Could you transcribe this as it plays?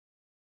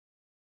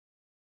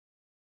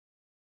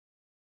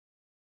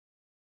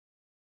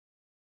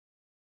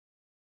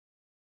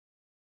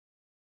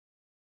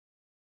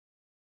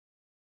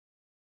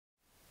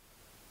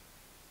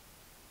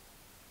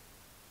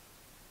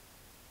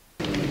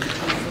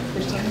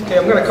Okay,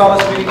 I'm going to call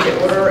this meeting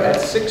to order at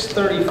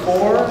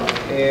 6:34,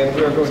 and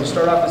we are going to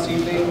start off this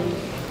evening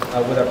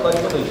with our Pledge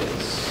of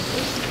Allegiance.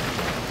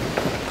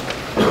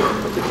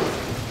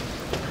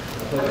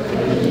 I pledge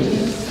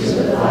allegiance to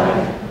the flag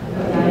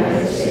of the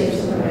United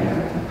States of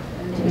America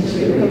and to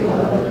the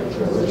republic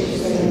for which it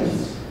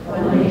stands,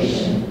 one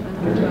nation,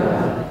 under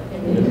God,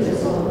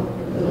 indivisible,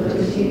 with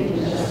liberty and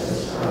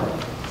justice for all.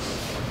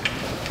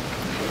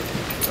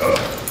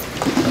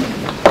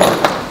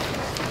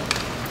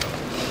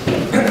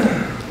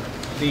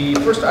 The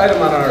first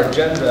item on our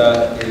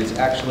agenda is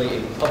actually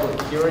a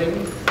public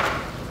hearing.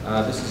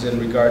 This is in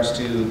regards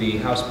to the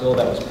House bill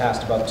that was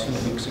passed about 2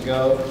 weeks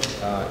ago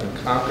in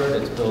Concord.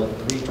 It's Bill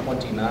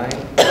 329.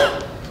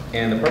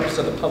 And the purpose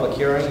of the public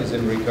hearing is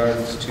in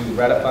regards to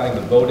ratifying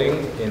the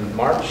voting in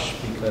March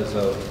because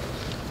of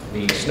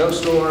the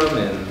snowstorm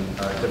and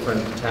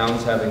different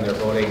towns having their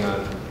voting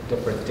on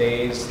different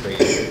days.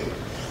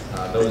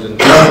 Those in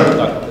Concord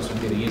thought that this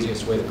would be the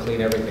easiest way to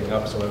clean everything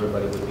up so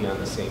everybody would be on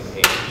the same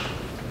page.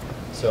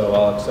 So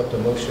I'll accept a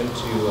motion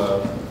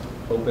to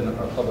open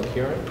our public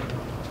hearing.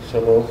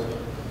 So moved.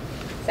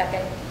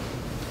 Second.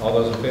 All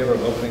those in favor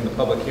of opening the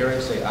public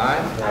hearing say aye.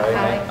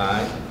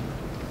 Aye.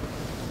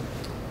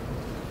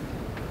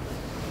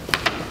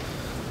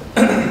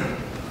 Aye.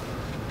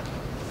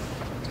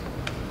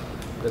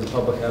 Does the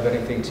public have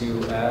anything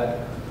to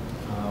add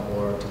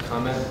or to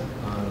comment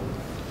on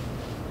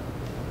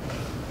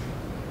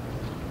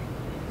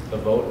the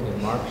vote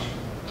in March?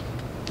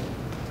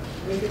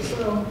 I think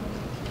so.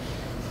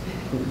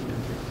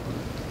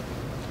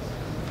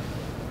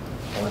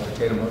 I'll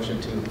entertain a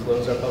motion to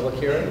close our public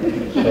hearing.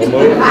 So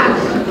moved.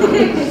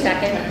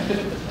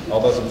 Second.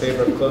 All those in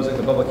favor of closing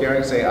the public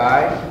hearing say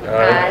aye.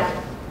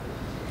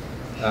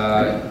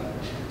 Aye.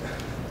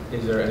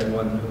 Is there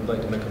anyone who would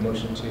like to make a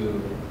motion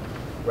to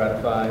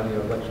ratify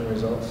the election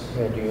results?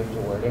 Yeah, do you have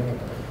the wording?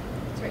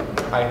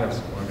 I have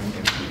supporting.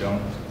 If you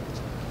don't,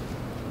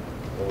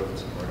 or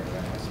supporting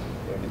that.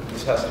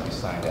 This has to be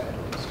signed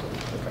afterwards.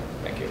 Okay,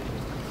 thank you.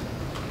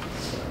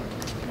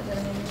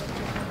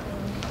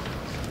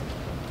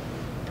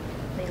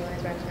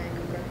 Legalize, ratify, and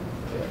confirm.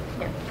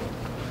 Yeah.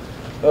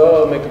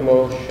 I'll make a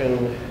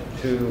motion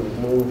to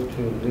move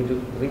to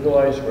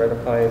legalize,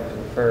 ratify, and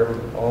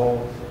confirm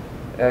all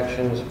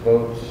actions,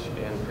 votes,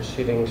 and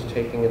proceedings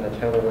taken in the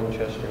town of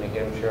Winchester, New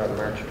Hampshire on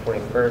March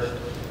 21st,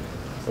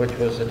 which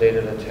was the date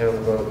of the town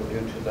vote due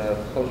to the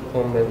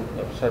postponement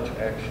of such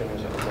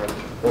actions on March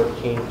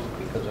 14th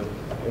because of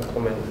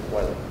inclement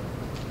weather.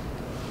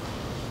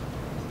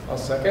 I'll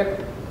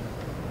second.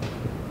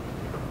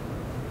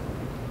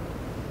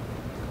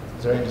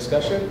 Is there any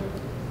discussion?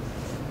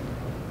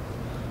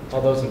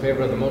 All those in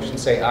favor of the motion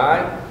say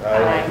aye.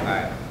 Aye.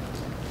 Aye.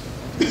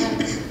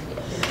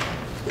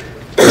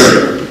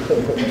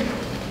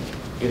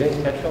 You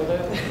didn't catch all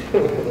that?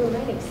 Oh,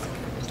 nice.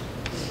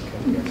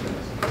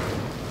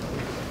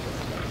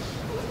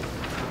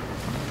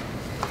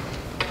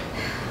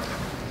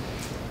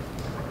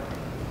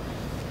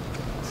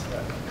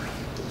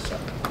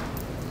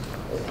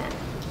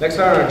 Next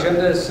on our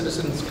agenda is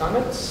citizens'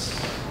 comments.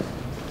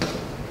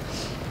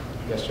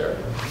 Yes, Sherry.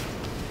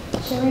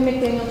 Sherry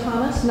McDaniel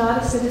Thomas,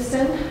 not a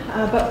citizen,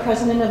 but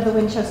president of the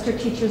Winchester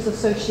Teachers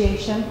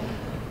Association.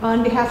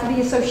 On behalf of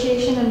the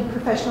association and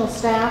professional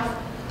staff,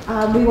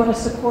 we want to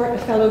support a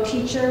fellow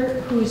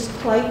teacher whose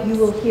plight you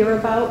will hear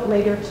about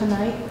later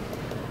tonight.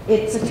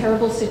 It's a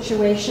terrible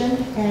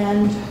situation,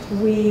 and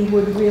we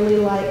would really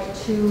like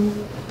to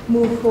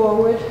move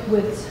forward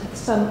with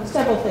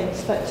several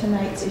things, but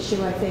tonight's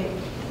issue, I think,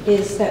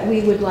 is that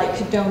we would like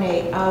to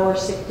donate our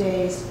sick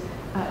days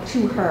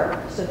to her,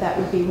 so that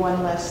would be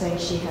one less thing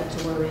she had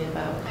to worry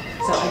about.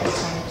 So I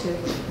just wanted to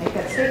make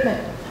that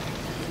statement.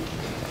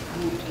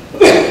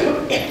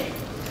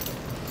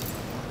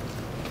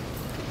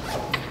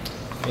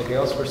 Anything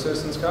else for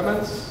citizens'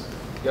 comments?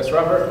 Yes,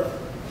 Robert?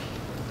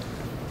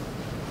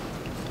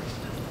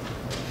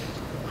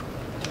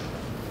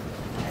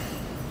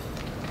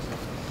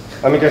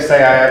 Let me just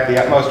say I have the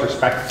utmost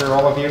respect for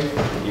all of you.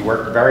 You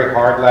worked very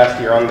hard last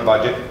year on the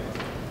budget.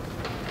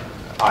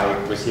 I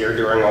was here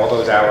during all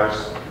those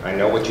hours. I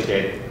know what you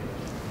did.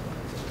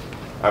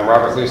 I'm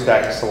Robert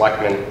Lustak,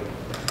 selectman,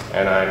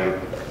 and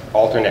I'm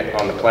alternate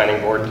on the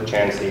planning board to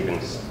Chan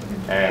Stevens.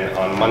 And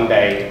on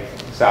Monday,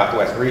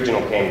 Southwest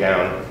Regional came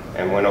down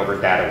and went over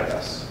data with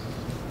us.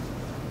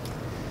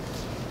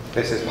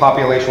 This is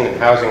population and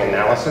housing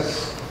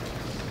analysis.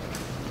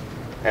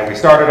 And we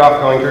started off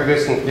going through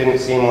this and it didn't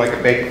seem like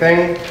a big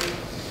thing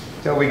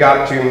until we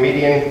got to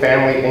median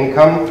family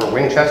income for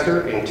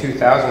Winchester in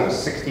 2000 was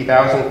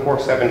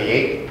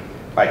 $60,478.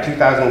 By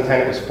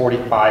 2010 it was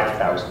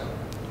 $45,000.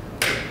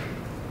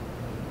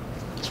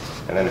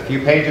 And then a few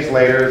pages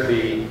later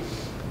the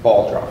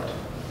ball dropped.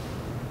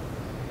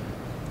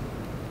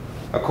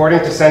 According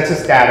to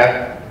census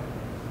data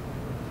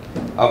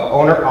of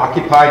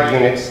owner-occupied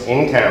units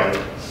in town,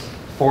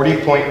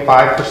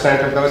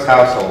 40.5% of those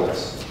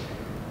households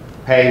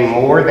pay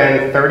more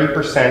than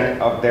 30%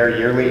 of their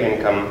yearly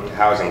income to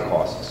housing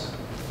costs.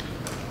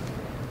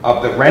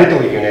 Of the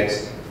rental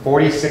units,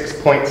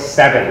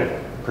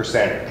 46.7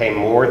 pay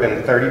more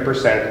than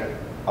 30%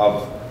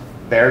 of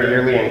their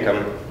yearly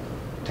income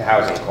to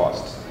housing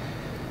costs.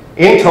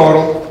 In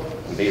total,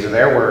 these are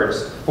their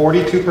words,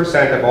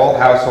 42% of all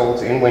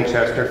households in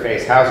Winchester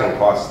face housing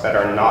costs that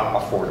are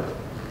not affordable.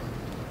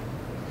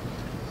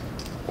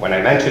 When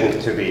I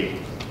mentioned to the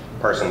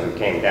person who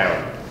came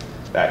down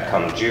that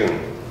come June,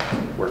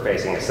 we're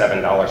facing a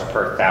 $7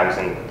 per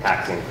thousand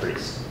tax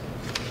increase,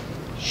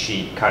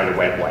 she kind of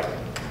went white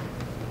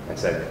and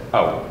said,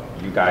 oh,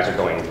 you guys are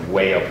going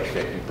way over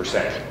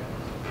 50%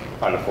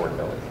 on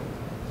affordability.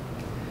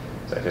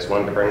 So I just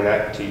wanted to bring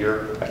that to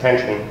your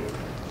attention,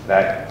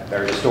 that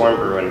there's a storm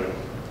brewing.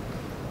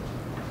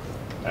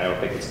 I don't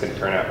think it's going to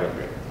turn out real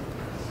good.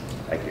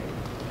 Thank you.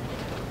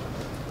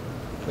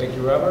 Thank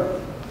you, Robert.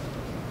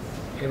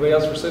 Anybody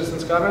else for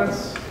citizens'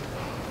 comments?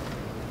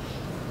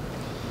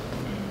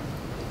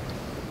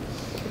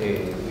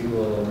 Okay, we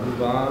will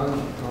move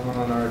on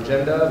our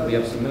agenda. We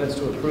have some minutes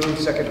to approve,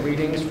 second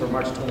readings for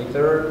March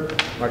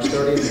 23rd, March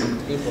 30th,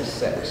 and April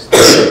 6th.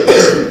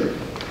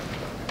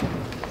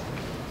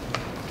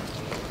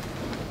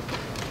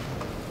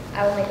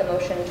 I will make a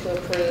motion to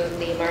approve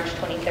the March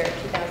 23rd,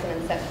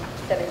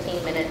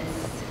 2017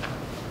 minutes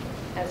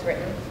as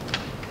written.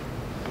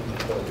 Do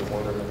you want to do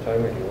one at a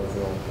time, or do you want to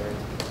do all three?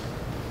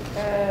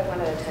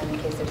 One at a time in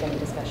case there's any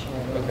discussion.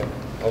 Okay,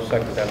 I'll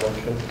second that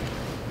motion.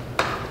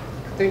 I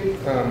think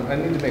I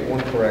need to make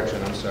one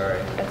correction, I'm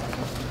sorry.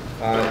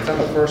 That's It's on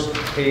the first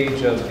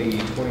page of the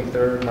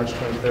 23rd, March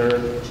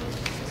 23rd,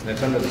 and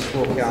it's under the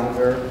school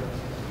calendar.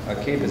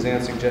 Kay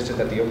Bazan suggested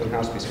that the open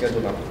house be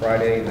scheduled on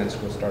Friday and then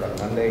school start on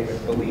Monday. I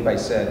believe I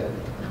said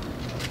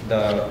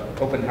the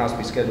open house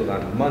be scheduled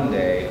on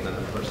Monday and then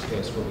the first day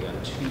of school be on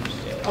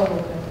Tuesday. Oh,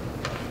 okay.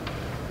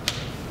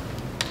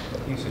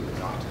 You said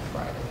not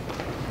Friday.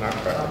 Not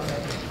Friday.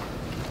 Okay.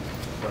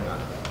 Or not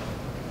Friday.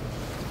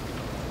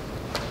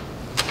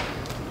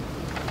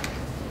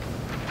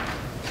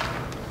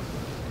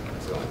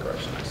 That's the only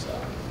correction I saw.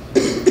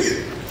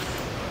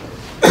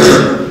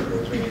 What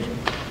was your motion?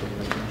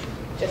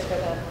 Just for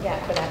the,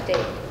 for that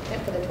date,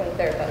 and for the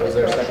 23rd, but Was with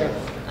there a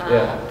corrections.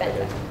 Yeah,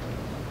 Benton.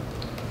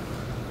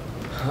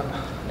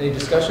 Any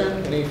discussion?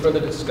 Any further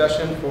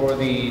discussion for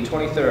the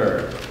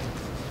 23rd?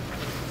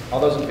 All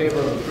those in favor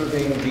of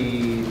approving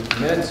the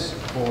minutes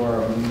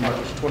for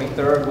March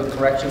 23rd with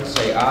corrections,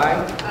 say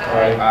aye.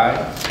 Aye.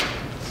 Aye.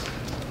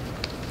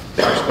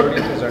 March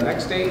 30th is our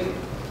next date.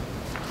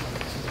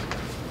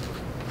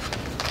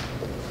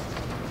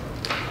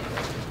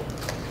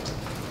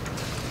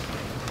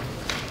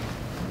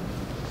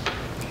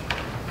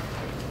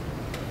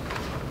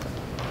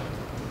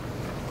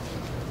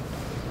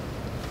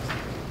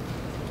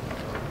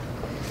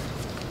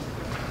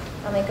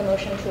 I'll make a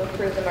motion to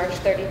approve the March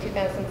 30,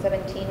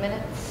 2017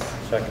 minutes.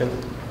 Second?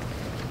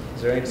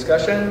 Is there any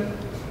discussion?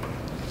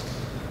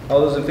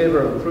 All those in favor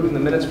of approving the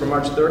minutes for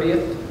March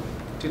 30th,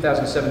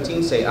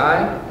 2017, say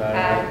aye.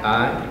 Aye.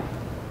 Aye.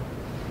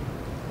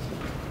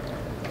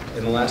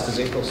 And the last is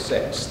April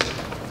 6th.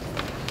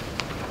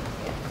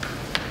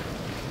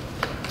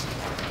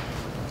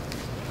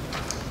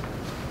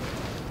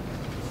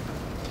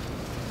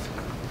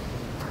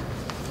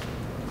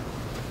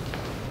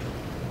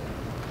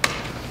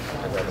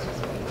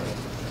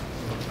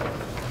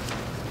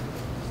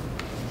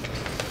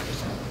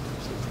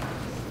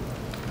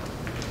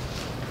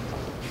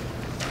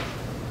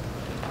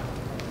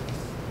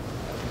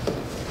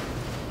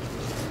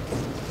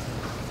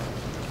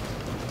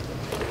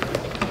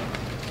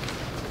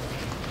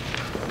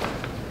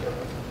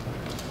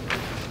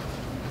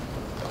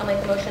 I'll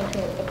make a motion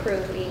to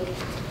approve the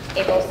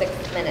April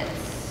 6th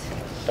minutes.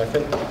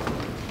 Second?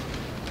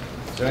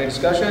 Is there any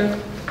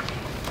discussion?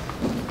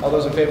 All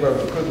those in favor of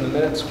approving the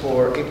minutes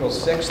for April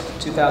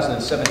 6th,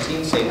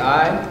 2017, say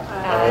aye.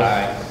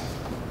 Aye.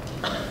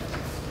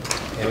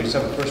 And we just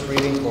have a first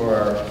reading for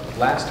our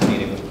last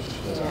meeting, which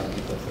was on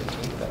April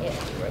 13th. That Yeah.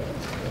 was right.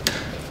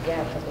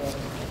 Yeah, probably.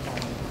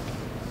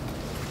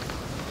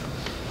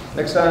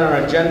 Next on our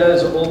agenda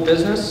is old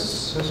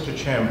business. Mr.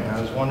 Chairman, I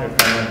was wondering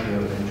if I might be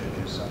able to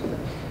introduce something.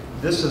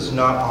 This is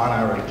not on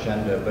our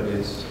agenda, but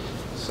it's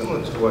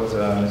similar to what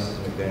Mrs.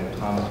 McDaniel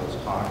Thomas was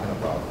talking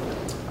about.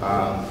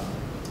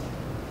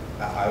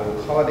 I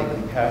will call it a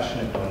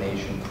compassionate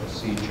donation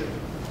procedure.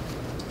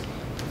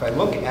 If I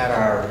look at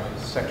our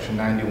section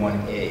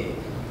 91A,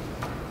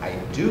 I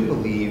do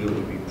believe it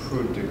would be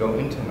prudent to go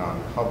into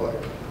non-public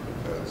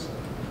because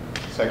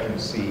section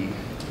C,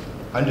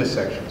 under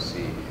section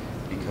C,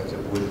 because it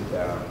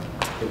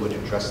would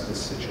address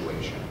this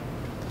situation.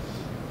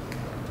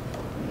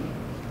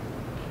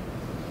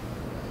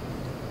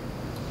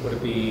 Would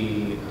it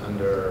be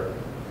under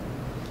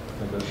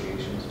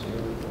negotiations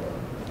too, or?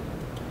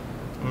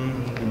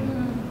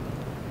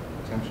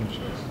 Exemption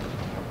shows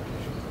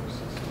application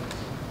process.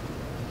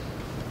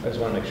 I just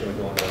want to make sure we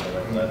go on the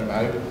right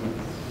letter.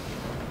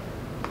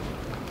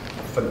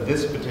 For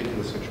this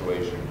particular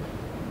situation,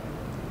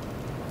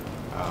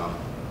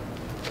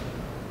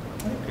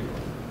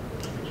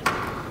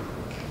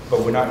 but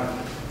we're not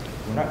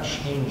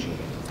changing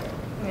anything,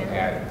 we're Yeah.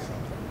 adding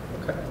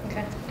something. Okay.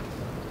 Okay.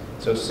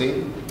 So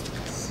C?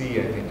 C,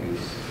 I think, is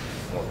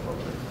more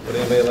appropriate. Would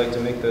anybody like to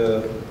make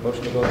the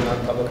motion to go to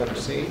non-public under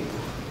C?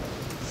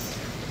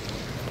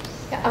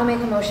 Yeah, I'll make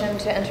a motion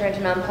to enter into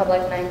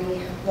non-public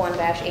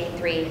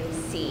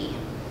 91-A3C.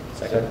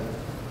 Second.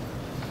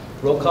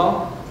 Roll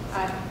call?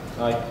 Aye.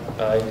 Aye.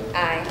 Aye.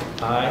 Aye.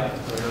 Aye.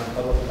 We're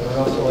non-public. I would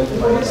also like to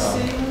point out,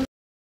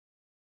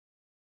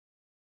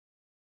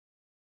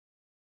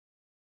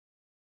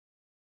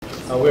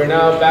 We are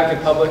now back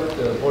in public.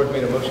 The board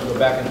made a motion to go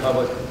back in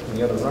public in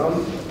the other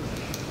room.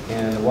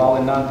 And while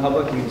in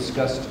non-public, we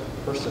discussed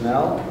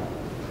personnel. I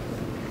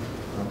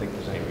don't think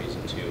there's any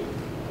reason to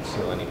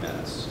seal any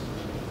minutes.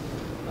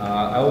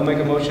 I will make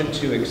a motion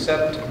to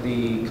accept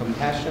the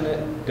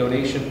compassionate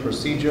donation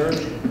procedure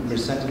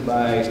presented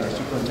by our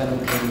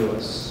superintendent, Jim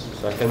Lewis.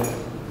 Second. Is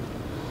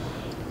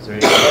there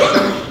any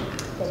discussion?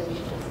 Maybe we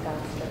should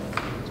discuss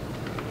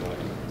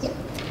this.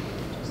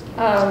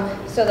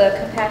 So the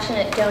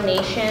compassionate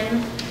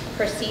donation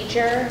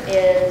procedure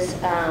is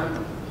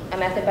a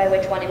method by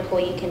which one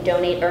employee can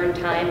donate earned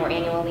time or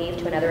annual leave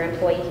to another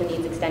employee who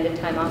needs extended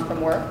time off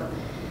from work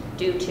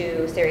due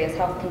to serious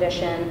health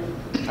condition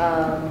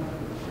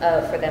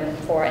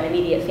for an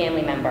immediate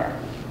family member.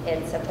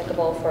 It's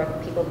applicable for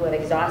people who have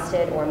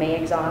exhausted or may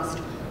exhaust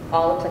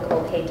all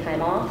applicable paid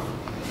time off.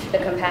 The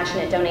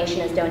compassionate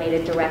donation is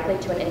donated directly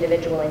to an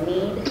individual in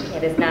need.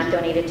 It is not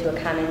donated to a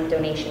common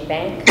donation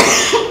bank.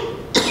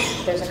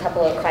 There's a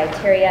couple of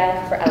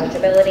criteria for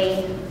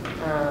eligibility.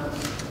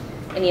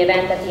 In the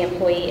event that the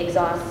employee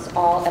exhausts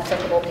all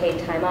applicable paid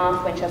time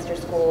off, Winchester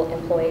School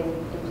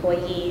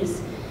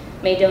employees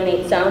may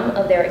donate some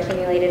of their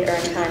accumulated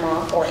earned time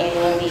off or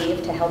annual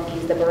leave to help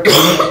ease the burden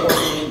of the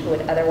employee who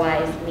would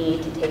otherwise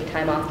need to take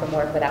time off from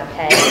work without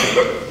pay.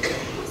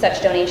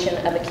 Such donation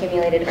of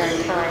accumulated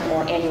earned time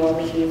or annual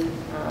leave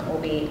will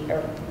be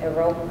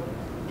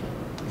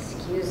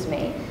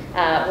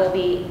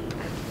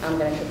I'm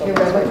going to trip over.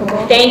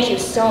 Irrevocable? Thank you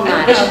so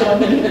much.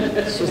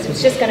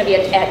 It's just going to be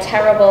a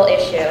terrible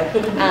issue.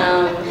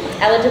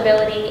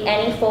 Eligibility,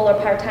 any full or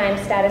part-time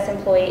status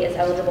employee is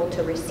eligible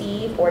to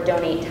receive or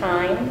donate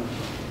time.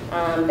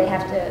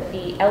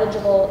 The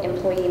eligible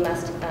employee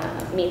must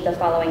meet the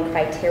following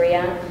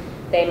criteria.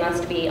 They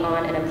must be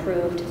on an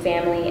approved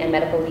family and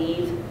medical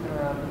leave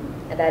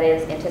that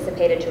is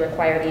anticipated to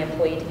require the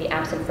employee to be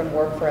absent from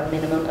work for a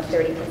minimum of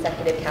 30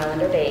 consecutive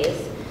calendar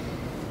days.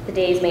 The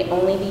days may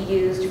only be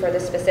used for the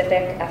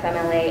specific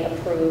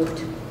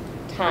FMLA-approved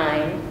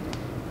time,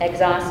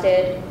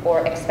 exhausted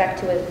or expect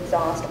to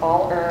exhaust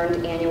all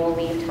earned annual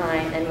leave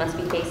time, and must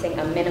be facing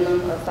a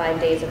minimum of 5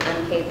 days of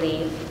unpaid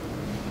leave.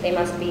 They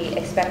must be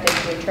expected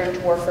to return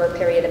to work for a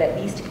period of at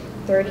least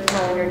 30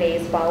 calendar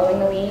days following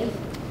the leave.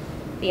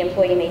 The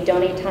employee may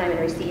donate time and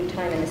receive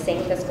time in the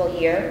same fiscal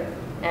year,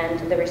 and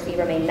the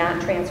receiver may not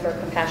transfer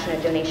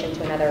compassionate donation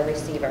to another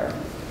receiver.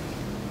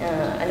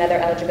 Another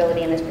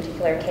eligibility in this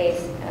particular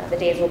case, the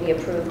days will be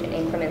approved in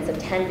increments of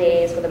 10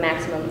 days with a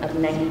maximum of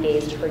 90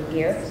 days per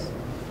year.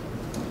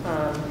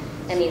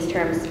 And these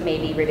terms may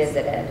be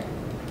revisited.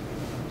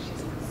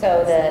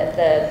 So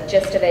the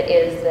gist of it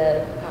is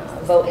the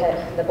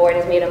board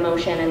has made a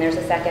motion and there's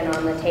a second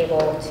on the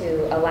table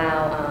to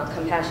allow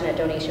compassionate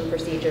donation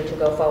procedure to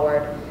go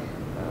forward.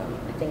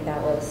 I think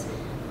that was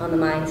on the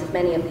minds of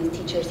many of these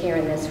teachers here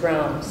in this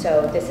room.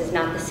 So this is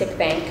not the sick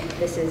bank.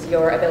 This is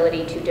your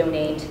ability to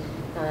donate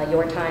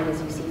your time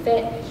as you see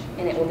fit,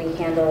 and it will be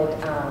handled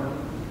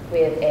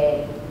with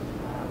a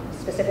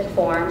specific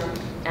form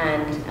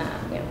and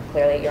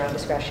clearly at your own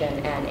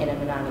discretion and in an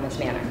anonymous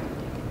manner.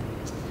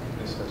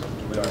 This is,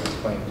 we already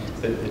explained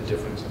the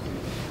difference.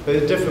 But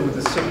the difference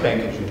with the sick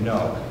bank, as you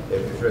know,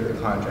 if you read the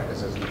contract, it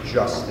says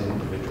just an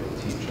individual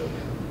teacher.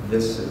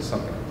 This is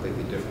something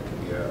completely different. It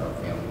could be a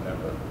family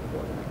member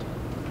or that,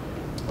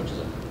 which is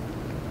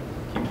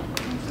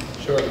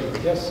Sure.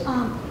 Yes?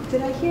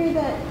 Did I hear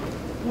that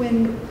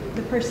when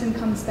the person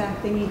comes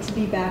back, they need to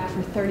be back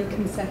for 30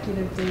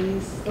 consecutive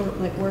days, or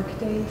like work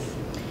days?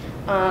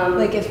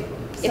 Like if It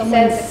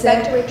someone's says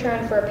expect to sick?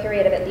 return for a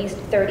period of at least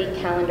 30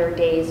 calendar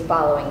days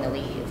following the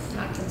leave.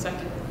 Not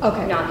consecutive.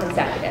 Okay. Not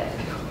consecutive.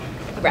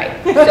 Right.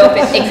 So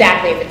if it's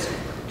if it's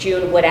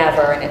June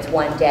whatever and it's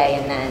one day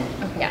and then,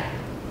 Okay. yeah.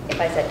 If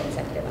I said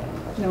consecutive, I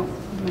don't know.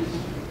 No.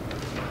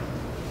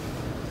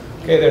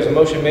 Okay, there's a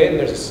motion made and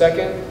there's a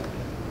second.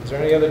 Is there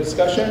any other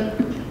discussion?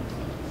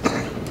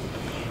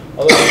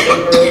 All those in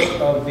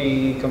favor of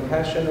the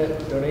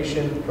compassionate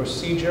donation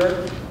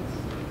procedure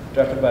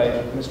drafted by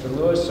Mr.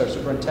 Lewis, our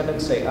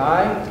superintendent, say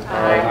aye.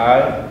 Aye.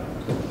 Aye.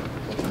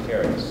 Motion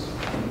carries.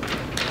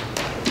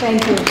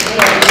 Thank you.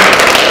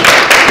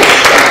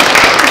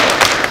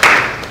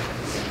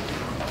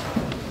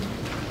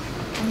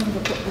 I'm gonna go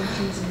put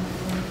Ortiz in that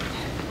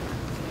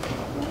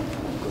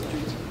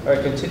one. All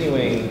right,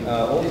 continuing,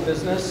 old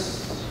business.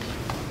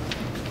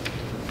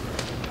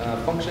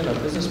 Function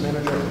of business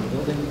manager and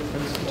building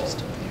principal.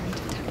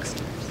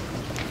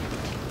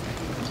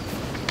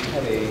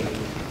 Had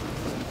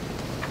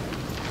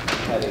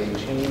a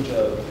change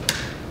of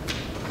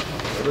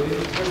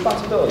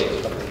responsibilities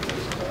a couple of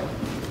years ago.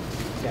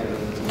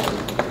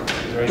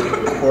 Is there any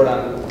report on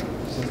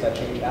since that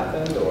change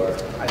happened, or?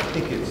 I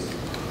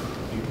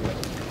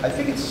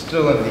think it's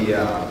still in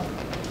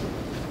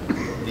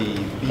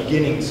the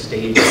beginning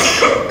stages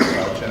of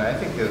such, and I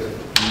think there's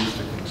needs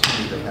to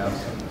continue to have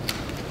some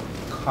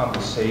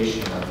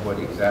conversation of what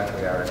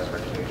exactly our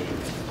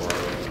expectations for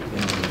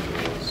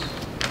individuals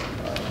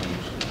in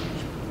each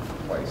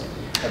place.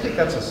 I think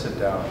that's a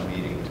sit-down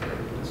meeting to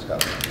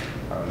discuss.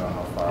 I don't know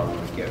how far we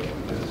can get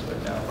with this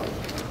right now.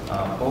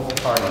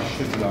 Both parties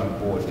should be on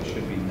board. There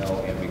should be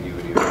no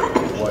ambiguity about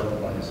what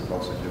one is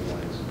supposed to do,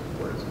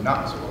 what is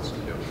not supposed to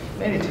do.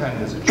 Anytime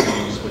there's a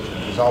change switch,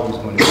 there's always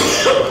going to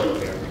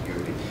be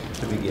ambiguity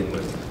to begin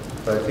with.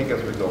 But I think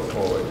as we go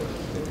forward,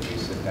 maybe we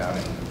sit down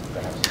and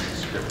perhaps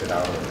script it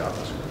out or job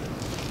description.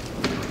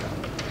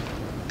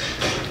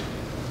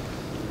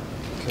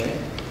 Okay.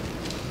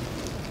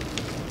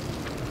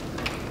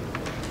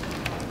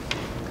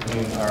 I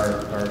mean,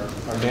 our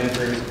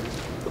managers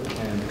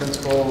and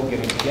principal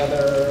getting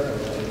together,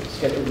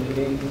 scheduled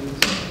meetings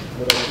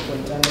with our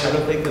superintendent? I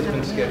don't think there's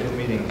been scheduled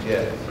meetings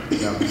yet.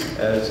 No.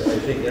 As I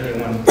think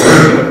anyone in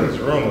this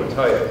room would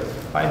tell you,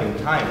 finding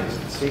time is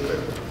the secret.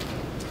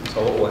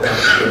 So what will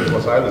happen, of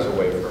course, I was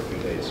away for a few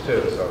days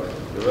too, so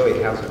there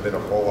really hasn't been a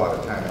whole lot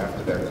of time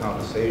after that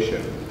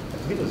conversation. I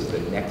think it was the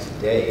next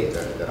day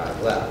that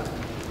I left.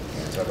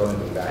 And so I've only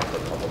been back for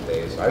a couple of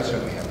days. So I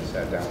certainly haven't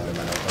sat down with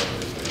them. I don't know if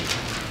there's been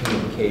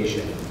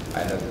communication.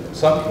 I know that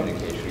some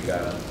communication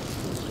regarding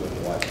who's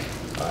doing what,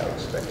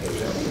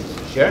 expectation. I think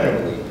it's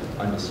generally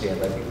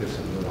understand. I think there's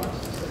some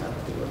nuances that have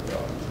to do with it.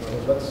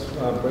 Well, let's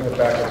bring it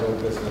back as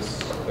old business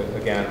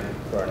again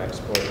for our next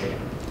board meeting.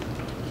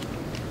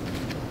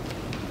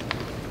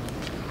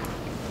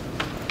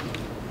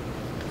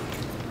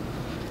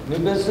 New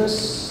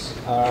business,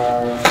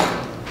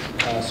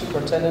 our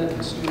superintendent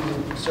and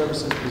student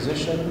services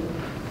position.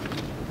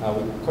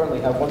 We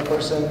currently have one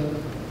person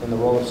in the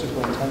role of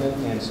superintendent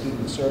and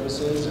student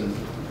services, and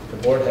the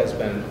board has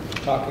been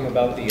talking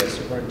about the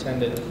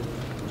superintendent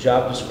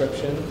job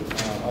description,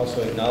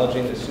 also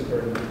acknowledging the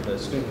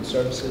student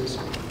services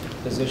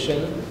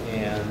position,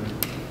 and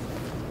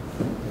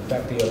in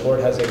fact the board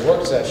has a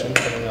work session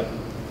coming up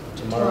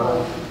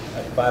tomorrow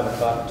at 5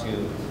 o'clock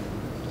to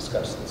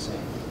discuss the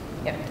same.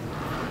 Yep.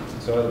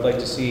 So I'd like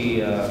to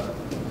see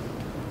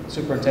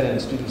superintendent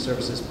and student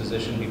services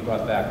position be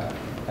brought back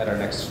at our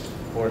next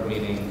board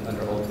meeting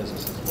under old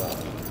business as well.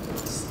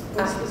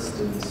 What's the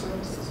student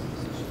services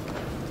position?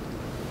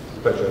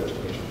 Special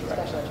education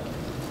director. Special education.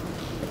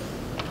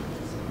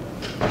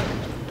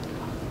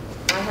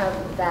 I have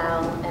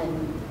Val and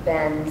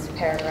Ben's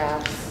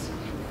paragraphs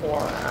for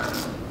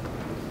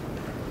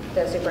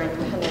the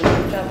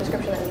superintendent job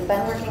description that we've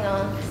been working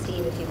on.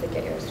 Steve, if you could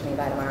get yours to me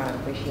by tomorrow, I'd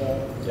appreciate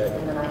it. Okay.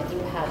 And then I do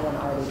have one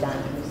already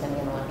done. Can you send me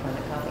an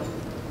electronic copy?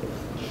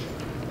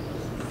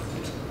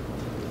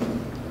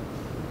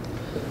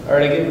 All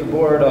right, I gave the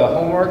board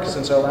homework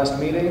since our last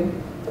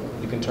meeting.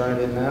 You can turn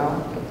it in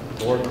now.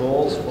 Board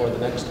goals for the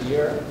next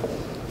year.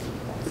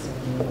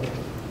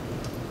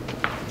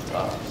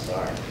 Oh,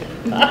 sorry.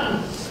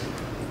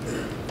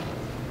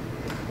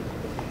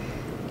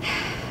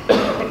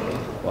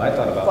 Well, I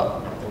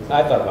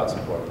thought about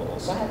some board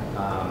goals. Go ahead.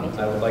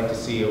 I would like to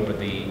see over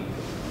the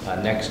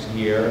next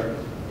year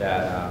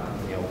that,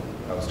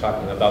 I was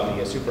talking about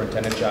the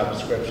superintendent job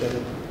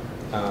description.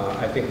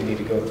 I think we need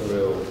to go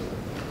through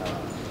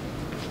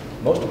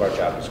most of our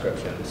job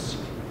descriptions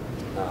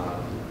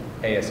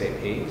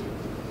ASAP,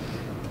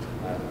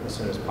 as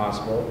soon as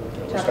possible.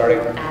 We're starting.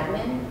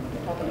 Admin,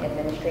 we're talking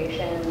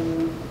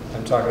administration.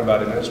 I'm talking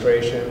about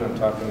administration. I'm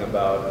talking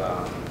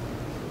about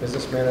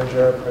business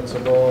manager,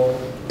 principal,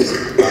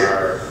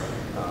 our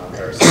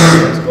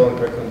assistant principal and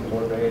curriculum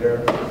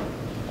coordinator.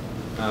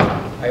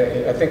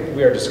 I think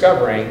we are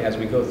discovering as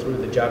we go through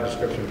the job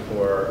description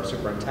for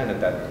superintendent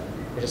that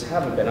they just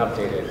haven't been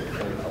updated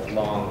in a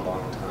long,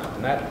 long time.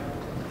 And that,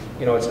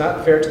 it's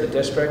not fair to the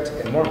district,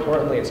 and more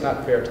importantly, it's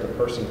not fair to the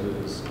person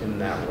who's in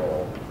that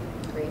role.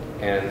 Agreed.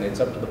 And it's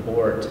up to the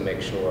board to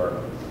make sure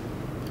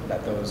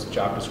that those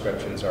job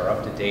descriptions are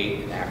up to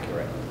date and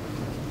accurate.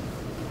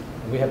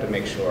 And we have to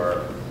make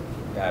sure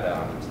that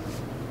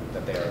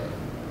that they are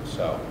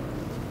so.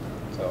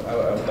 So I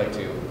would like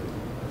to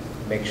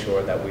make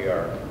sure that we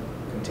are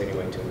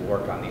continuing to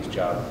work on these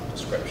job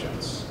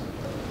descriptions.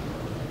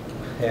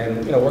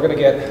 And we're going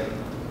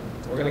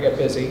to get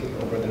busy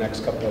over the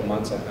next couple of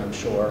months, I'm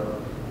sure,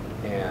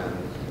 and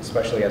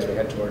especially as we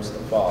head towards the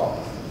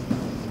fall.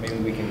 Maybe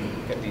we can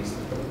get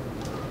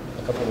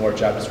a couple more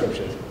job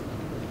descriptions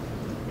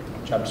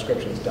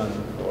done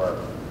before,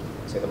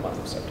 say, the month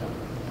of September.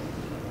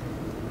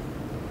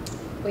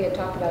 We had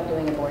talked about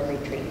doing a board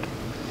retreat.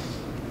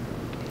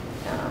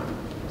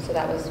 So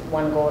that was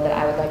one goal that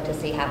I would like to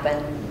see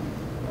happen.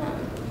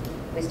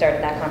 We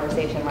started that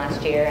conversation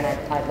last year, and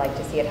I'd like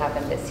to see it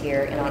happen this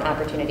year, an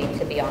opportunity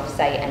to be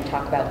off-site and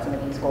talk about some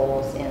of these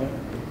goals in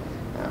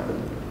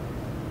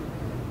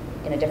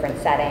a different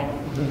setting.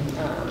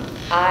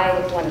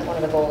 One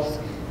of the goals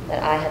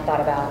that I had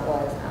thought about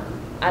was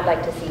I'd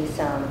like to see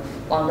some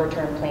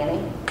longer-term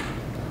planning,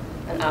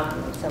 and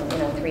some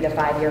 3 to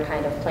 5 year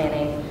kind of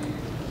planning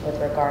with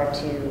regard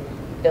to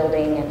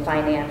building and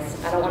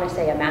finance. I don't want to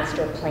say a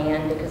master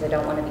plan because I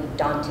don't want to be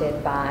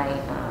daunted by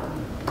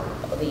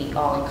the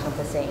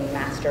all-encompassing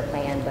master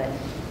plan, but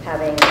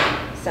having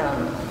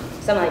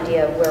some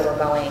idea of where we're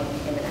going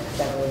in the next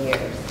several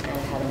years and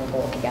having a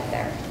goal to get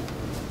there.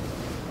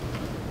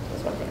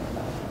 That's one thing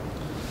about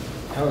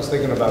it. I was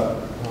thinking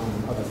about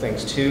other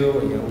things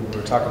too. You know, we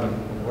were talking,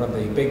 one of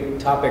the big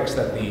topics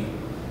that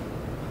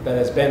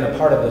has been a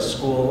part of the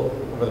school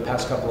over the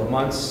past couple of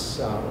months,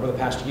 over the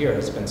past year,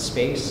 has been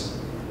space.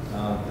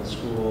 The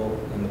school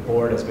and the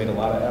board has made a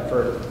lot of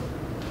effort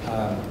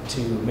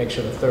to make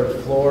sure the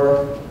third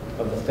floor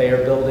of the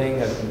Thayer building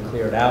has been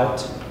cleared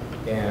out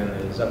and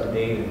is up to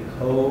date in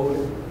code.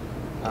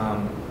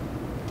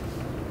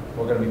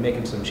 We're going to be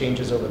making some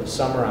changes over the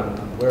summer on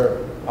where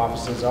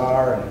offices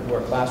are and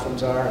where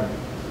classrooms are. And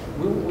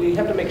we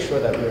have to make sure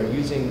that we are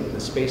using the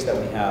space that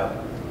we have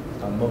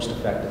most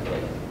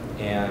effectively.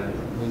 And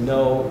we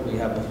know we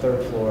have the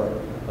third floor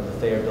of the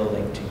Thayer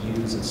building to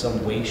use in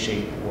some way,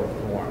 shape, or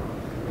form.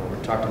 We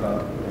talked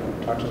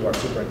to our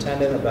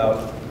superintendent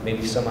about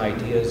maybe some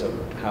ideas of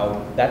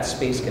how that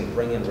space can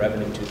bring in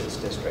revenue to this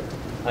district.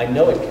 I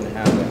know it can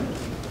happen.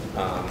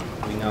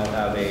 We now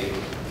have an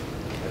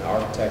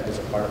architect as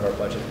a part of our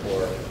budget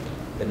for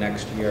the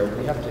next year.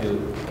 We have to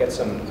get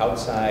some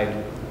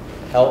outside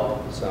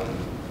help, some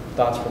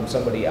thoughts from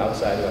somebody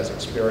outside who has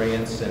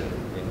experience in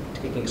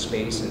taking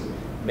space and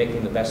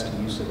making the best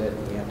use of it.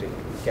 We have to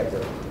get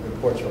the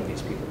reports from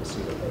these people to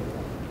see what they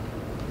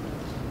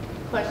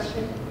think.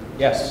 Question.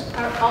 Yes.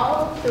 Are all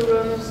of the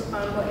rooms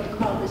on what you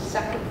call the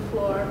second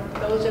floor,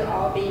 those are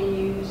all being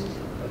used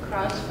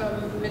across from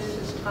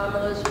Mrs.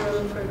 Tomala's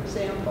room, for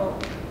example?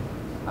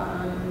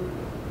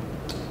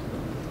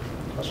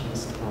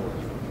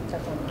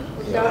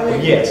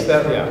 Yes,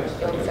 that,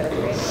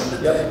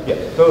 yeah.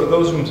 Yep.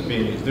 Those rooms are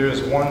being used. There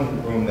is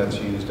one room that's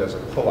used as a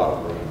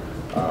pull-out room,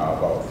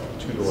 about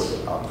 2 doors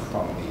up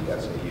from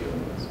the SAU.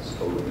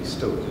 So we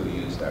still do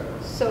use that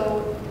room.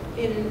 So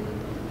in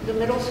the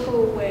middle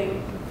school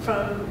wing,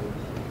 from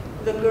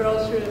the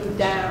girls' room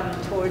down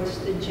towards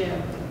the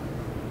gym,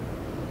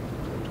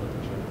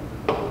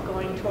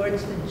 going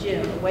towards the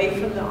gym, away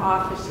from the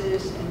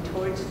offices and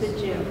towards the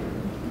gym,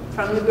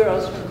 from the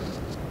girls' room.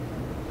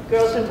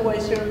 Girls and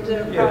boys' rooms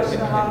are across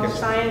the hall,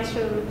 science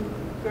room,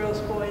 girls,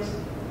 boys.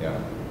 Yeah.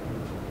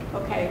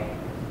 Okay.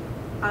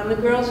 On the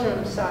girls'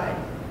 room side,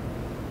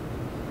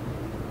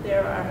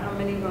 there are how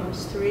many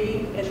rooms?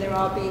 3, and they're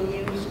all being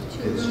used?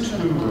 It's 2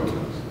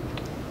 rooms.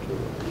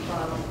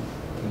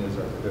 And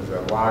there's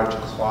a large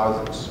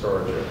closet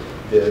storage area.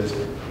 There's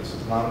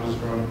Mrs. Lounge's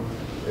room,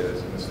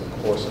 there's Mr.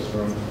 Corse's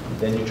room.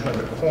 Then you turn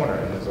the corner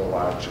and there's a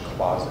large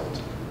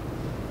closet.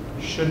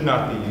 Should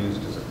not be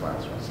used as a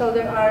classroom. So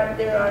there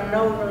are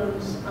no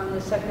rooms on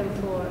the second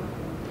floor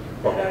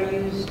that are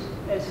used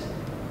as,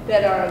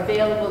 that are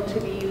available to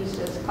be used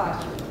as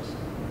classrooms?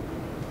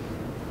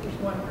 There's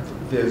one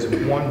room. There's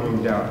one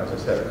room down, as I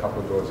said, a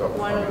couple of doors up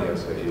One from the room.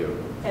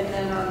 SAU. And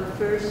then on the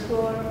first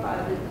floor by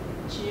the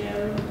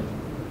gym,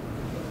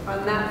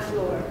 on that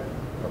floor,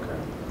 Okay.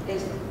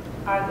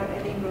 are there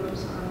any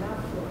rooms on that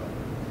floor?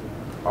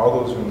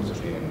 All those rooms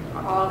are being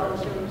All occupied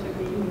those rooms are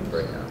being used?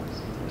 right now.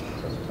 So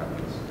that's what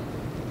happens.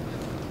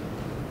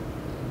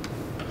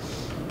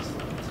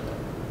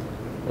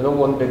 I know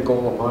one big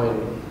goal of mine,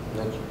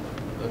 and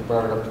I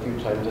brought it up a few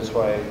times, that's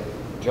why I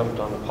jumped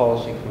on the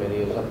policy committee,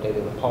 is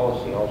updating the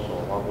policy also,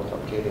 along with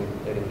updating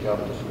job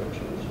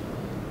descriptions.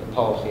 The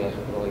policy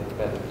hasn't really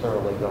been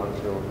thoroughly gone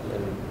through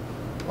in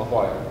a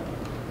while.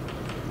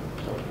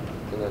 So,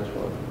 and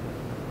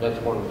that's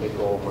one big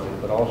goal of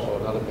mine, but also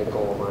another big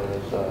goal of mine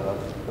is,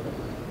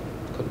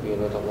 could be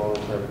another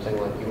long-term thing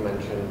like you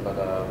mentioned, but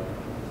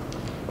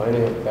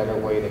finding a better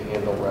way to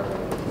handle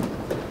revenue,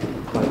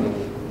 finding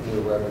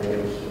new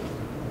revenues,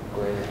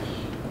 grants,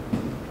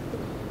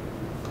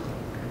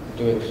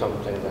 doing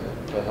something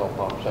to help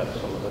offset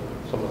some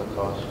of the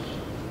costs.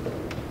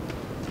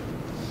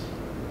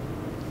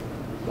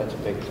 That's a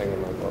big thing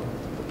in my book.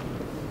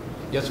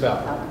 Yes,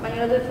 Val. My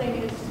other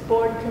thing is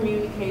board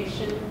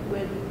communication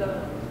with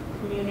the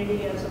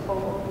community as a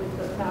whole, with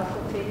the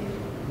faculty.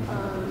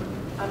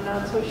 I'm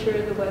not so sure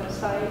the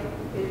website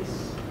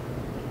is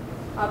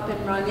up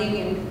and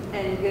running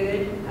and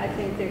good. I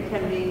think there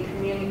can be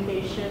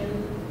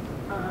communication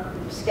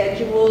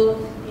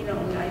scheduled,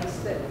 nights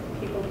that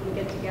people can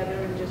get together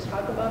and just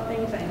talk about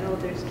things. I know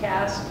there's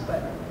cast,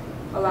 but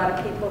a lot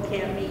of people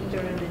can't meet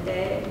during the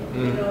day.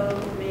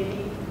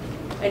 Maybe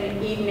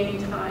an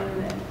evening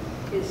time that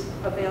is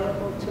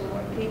available to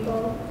more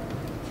people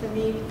to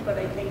meet, but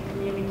I think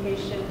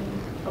communication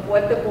of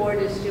what the board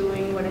is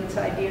doing, what its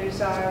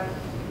ideas are.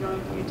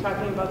 You're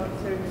talking about the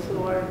third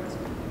floor.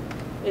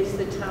 Is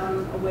the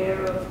town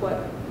aware of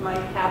what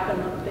might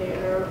happen up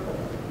there?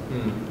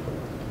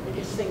 I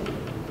just think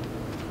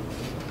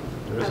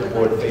There is I a would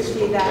board like to see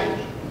Facebook that.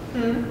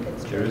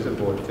 page. There is a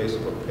board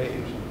Facebook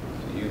page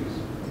to use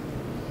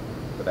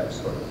for that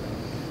sort of thing.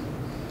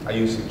 Are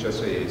you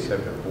suggesting a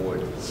separate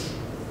board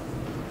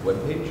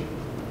webpage?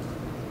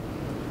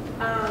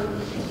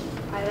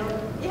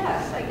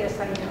 Yes, I guess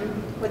I am.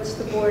 What's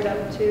the board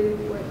up to?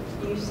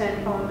 What, you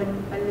send home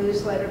a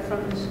newsletter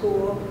from the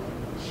school.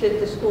 Should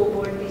the school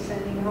board be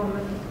sending home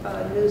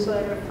a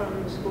newsletter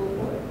from the school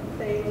board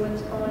saying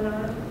what's going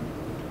on?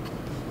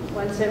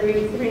 Once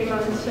every 3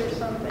 months or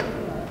something?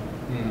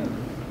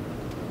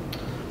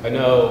 I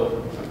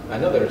know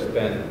there's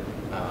been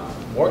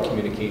more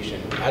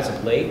communication as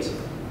of late.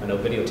 I know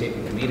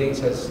videotaping the meetings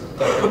has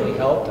definitely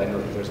helped. I know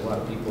that there's a lot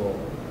of people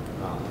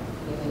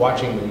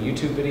watching the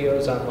YouTube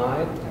videos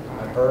online,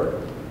 I've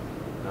heard.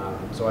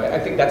 So I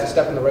think that's a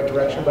step in the right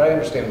direction, but I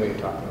understand what you're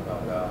talking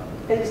about.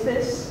 Is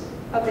this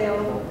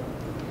available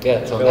Yeah,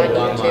 it's on the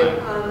Available online.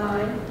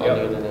 online? on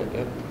the internet,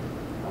 yep.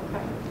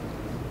 Okay.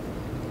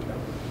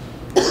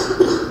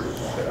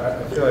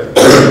 I feel like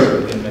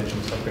you did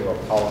mention something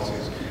about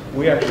policies.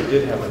 We actually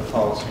did have a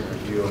policy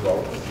review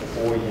about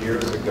 4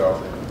 years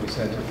ago. We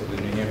sent it to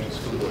the New Hampshire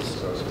School Boards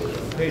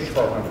Association. We paid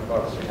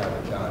 $1,200 to have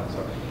it done, so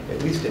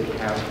at least it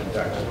has been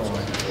done. I don't know.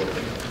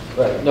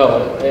 Right,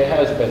 no, it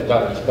has been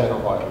done, it's been a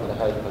while, but it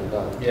has been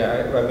done.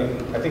 Yeah, I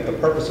mean, I think the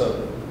purpose of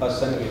us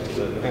sending it to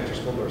the New Hampshire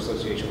School Board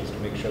Association was to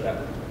make sure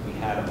that we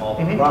had all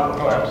the proper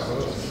Oh,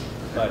 policies.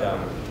 But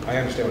I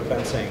understand what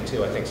Ben's saying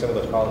too. I think some of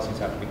those policies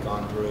have to be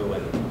gone through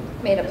and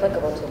Made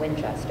applicable to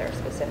Winchester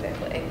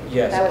specifically.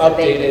 yes, That was a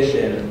big updated issue.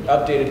 and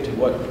updated to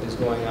what is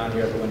going on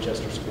here at the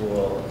Winchester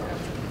School. And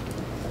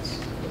that's-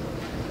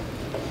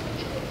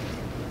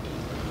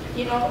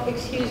 You know,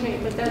 excuse me,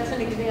 but that's an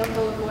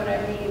example of what I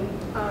mean.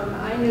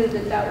 I knew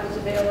that that was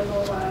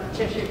available on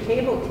Cheshire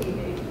Cable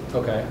TV,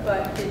 Okay.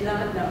 but did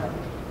not know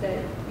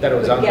that That it you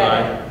was could get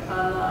online? it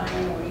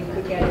online, or you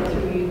could get it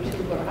through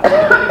YouTube, or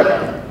however you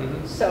get it.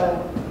 Mhm. So,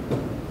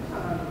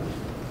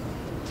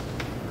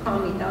 call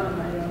me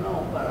dumb, I don't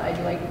know, but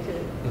I'd like to,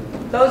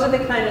 those are the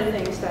kind of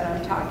things that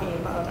I'm talking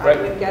about. Right.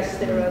 I would guess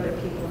there are other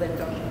people that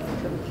don't know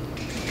too.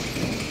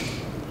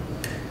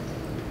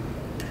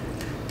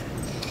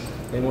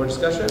 Any more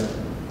discussion?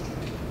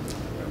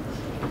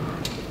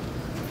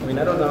 I mean,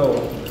 I don't know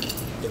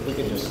if we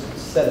can just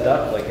set it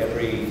up like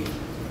every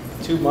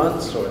 2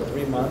 months or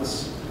 3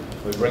 months.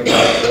 We bring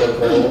back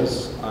 4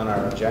 goals on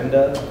our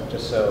agenda,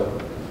 just so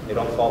they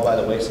don't fall by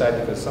the wayside,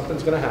 because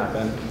something's going to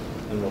happen,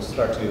 and we'll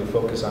start to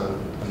focus on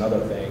another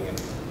thing,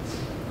 and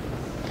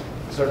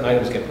certain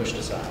items get pushed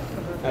aside.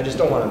 I just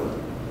don't want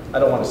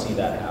to see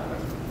that happen.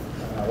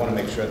 I want to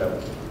make sure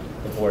that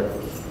the board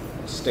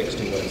sticks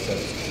to what it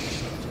says.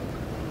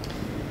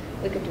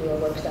 We could do a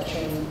work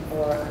session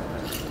or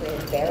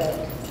with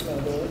Barrett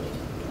maybe,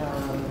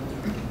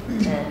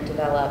 and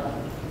develop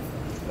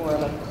more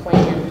of a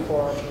plan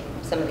for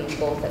some of these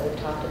goals that we've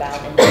talked about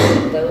and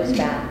put those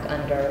back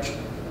under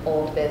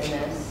old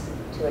business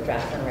to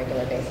address on a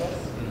regular basis.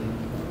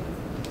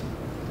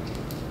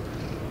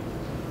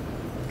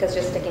 Because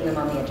just sticking them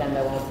on the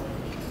agenda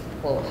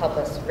will help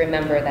us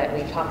remember that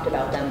we talked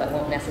about them, but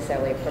won't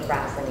necessarily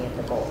progress any of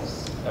the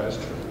goals. That is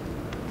true.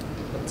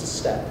 It's a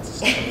step. It's a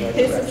step in the right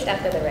It's a direction.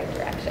 step in the right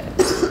direction.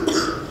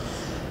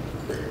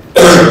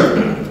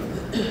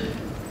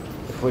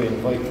 If we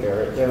invite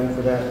Barrett down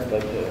for that, I'd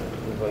like to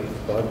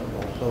invite Bud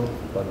also,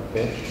 Bud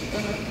Fish.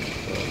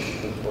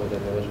 He's one of the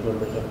newest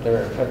members up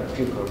there. I've had a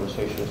few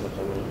conversations with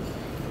him, and,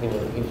 you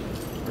know, he's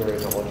very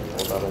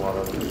knowledgeable about a lot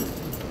of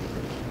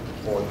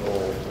board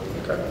goals and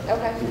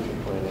Okay. future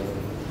planning.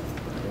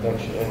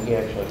 And he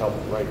actually helped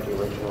write the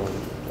original,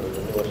 or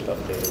the newest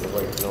update of the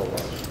right to know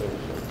laws too.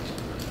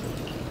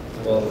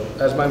 Well,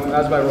 as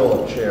my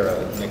role of chair, I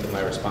would make it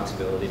my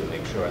responsibility to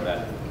make sure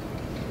that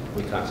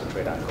we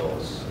concentrate on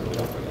goals and we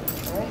don't forget.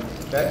 All right.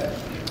 Okay?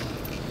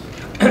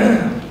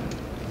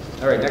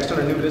 All right, next on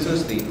our new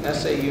business, the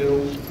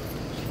SAU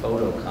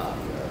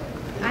photocopier.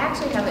 I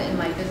actually have it in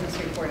my business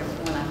report if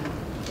you want to.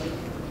 You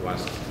want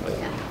us to wait?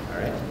 Yeah. All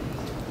right.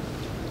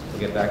 We'll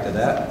get back to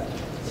that.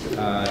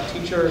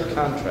 Teacher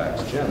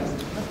contracts, Jim.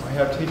 I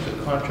have teacher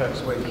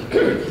contracts waiting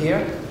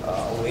here,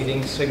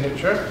 awaiting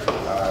signature. I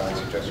would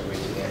suggest you wait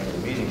to the end of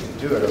the meeting to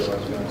do it,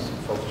 otherwise we're going to see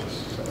folks just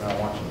sitting around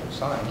watching them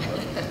sign.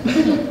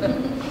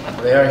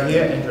 But they are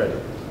here and ready.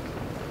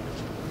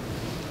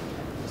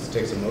 This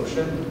takes a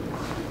motion.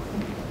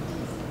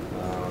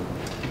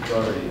 It's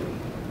already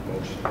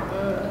motion.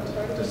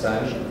 To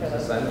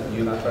sign,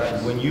 you not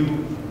correct? When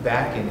you,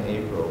 back in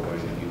April, when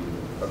you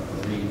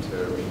agreed to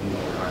renew the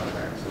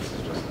contracts, this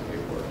is just the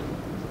paperwork.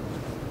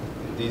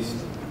 These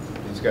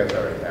guys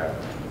already have.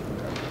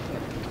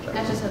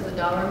 That just has a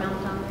dollar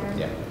amount on there.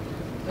 Yeah.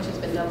 Which has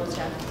been double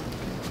checked.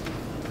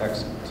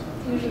 Excellent.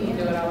 Usually you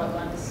do it all at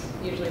once.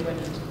 Usually when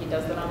he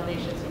does the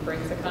nominations, he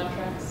brings the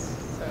contracts,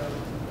 so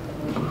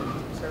the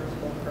motion serves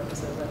both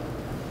purposes of.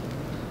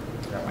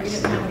 We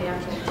didn't have the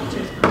actual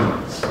teachers'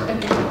 contracts.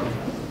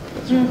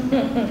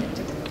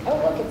 Oh,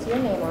 look, it's your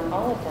name on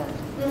all of them.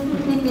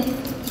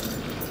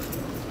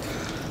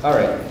 All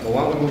right, well,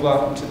 why don't we move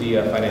on to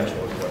the financial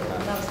report now?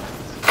 That was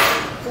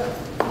fast.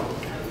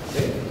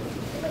 Okay.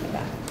 Look at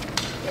that.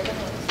 You're the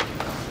host.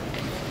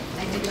 I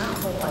did not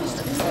hold watch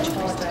them, so I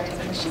apologize.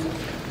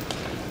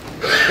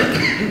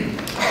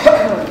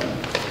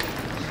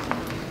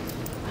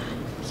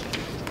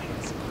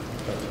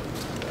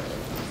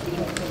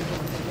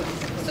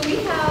 So we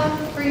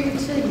have for you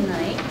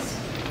tonight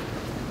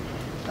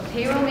a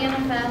payroll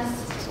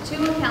manifest,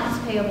 2 accounts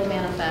payable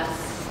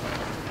manifests,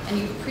 and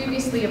you've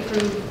previously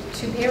approved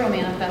 2 payroll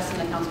manifests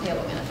and accounts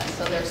payable manifests.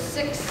 So there's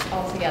 6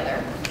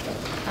 altogether.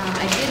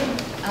 I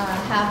did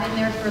have in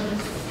there for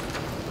this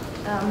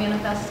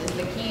manifest is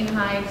the Keene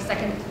High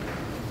second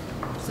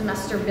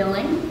semester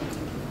billing.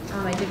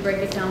 I did break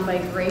it down by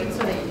grade so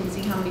that you can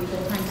see how many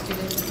full-time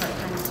students and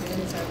part-time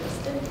students are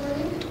listed for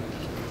you.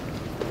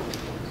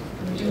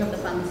 And we do have the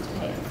funds to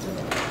pay it.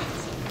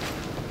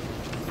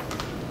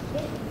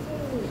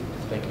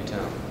 Thank you,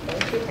 Tom.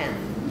 Thank you, Pam.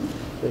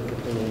 Does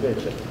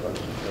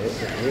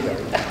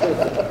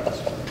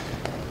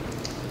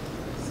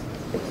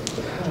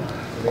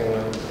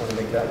anyone want to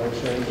make that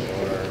motion,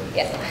 or?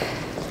 Yes.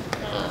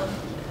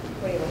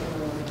 What do you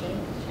want to do?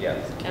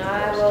 Yes.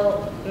 I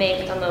will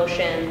make a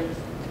motion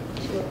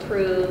to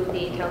approve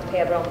the accounts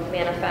payable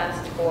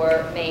manifest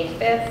for May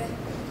 5th.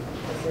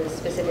 This is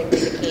specifically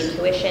the Keene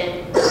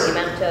tuition, the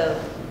amount of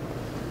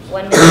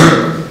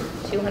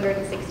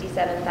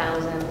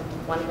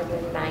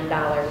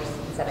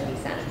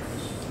 $1,267,109.70.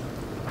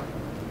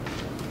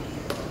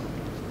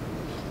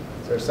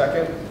 Is there a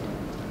second?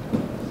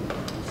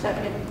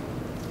 Second.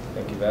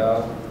 Thank you,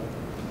 Val.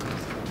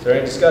 Is there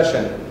any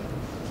discussion?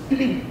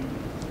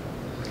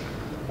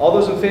 All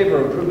those in favor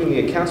of approving the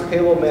accounts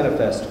payable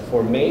manifest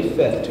for May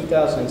 5th,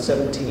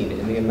 2017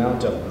 in the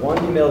amount of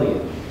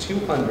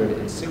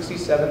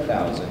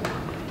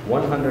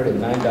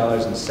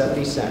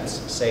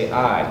 $1,267,109.70, say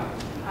aye.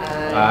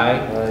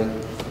 Aye.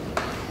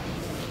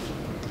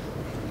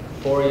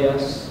 4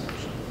 yes,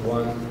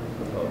 1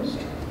 opposed.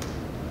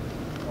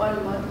 No,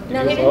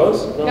 Did he you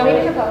oppose? didn't. No, he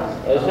didn't oppose.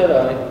 I said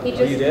aye. He Oh,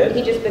 just, you did?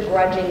 He just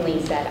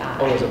begrudgingly said aye.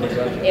 Oh, was it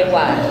begrudging? It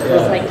was. It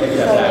was like Yeah. pulling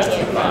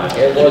it.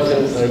 It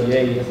wasn't a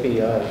yay, yippee,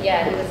 aye.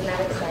 Yeah, he was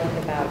not excited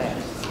about it.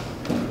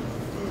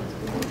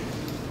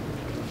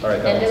 All right,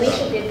 And that one's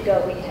Alicia done. did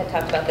go, we had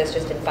talked about this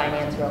just in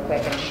finance real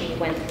quick, and she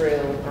went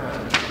through,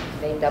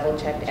 they double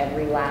checked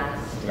every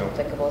last Yep.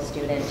 applicable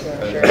student to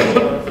ensure they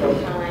were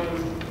full-time.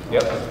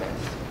 Yep.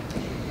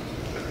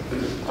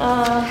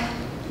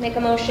 Make a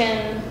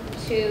motion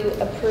to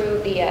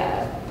approve the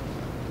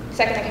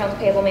second accounts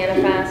payable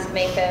manifest,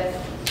 May 5th,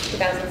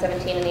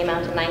 2017, in the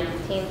amount of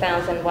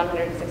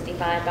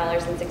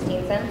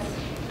 $19,165.16.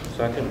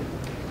 Second?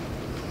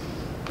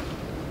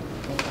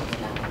 I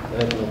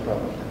have no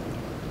problem.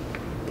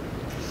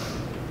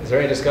 Is there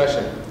any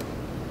discussion?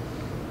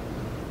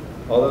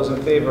 All those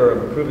in favor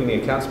of approving the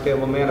accounts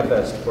payable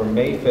manifest for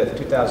May 5th,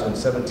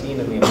 2017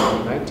 in the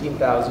amount of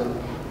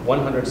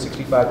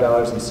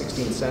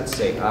 $19,165.16,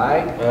 say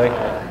aye.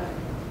 Aye.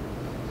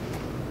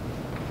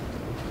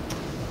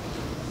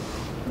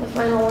 The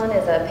final one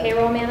is a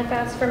payroll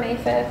manifest for May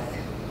 5th,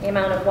 the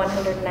amount of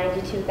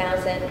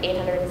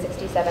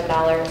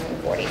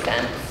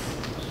 $192,867.40.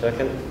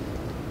 Second?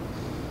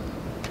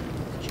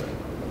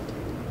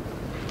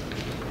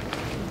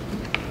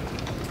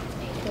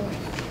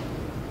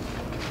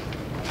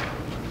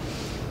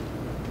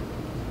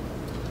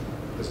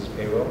 This is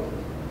payroll.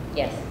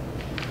 Yes.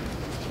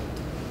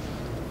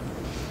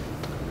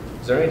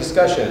 Is there any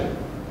discussion?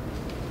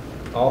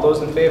 All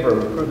those in favor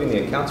of approving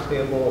the accounts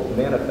payable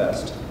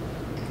manifest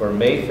for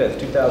May 5th,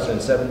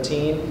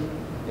 2017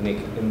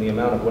 in the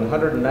amount of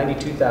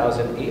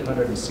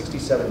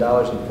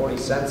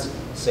 $192,867.40,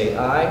 say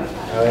aye.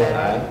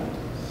 Aye.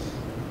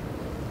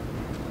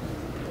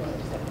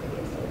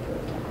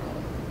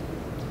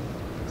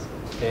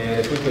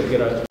 And if we could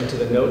get into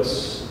the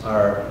notes,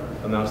 our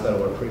amounts that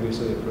were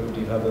previously approved,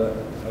 do you have that?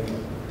 Thank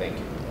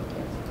you.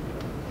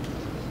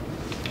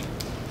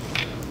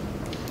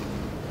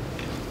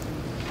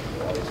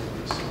 All these can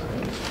be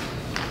signed.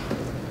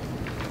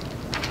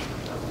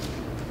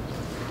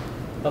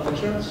 Health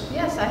insurance?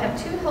 Yes, I have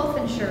 2 health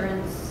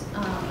insurance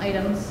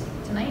items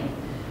tonight.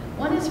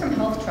 One is from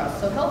Health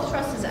Trust. So Health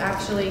Trust is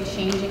actually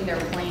changing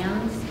their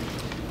plans.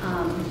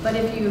 But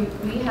if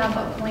we have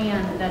a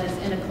plan that is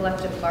in a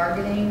collective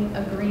bargaining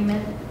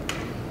agreement,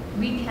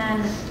 we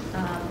can,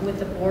 with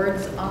the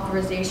board's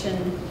authorization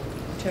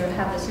to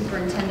have the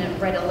superintendent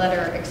write a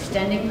letter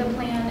extending the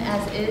plan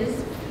as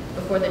is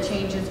before the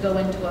changes go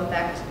into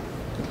effect,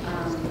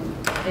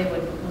 they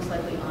would most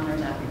likely honor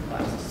that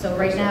request. So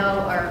right now,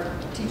 our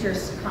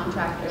teachers'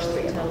 contract goes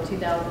until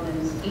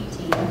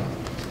 2018,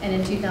 and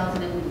in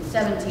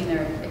 2017,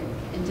 they're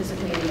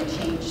anticipating a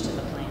change to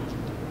the plan.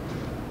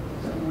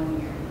 So in 1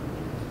 year.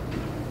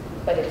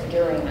 But it's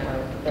during the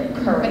current.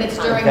 But it's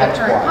during the That's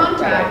current why.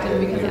 contract,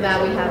 and because of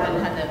that, we haven't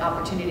had the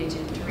opportunity to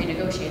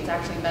renegotiate. It's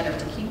actually better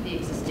to keep the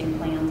existing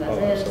plans as Oh,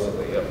 is.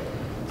 absolutely, yep.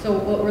 So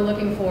what we're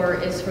looking for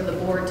is for the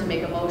board to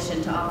make a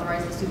motion to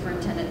authorize the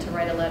superintendent to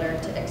write a letter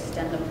to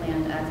extend the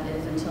plan as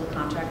is until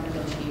contract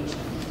negotiation,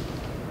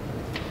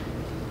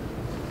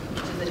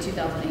 which is the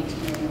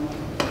 2018 renewal.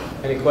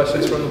 Any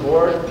questions from the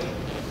board?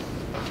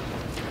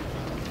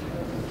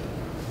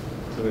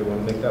 Do we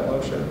want to make that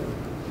motion?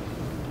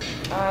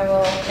 I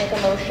will make a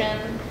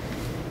motion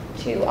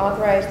to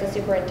authorize the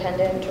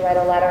superintendent to write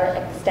a letter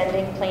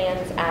extending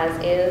plans as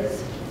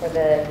is for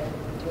the,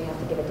 do we have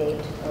to give a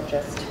date or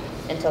just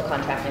until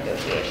contract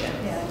negotiation?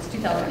 Yeah, it's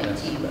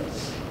 2018,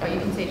 or you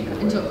can say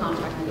into a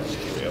contract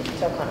negotiation.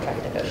 Until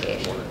contract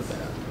negotiations.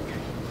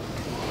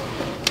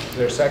 Is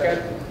there a second?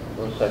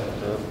 One second,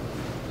 no.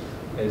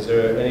 Is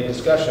there any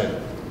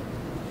discussion?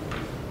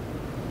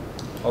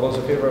 All those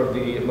in favor of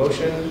the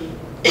motion,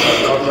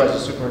 authorize the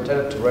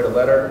superintendent to write a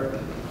letter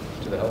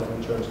to the health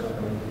insurance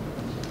company.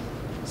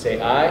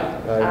 Say aye.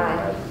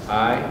 Aye.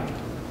 Aye.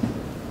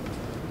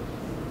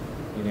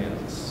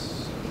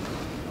 Unanimous.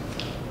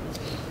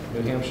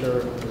 New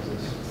Hampshire, what is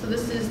this? So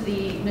this is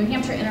the New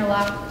Hampshire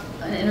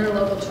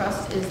Interlocal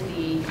Trust is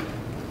the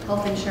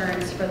health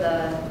insurance for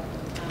the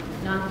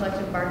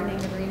non-collective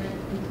bargaining agreement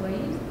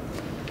employees.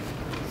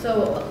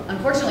 So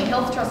unfortunately,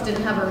 Health Trust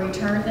didn't have a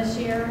return this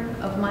year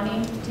of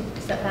money.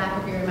 To step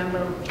back, if you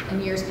remember,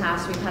 in years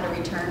past, we've had a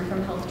return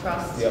from Health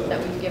Trust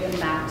that we've given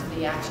back to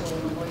the actual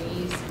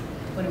employees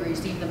when we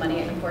received the money.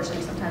 And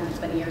unfortunately, sometimes it's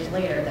been years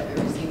later that we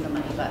receive the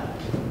money. But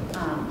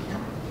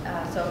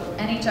so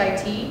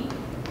NHIT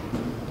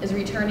is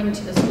returning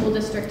to the school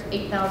district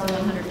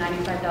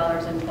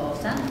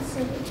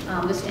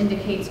 $8,195.12. This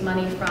indicates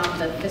money from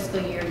the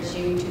fiscal year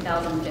June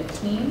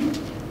 2015,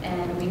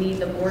 and we need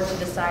the board to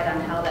decide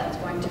on how that's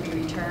going to be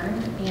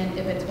returned and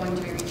if it's going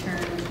to be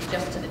returned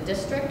just to the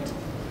district.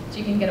 So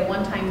you can get a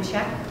one-time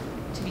check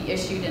to be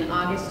issued in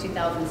August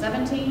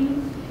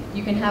 2017.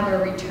 You can have a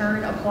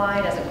return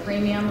applied as a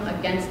premium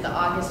against the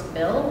August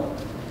bill,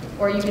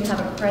 or you can have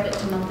a credit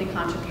to monthly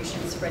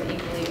contributions spread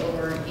equally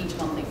over each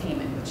monthly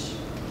payment, which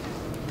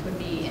would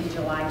be in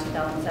July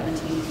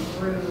 2017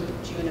 through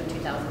June of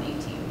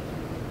 2018.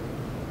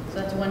 So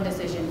that's one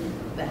decision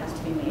that has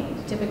to be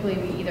made. Typically,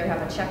 we either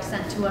have a check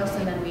sent to us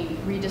and then we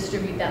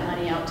redistribute that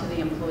money out to the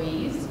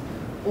employees,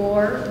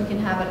 or we can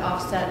have it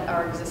offset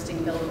our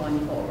existing bill going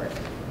forward.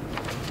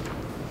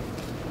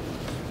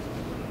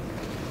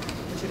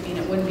 Which would mean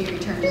it wouldn't be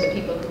returned to the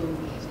people who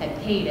had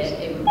paid it,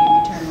 it would be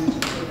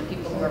returned to the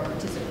people who are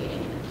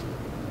participating in it.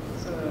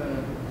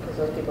 Because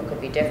those people could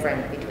be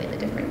different between the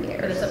different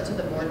years. But it's up to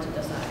the board to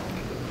decide.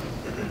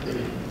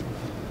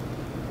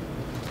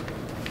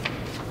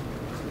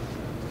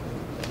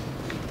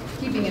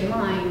 Keeping in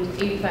mind,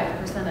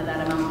 85% of that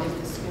amount is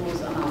the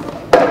school's amount,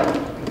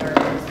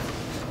 regardless.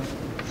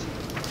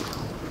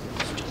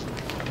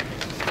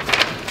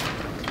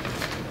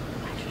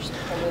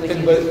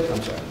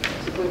 I'm sorry.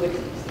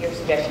 Your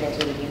suggestion is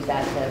we would use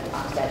that to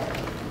offset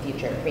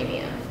future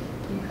premium.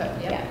 You could,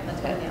 yeah,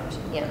 that's one of the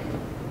options. Yeah,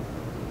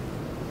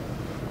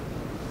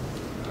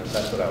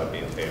 That's what I would be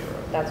in favor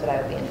of. that's what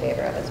I would be in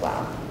favor of as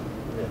well.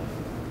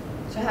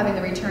 So having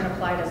the return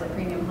applied as a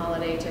premium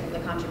holiday to the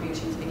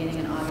contributions beginning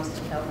in August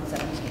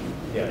 2017.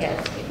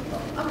 Yes. Okay.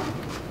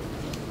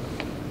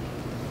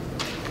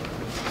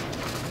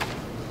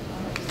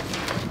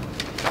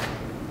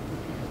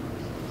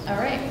 All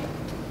right.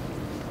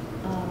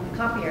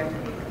 Copier.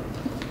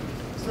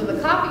 So the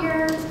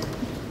copier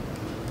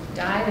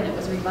died and it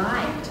was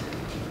revived.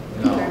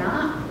 Believe it or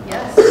not,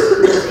 yes.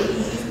 The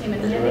agencies came in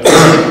handy.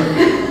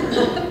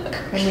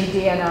 Can we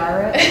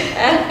DNR it?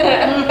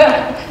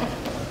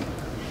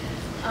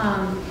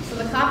 So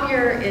the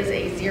copier is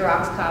a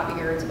Xerox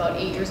copier. It's about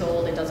 8 years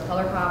old. It does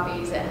color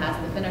copies. It has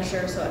the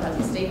finisher, so it has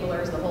the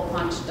staplers, the hole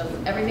punch, does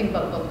everything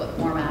but booklet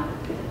format.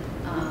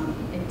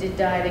 It did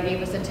die. They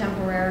gave us a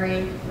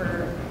temporary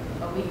for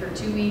a week or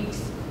 2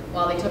 weeks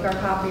while they took our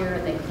copier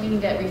and they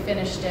cleaned it,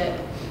 refinished it.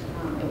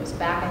 It was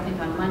back, I think,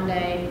 on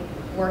Monday,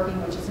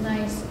 working, which is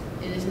nice.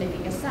 It is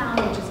making a sound,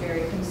 which is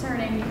very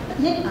concerning.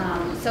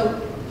 So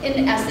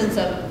in essence,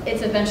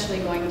 it's eventually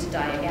going to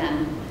die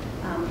again.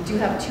 We do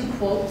have 2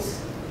 quotes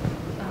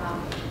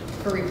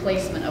for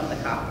replacement of the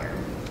copier.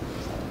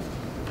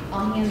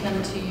 I'll hand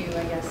them to you,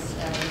 I guess,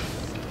 as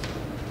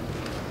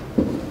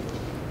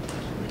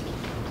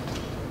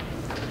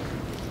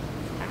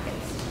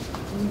packets.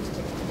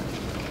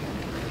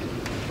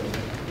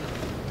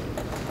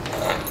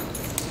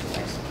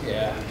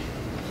 Yeah.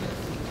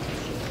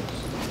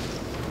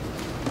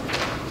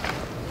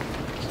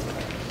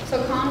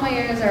 So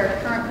Conway is our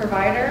current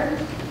provider.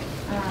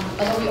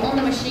 Although we own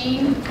the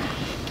machine,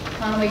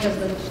 Conway does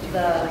the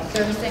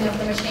servicing of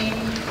the machine.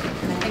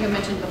 And I think I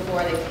mentioned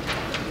before, they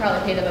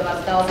probably paid them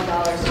about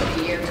 $1,000 for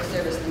the year to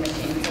service the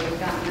machine. So we've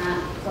gotten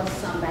that plus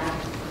some back.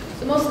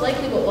 So most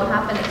likely what will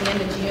happen at the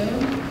end of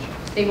June,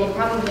 they will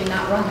probably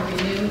not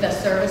renew the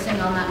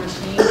servicing on that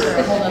machine for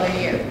a whole other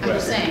year. I'm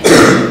just saying,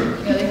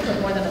 they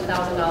put more than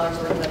 $1,000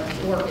 worth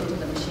of work into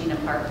the machine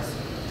and parts.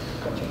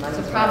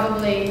 So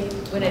probably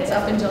when it's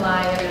up in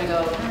July, they're going to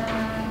go,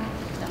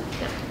 no.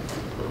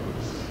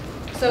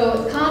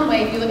 So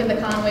Conway, if you look at the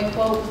Conway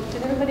quote,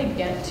 did everybody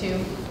get to?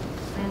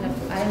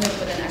 I ended up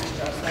with an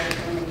extra, so I just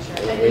want to make sure.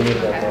 We need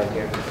that one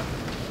here.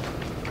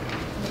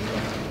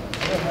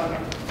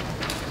 Okay.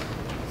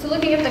 So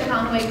looking at the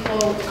Conway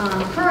quote,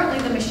 currently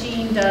the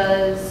machine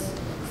does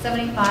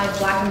 75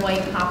 black and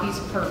white copies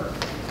per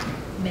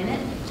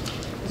minute.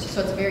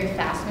 So it's a very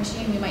fast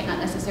machine. We might not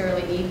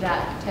necessarily need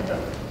that type of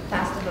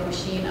fast of a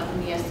machine up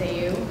in the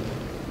SAU.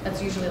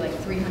 That's usually like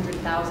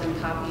 300,000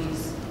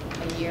 copies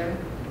a year.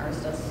 Ours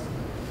does a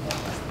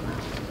lot less than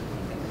that.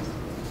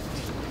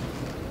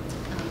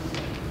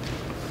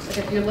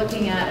 But if you're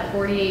looking at a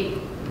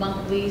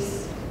 48-month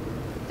lease,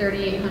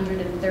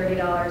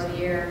 $3,830 a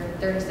year,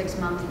 36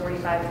 months,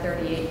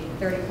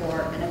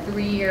 $4,534, and a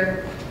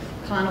 3-year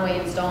Conway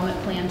installment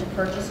plan to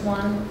purchase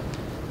one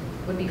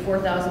would be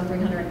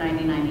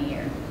 $4,399 a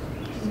year.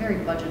 Which is very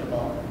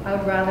budgetable. I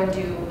would rather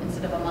do,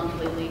 instead of a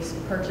monthly lease,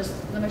 purchase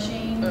the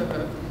machine.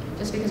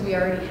 Just because we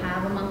already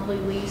have a monthly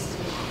lease,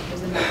 which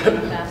is in the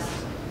manifest.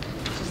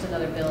 It's just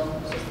another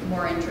bill, just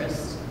more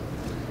interest.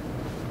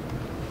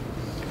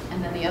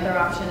 And then the other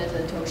option is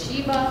a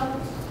Toshiba,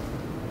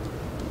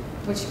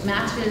 which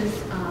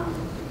matches,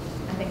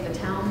 I think the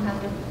town has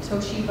the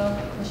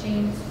Toshiba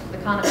machines. The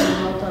Conway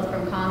Multa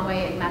from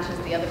Conway, it matches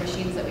the other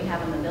machines that we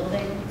have in the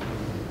building.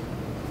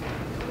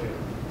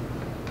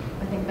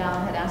 I think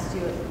Val had asked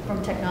you, from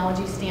a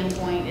technology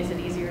standpoint, is it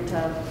easier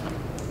to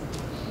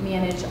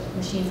manage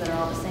machines that are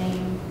all the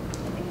same?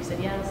 I think you said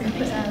yes, that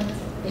makes sense.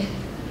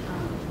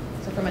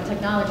 So from a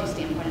technology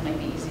standpoint, it might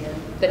be easier.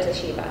 The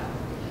Toshiba.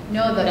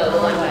 No, the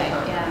Conway,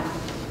 yeah.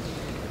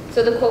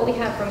 So the quote we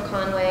have from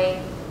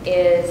Conway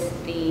is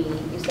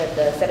you said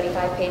the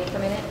 75 page per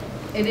minute?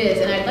 It is,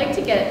 and I'd like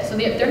to get, so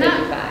they're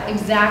not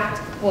exact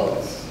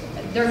quotes.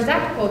 They're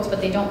exact quotes, but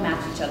they don't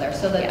match each other.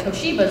 So the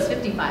Toshiba is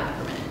 55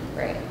 per minute.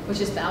 Right. Which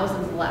is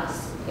thousands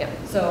less. Yeah.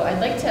 So I'd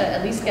like to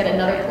at least get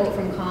another quote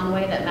from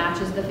Conway that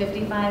matches the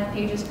 55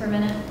 pages per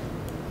minute,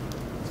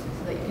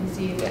 so that you can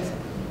see if it's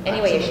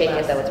Any way you shake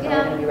it, though, it's probably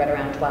going to be right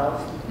around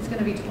 12. It's going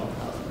to be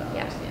 $12,000.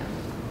 Yeah.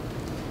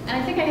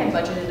 And I think I had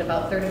budgeted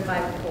about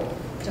 35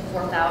 to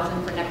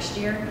 4,000 for next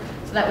year,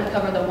 so that would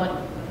cover the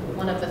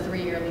one of the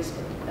 3-year lease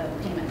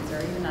payments,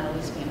 or even not a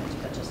lease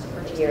payment, but just a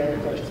purchase.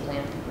 Yearly purchase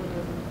plan.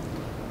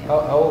 Yeah.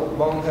 How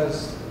long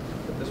has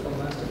this one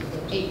lasted?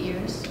 8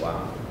 years.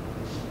 Wow.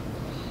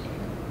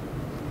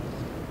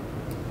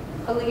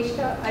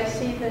 Alicia, I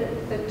see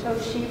that the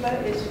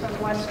Toshiba is from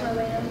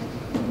Westmoreland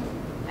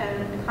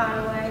and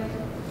Conway.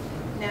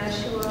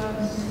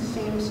 Nashua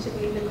seems to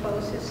be the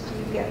closest. Do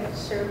you get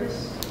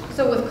service?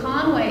 So with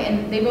Conway,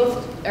 and they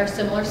both are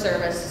similar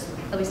service,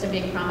 at least I'm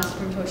being promised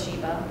from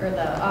Toshiba, or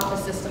the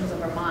Office Systems of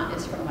Vermont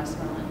is from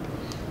Westmoreland.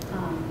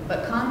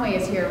 But Conway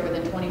is here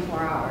within 24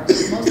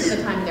 hours. Most of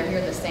the time they're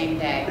here the same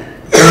day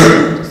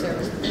to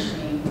service the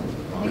machine.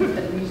 I think it's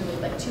been usually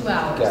like 2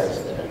 hours.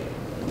 Guys there.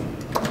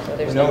 So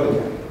there's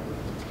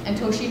And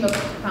Toshiba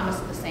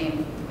promised the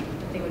same,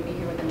 that they would be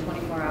here within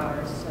 24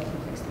 hours to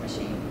fix the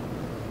machine.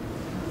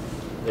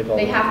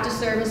 They have to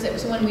service it.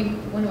 So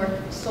when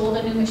we're sold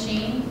a new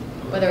machine,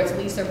 whether it's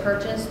lease or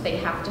purchase, they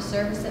have to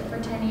service it for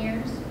 10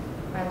 years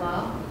by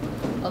law.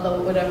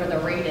 Although whatever the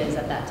rate is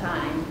at that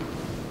time,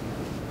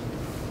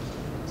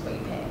 that's what you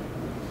pay.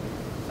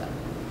 But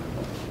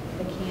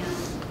they can't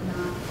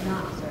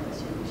not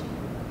service your machine.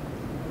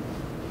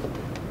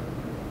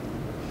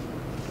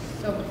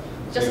 So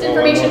just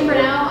information for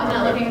now. I'm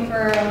not looking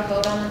for a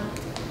vote on it.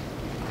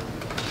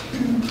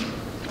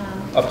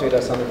 Update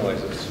us on the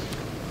noises.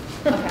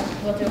 Okay,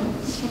 will do.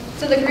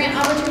 So the grant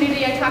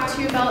opportunity I talked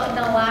to you about at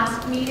the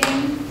last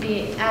meeting,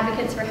 the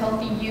Advocates for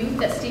Healthy Youth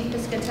that Steve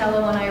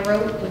Piscatello and I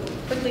wrote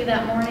quickly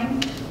that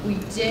morning, we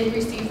did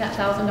receive that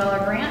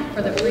 $1,000 grant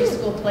for the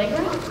preschool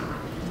playground.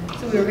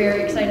 So we were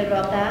very excited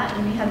about that.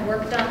 And we had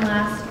work done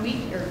last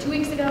week, or 2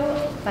 weeks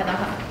ago, by the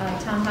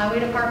Town Highway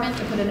Department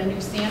to put in a new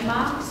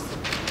sandbox.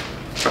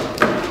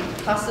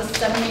 Cost us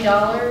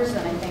 $70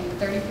 and I think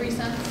 33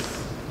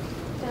 cents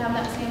to have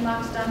that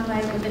sandbox done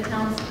with the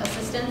town's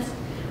assistance.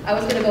 I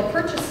was going to go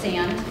purchase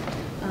sand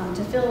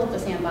to fill the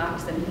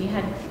sandbox, and he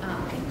had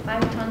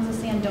 5 tons of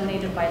sand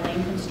donated by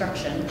Lane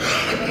Construction.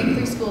 The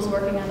preschool's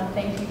working on a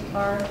thank you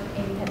card.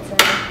 Amy had said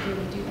we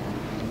would do that.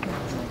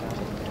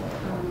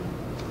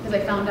 Because I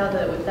found out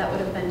that that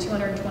would have been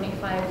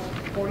 225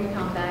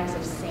 40-pound bags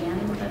of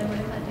sand that I would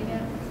have had to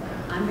get. So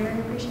I'm very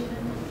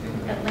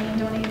appreciative that Lane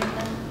donated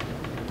that.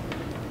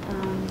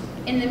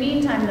 In the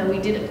meantime, though, we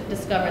did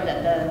discover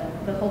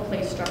that the whole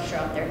play structure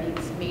out there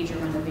needs major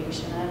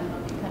renovation. I don't know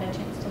if you've had a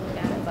chance to look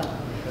at it, but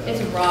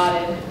it's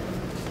rotted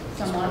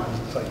somewhat.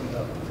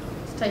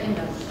 It's tightened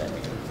up,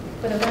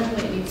 but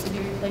eventually it needs to be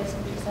replaced,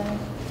 would you say?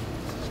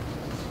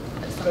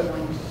 At some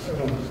point. I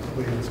don't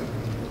believe it's going to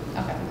be.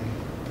 Okay.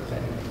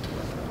 Good.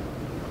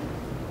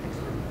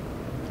 Excellent.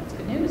 That's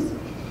good news.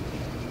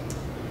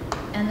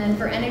 And then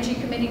for Energy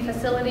Committee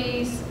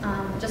facilities,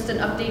 just an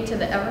update to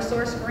the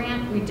Eversource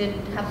grant. We did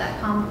have that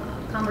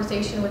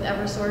conversation with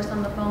Eversource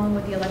on the phone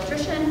with the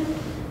electrician.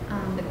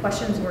 The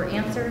questions were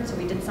answered, so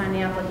we did sign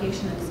the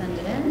application and send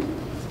it in.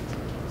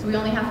 So we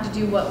only have to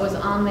do what was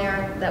on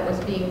there that was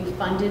being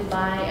funded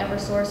by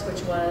Eversource,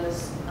 which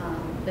was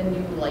the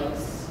new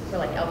lights for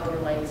like outdoor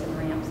lights and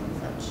ramps and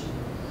such.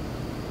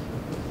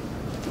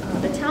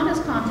 The town has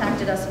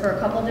contacted us for a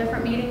couple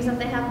different meetings that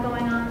they have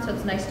going on, so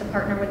it's nice to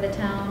partner with the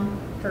town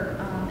for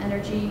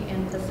energy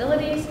and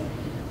facilities.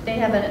 They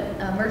have an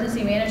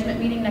emergency management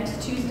meeting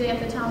next Tuesday at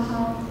the town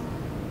hall.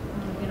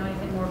 Do you know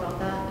anything more about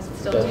that? Is it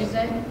still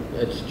Tuesday?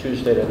 It's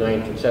Tuesday the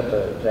 9th. It's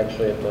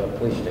actually at the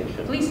police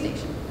station. Police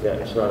station. Yeah,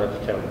 it's not at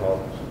the town hall.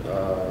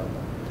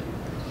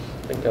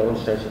 I think that one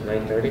starts at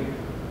 9:30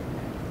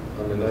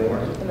 on the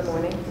 9th. In the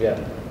morning? Yeah.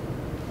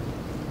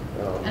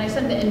 And I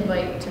sent the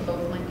invite to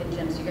both Mike and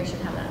Jim, so you guys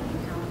should have that on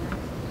your calendar.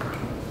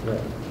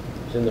 Yeah.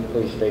 It's in the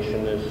police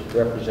station. There's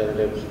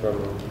representatives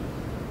from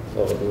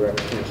all the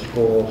directions, from the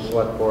school,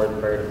 select board,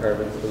 fire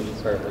department, police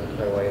department,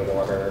 highway,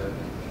 water.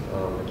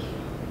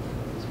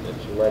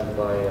 It's led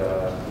by,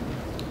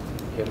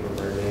 can't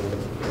remember her name, but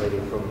the lady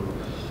from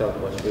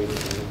Southwest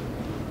Region,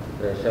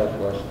 or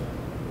Southwest,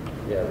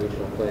 yeah,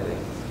 Regional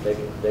Planning. They do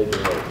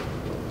it,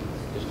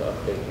 just to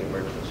update the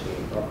emergency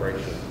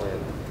operations plan.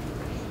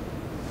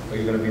 Are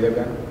you going to be there,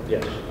 Ben?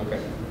 Yes. Okay,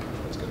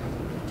 that's good.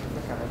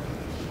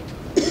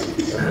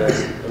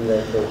 I'm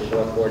there for the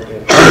select board and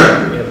the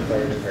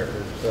fire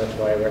department, so that's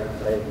why I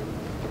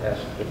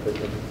asked if we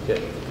could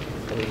get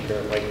any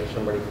sure like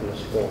somebody from the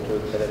school too,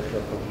 instead of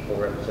feel comfortable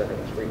representing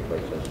 3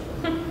 places.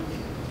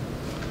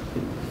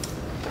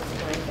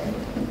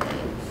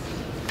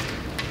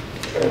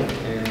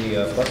 And the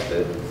bus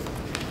bid?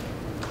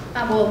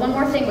 Well, one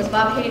more thing was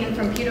Bob Hayden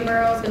from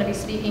Peterborough is going to be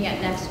speaking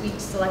at next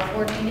week's select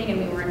board meeting,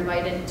 and we were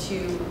invited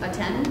to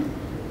attend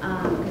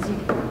because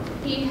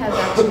he has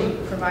actually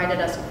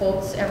provided us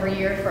quotes every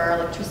year for our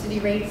electricity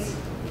rates.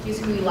 He's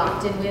who we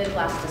locked in with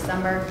last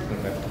December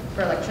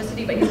for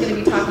electricity, but he's going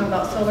to be talking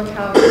about solar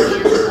power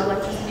and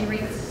electricity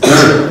rates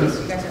in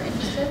case you guys are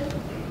interested.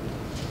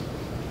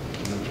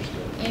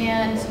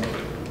 And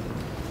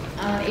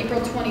on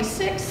April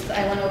 26th,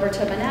 I went over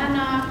to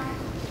Monadnock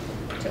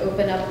to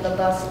open up the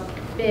bus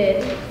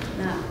bid,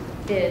 not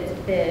bid.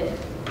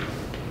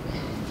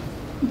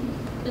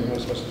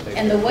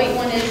 And the white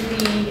one is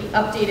the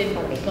updated,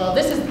 well,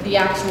 this is the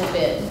actual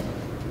bid.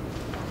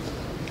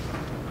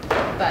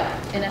 But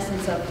in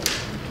essence of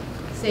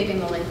saving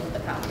the life of the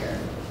copier,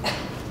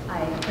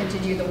 I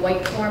printed you the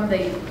white form.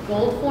 The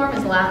gold form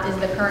is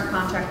the current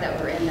contract that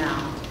we're in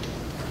now.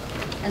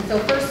 And so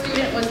First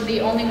Student was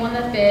the only one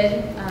that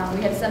bid.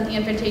 We had sent the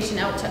invitation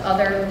out to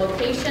other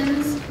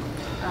locations.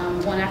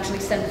 One actually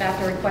sent back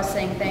a request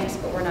saying thanks,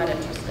 but we're not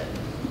interested.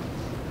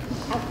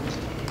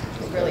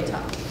 It was really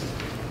tough.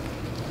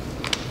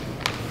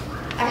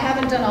 I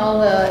haven't done all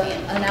the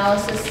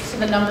analysis to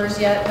the numbers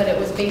yet, but it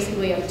was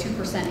basically a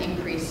 2%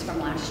 increase from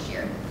last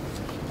year.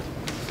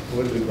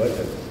 What did we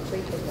budget? 3%, I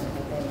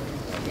think.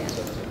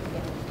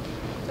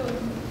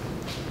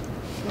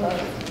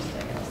 Yeah.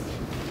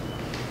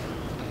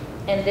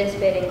 And this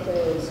bid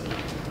includes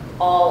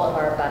all of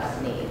our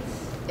bus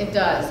needs. It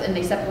does, and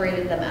they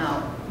separated them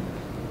out.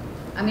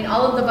 I mean,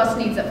 all of the bus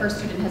needs that First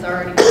Student has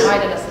already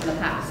provided us in the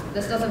past.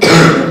 This doesn't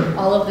include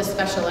all of the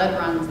special ed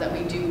runs that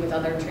we do with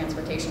other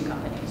transportation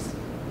companies.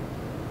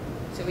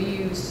 So we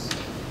use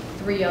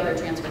 3 other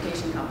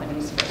transportation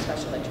companies for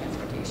special ed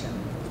transportation.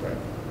 Right.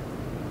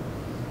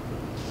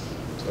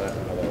 So that's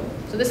another.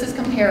 So this is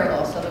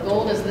comparable. So the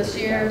gold is this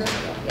year,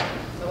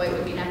 the white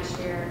would be next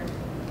year.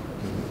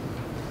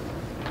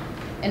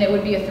 And it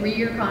would be a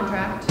 3-year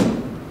contract.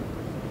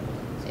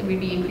 It would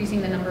be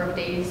increasing the number of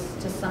days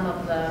to some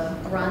of the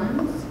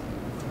runs.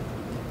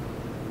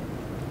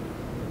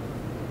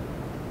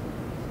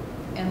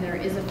 And there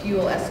is a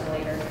fuel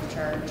escalator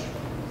charge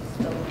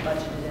still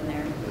budgeted in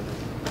there.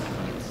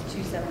 It's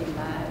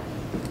 $275.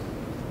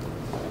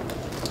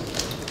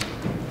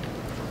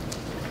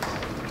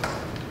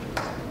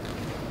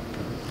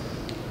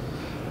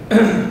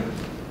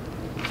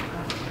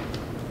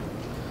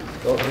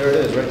 Well, here it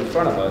is, right in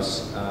front of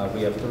us.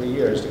 We have 3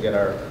 years to get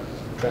our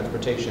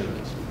transportation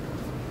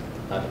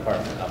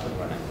department up and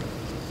running.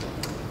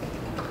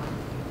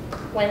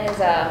 When is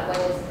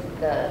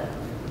the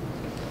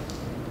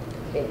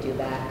bid due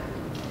back?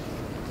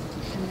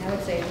 I mean, I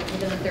would say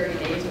within 30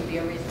 days would be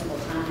a reasonable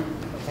time.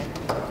 Okay.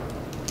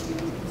 You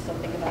can still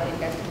think about it. You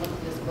guys can look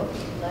at this book if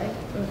you'd like.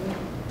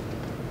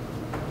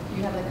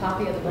 You have the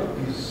copy of the book?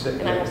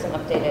 And I have some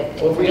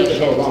updated Well, if we have to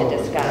go information along to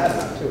with discuss.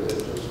 that, too, it's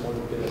just one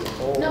bid.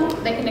 Oh. No,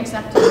 they can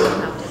accept it. You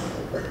don't have to.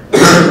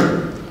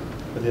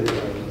 But then, They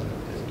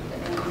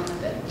don't want to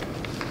bid.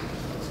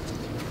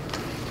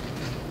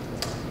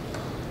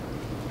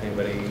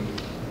 anybody?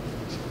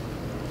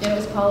 And it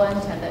was Paula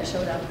and Ted that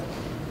showed up.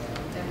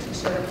 They actually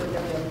showed up with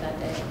their book that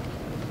day.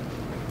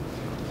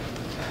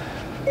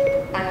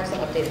 I have some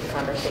updated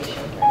conversation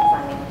for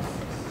finance.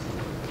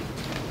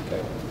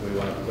 Okay, do we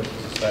want to put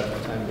this aside for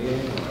the time being,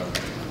 or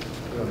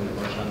we don't need to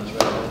rush on this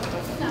right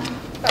now? No,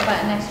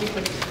 but next week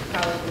would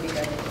probably be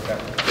good. Okay.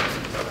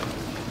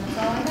 That's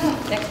all I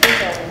got. Next week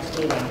or next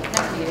meeting?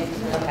 Next meeting.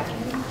 Okay.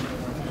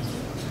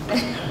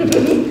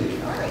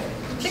 All right.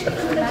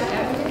 Back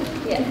out here.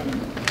 Yeah.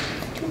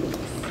 2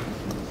 weeks.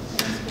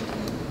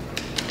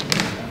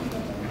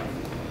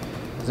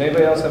 Does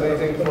anybody else have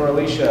anything for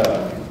Alicia?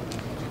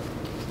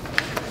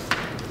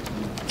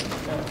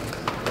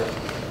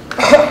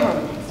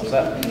 What's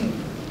that?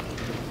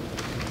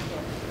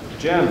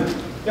 Jim?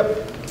 Yep.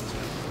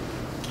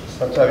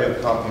 So I'll tell you a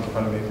copy in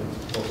front of me,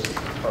 folks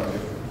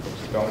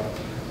don't.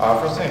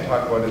 First thing to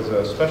talk about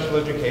is special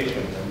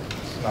education, and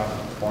it's not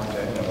foreign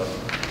to any of us.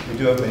 We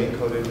do have many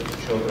coded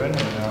children,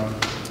 and I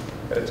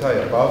got to tell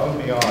you, above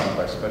and beyond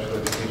by special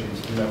education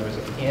team members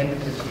and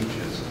the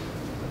teachers,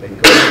 They go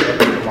the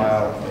extra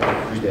mile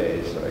every 3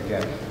 days. So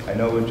again, I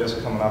know we're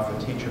just coming off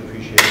a Teacher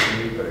Appreciation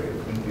Week, but it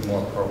couldn't be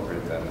more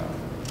appropriate than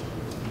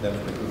for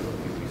the group of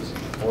people you see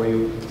before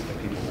you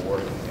and people who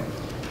work in here.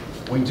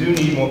 We do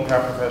need more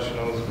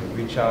paraprofessionals.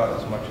 We reach out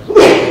as much as we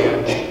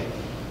can.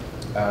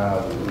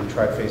 We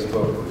tried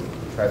Facebook,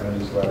 we tried the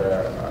newsletter.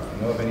 If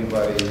you know of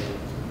anybody,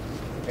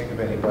 think of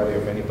anybody, or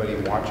if anybody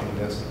watching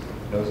this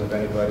knows of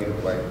anybody who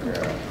like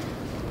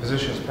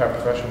positions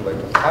paraprofessional would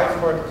like to apply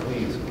for it,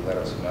 please let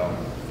us know.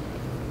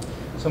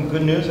 Some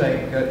good news,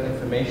 I got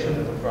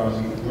information from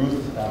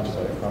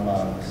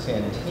from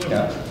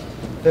Santina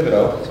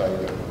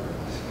Thibodeau,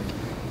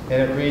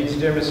 and it reads,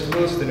 Dear Ms.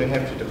 Lewis, the New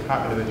Hampshire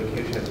Department of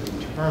Education has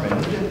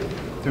determined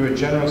through a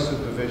general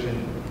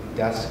supervision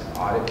desk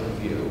audit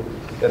review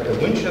that the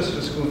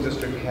Winchester School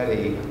District had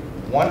a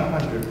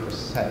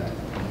 100%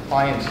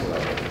 compliance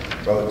level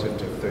relative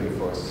to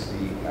 34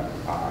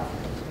 CFR.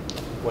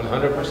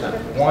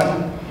 100%?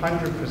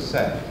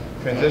 100%.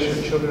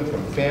 Transition children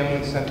from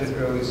family-centered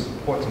early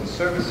supports and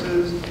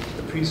services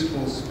to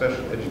preschool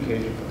special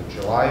education from the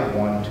July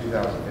 1,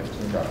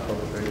 2015 to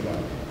October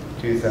 31,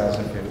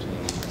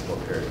 2015 school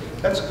period.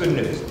 That's good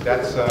news.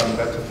 That's a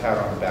pat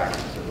on the back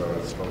to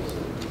those folks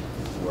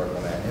who work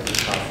on that. And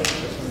it's a conflict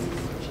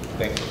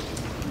thing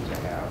to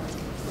have.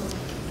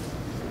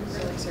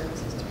 Early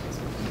services to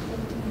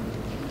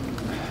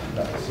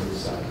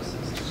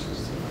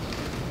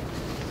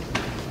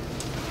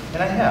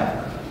And I have.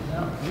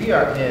 Now, we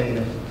are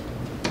in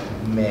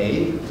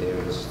May.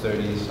 There's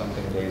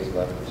 30-something days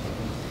left.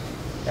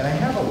 And I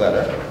have a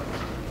letter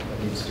that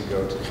needs to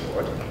go to the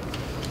board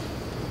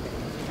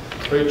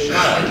for a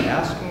child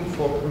asking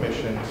for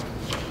permission,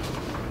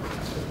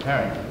 as a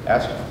parent,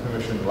 asking for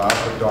permission to allow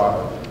her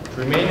daughter to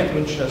remain at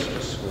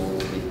Winchester School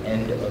at the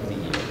end of the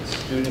year. The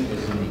student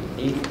is in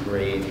the 8th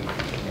grade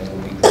and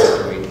will be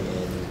graduating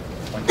in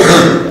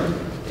 2021.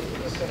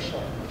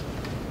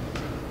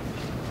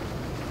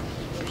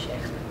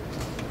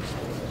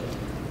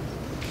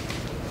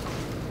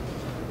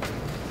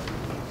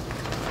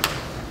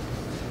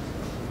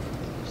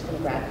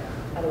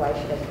 Otherwise,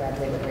 she doesn't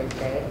graduate with her 8th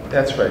grade.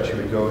 That's right. She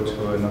would go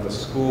to another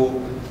school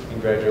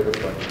and graduate with a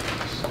bunch of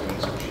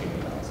students who she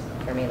knows.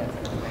 For me, that's a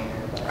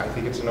no-brainer. I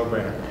think it's a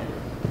no-brainer.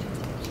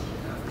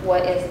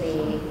 What is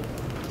the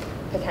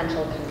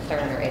potential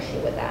concern or issue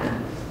with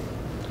that?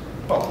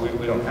 Well,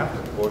 we don't have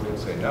to. The board can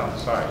say, no,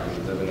 sorry,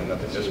 you live in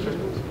another district.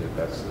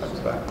 That's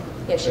that.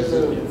 Yeah, she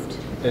moved.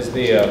 Is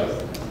the,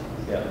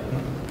 yeah.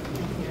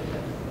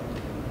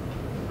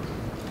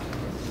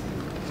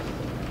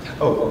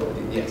 Oh,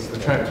 yes, the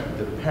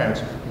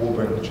parents will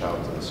bring the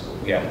child to the school.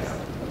 Yeah.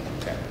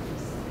 Okay.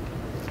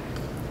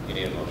 You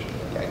need a motion.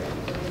 Okay.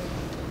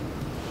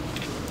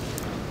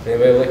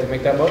 Anybody would like to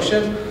make that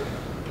motion?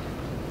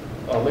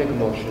 I'll make a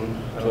motion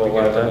I to don't think you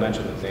allow have to that.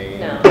 mention the name.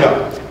 No.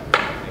 No.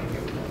 Thank you.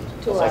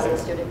 To allow the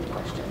student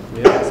question.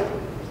 Yeah.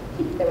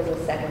 There was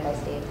a second by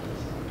Steve.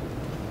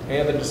 Any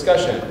other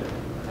discussion?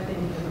 I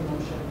didn't hear the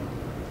motion.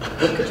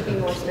 Could you be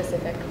more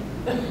specific?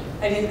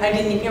 I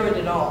didn't hear it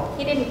at all.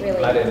 He didn't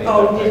really. I didn't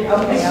Oh, either.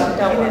 okay.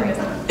 Don't worry.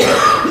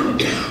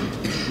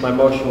 My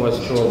motion was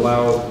to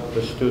allow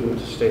the student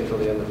to stay till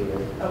the end of the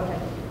year. Okay.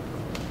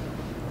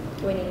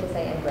 Do we need to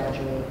say and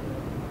graduate?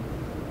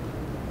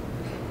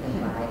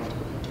 And by?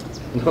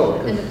 No.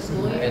 End of the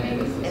school year, maybe?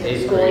 End of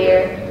Eighth school grade, year.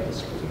 end of the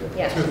school year.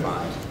 Yeah. That's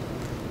fine.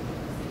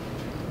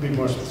 Be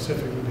more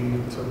specific, would be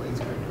until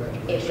 8th grade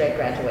graduation. 8th grade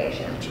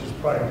graduation. Which is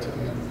prior to the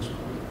end of the school.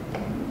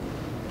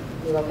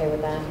 You okay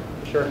with that?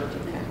 Sure.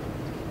 Okay.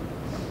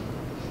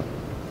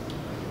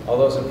 All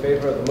those in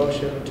favor of the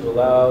motion to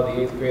allow the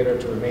 8th grader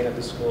to remain at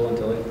the school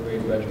until 8th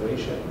grade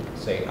graduation,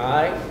 say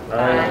aye.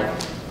 Aye.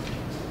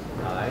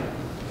 Aye.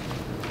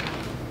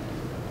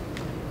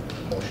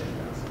 Motion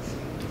passes.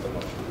 The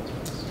motion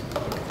passes.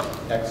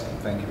 Excellent,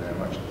 thank you very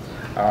much.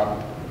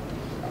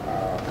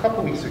 A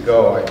couple weeks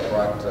ago, I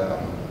brought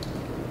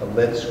a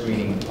lead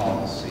screening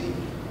policy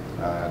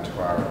to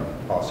our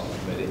policy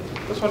committee.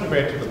 Just wanted to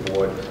bring it to the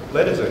board.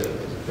 Lead is a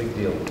big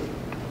deal.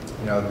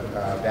 You know,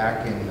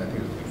 back in, I think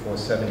it was before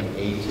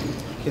 78,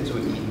 kids who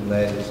had eaten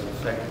lead, it's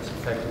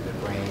affected their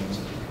brains.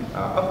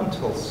 Up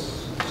until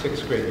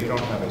 6th grade, you don't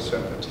have a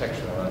certain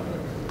protection around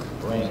your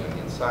brain on the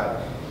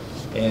inside.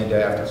 And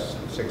after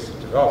 6th it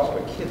develops,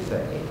 but kids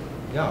that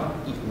young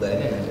eat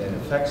lead and it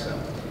affects them.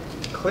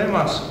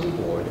 Claremont School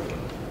Board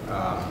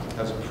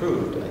has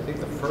approved, I think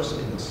the first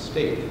in the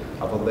state,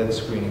 of a lead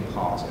screening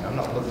policy. And I'm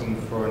not looking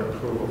for an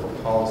approval of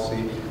a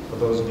policy. For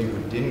those of you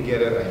who didn't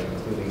get it, I'm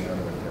including it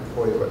there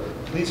for you, but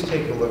please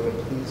take a look and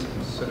please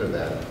consider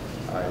that.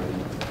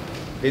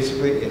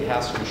 Basically, it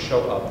has to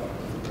show up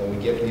when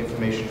we get the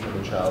information from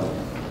the child.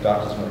 The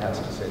doctor's note has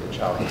to say the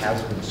child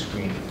has been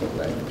screened for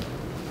lead.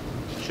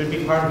 Should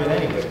be part of it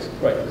anyways.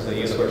 Right, it's a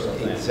universal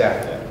thing.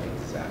 Exactly,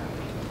 exactly.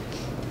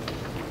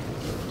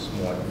 Some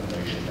more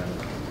information that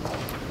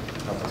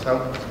help us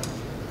out.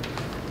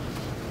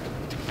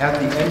 At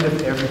the end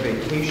of every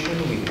vacation,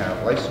 we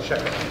have lice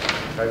checks.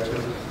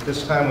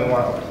 This time we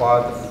want to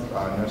applaud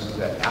the nurses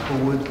at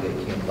Applewood. They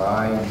came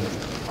by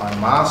en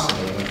masse and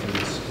they went through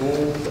the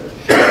school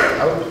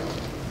out.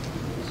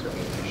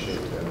 Certainly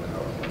appreciate them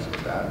helping us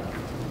with that.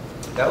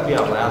 That'll be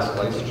our last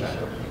license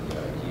check of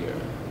the year,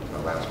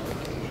 our last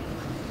vacation.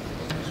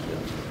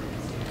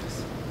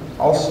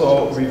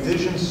 Also,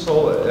 Revision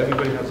Solar.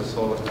 Everybody has a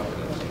solar company.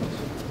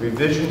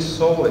 Revision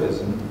Solar is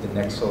the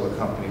next solar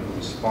company who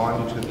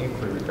responded to the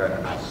inquiry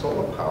regarding our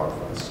solar power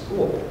for the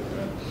school.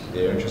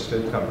 They're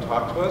interested, come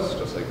talk to us,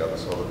 just like other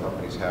solar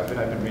companies have been.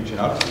 I've been reaching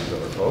out to these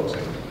other folks,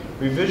 and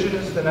Revision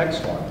is the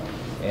next one.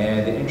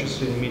 And they're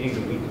interested in meeting the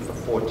week of the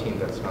 14th,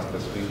 that's not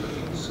this week, but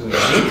soon.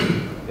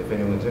 If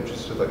anyone's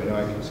interested, let me know.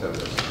 I can set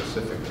a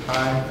specific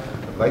time.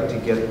 I'd like to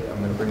get, I'm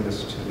going to bring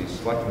this to the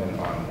selectmen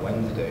on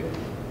Wednesday,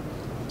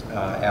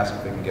 ask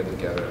if they can get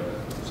together,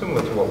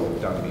 similar to what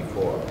we've done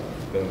before.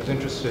 If anyone's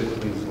interested,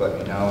 please let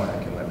me know, and I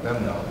can let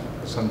them know.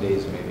 Some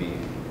days may be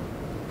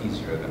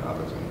easier than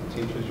others. And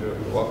teachers, you're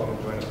welcome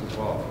to join us as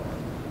well.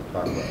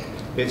 Talk about it.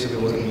 Basically,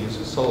 we're going to use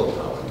solar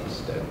power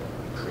instead to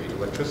create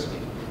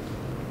electricity.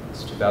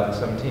 It's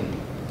 2017.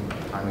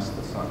 Harness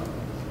the sun.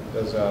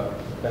 Does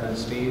Ben and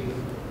Steve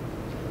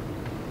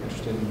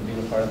interested in being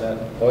a part of that?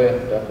 Oh yeah,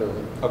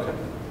 definitely. Okay.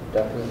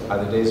 Definitely. Are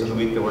there days of the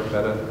week that work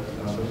better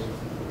than others?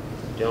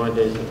 The only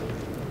days that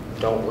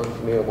don't work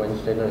for me are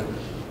Wednesday nights.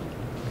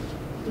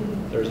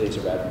 Thursdays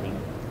are bad for me.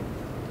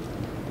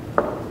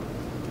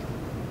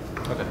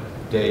 Okay.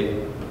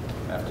 Day,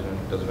 afternoon,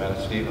 doesn't matter.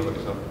 Steve, how about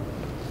yourself?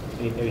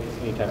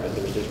 Anytime on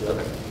Thursdays.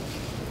 Okay.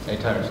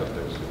 Anytime except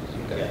Thursdays.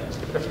 Okay. Yeah.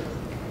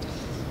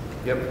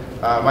 Yep.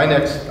 My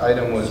next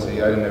item was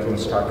the item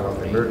everyone's talking about,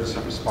 the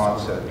emergency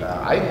response.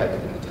 I had to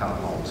be in the town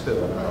hall too. I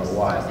don't know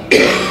why.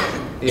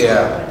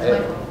 Yeah.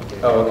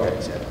 Oh, okay.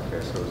 Okay, so it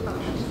was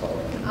Alicia's fault.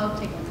 I'll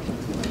take one,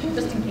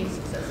 just in case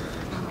it says.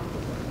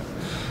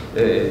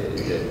 It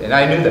did. And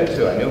I knew that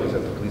too. I knew it was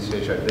at the police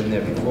station. I've been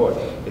there before.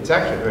 It's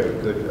actually a very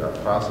good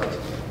process.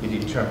 You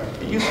determine.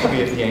 It used to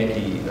be if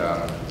Yankee,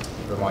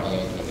 Vermont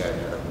Yankee had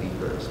a leak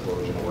or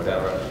explosion or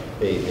whatever,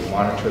 they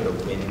monitor the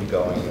wind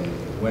going and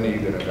when are you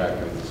going to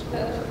evacuate the school,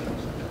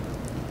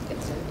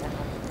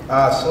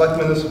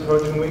 Selectmen this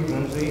approaching week.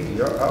 Lindsay,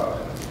 you're up.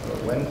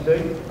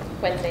 Wednesday?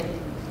 Wednesday,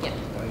 yeah.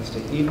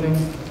 Wednesday evening.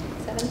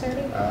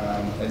 7:30?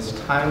 As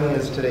timely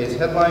as today's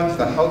headlines,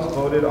 the House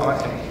voted on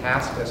and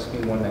passed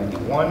SB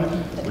 191,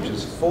 which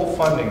is full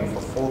funding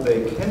for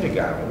full-day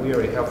kindergarten. We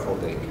already have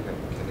full-day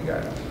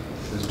kindergarten.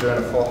 This is during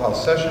a full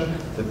House session.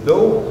 The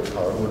bill,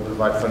 however, would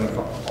provide funding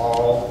for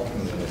all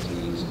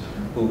communities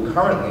who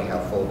currently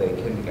have full-day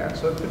kindergarten.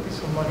 So it could be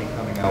some money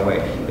coming our way.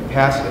 It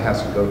passed, it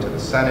has to go to the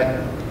Senate.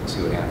 We'll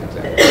see what happens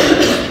after.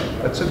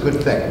 That's a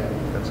good thing.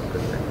 That's a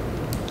good thing.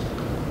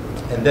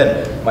 And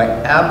then, my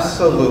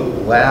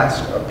absolute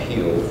last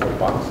appeal for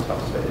box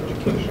tops for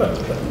education.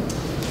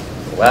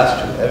 The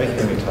last you ever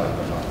hear me talk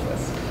about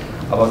this.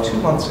 About 2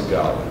 months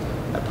ago,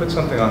 I put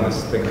something on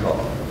this thing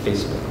called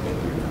Facebook. Maybe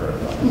you've heard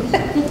about this.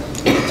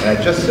 And I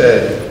just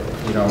said,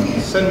 you know,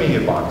 send me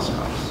your box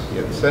tops.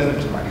 You know, send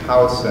it to my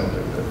house, send it to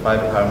the fire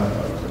department,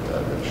 the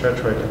church,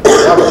 right?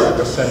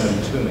 Just send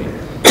them to me.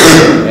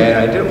 And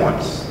I did it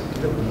once.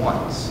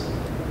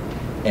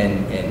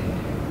 And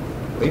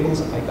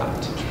labels I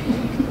got.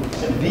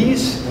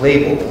 These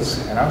labels,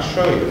 and I'll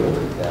show you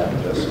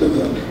them just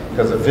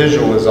because a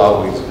visual is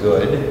always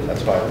good.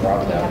 That's why I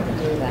brought them.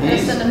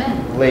 These send them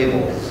in.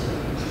 labels.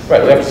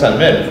 Right, we have to send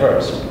them in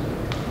first.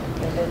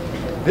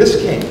 This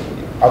came,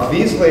 of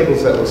these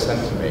labels that were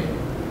sent to me,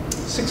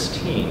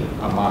 16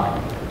 are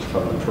mine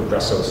from the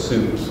Progresso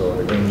Suits or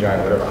the Green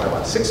Giant, whatever I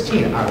want.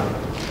 16 out of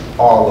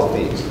all of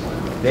these.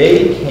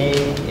 They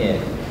came in.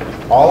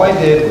 All I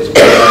did was put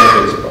it on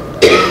Facebook.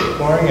 I was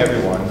imploring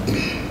everyone,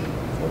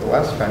 for the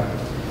last time,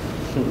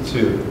 to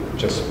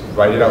just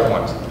write it out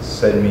once.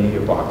 Send me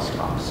your box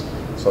tops.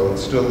 So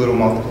let's do a little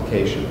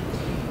multiplication.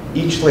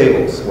 Each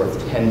label is worth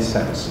 10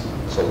 cents.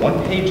 So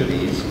one page of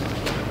these,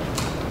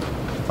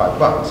 $5.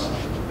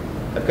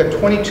 I've got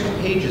 22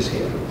 pages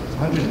here,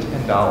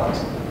 $110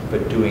 for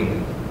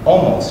doing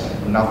almost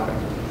nothing.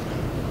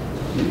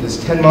 There's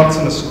 10 months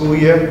in the school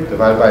year,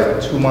 divided by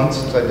 2 months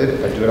since I did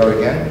it. If I do it out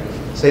again,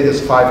 say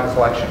there's 5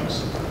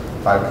 collections.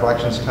 5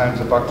 collections times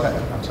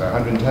 $110. I'm sorry,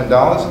 $110,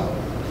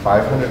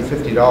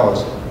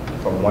 $550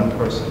 from one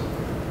person.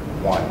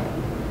 1.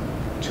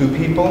 2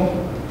 people,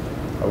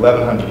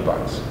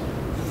 $1,100.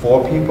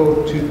 4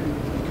 people, 2. You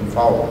can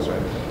follow this,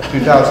 right?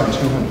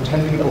 2,200.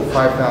 10 people,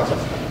 5,000.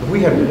 If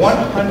we had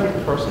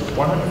 100 persons,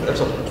 100.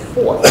 That's a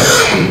fourth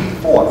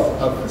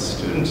of the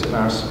students in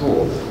our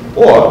school,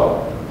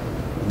 or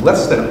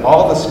less than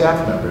all the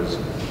staff members,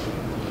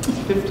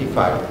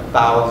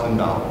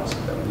 $55,000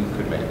 that we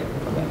could make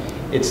from that.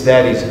 It's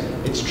that easy.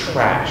 It's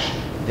trash.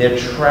 They're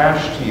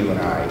trash to you and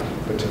I,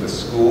 but to the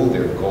school,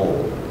 they're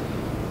gold.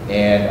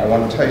 And I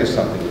want to tell you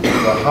something.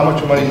 Well, how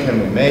much money can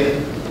we make?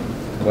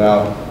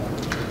 Well,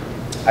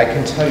 I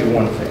can tell you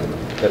one thing,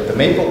 that the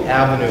Maple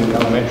Avenue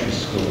Elementary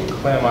School in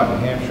Claremont, New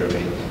Hampshire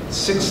made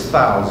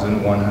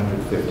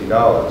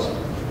 $6,150.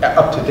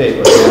 Up to date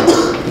right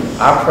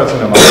now. Our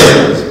present amount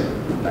is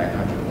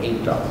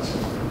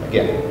 $908.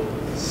 Again,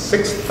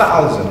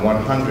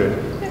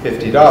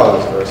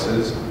 $6,150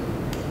 versus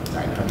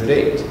 $908.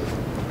 908.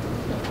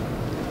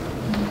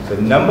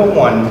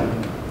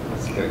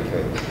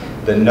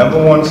 The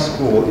number one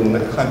school in the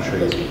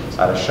country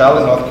out of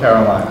Charlotte, North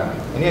Carolina.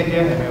 Any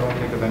idea? Anybody want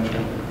to take a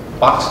venture?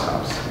 Box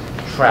tops,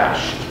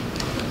 trash.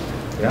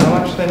 You know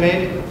how much they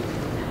made?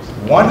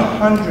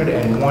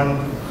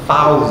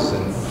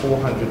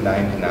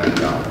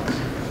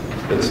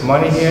 $101,499. It's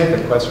money here.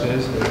 The question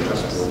is,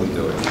 just will we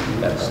do it?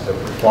 That's the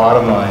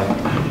bottom line,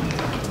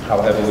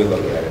 however we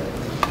look at it.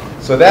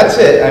 So that's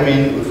it. I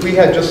mean, if we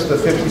had just the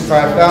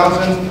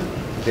 $55,000,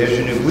 there's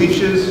your new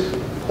bleachers,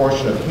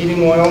 portion of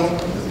heating oil,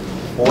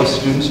 4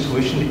 students'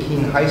 tuition to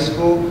Keene High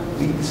School.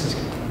 This is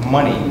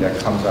money that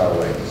comes our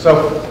way.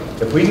 So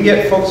if we can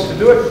get folks to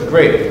do it,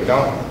 great. If we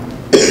don't,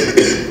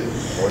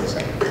 more the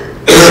same.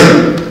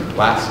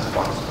 Last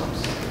box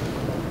tops.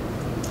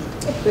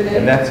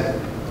 And that's it.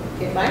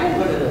 If I had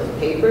one of those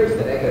papers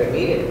that I could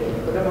immediately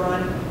put them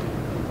on,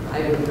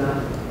 I would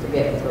not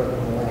forget to throw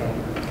them away.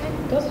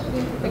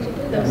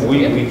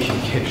 We can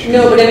get you.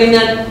 No, but I mean,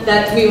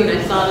 that to me, when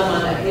I saw them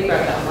on that paper, I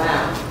thought,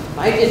 wow, if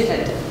I just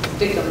had to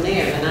stick them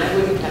there, then I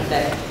wouldn't have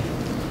that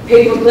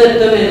paper clip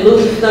them and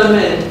lose them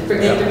and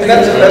forget to bring them.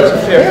 That's a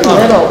fair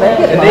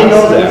comment. And they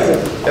know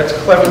that. That's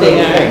clever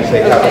little things.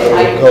 They have a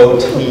little Go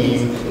team.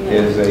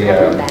 There's a,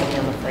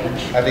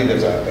 I think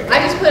there's a thing. I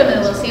just put them in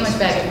a little sandwich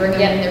bag and bring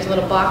them in. There's a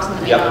little box in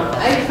the main office.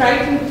 I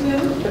tried to too,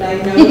 but I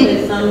know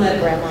there's some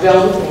that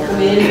don't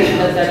come in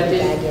because I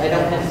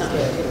don't have something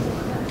to do.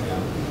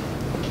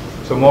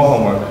 So more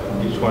homework,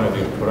 each one of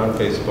you, put on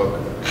Facebook,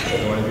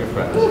 with one of your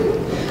friends.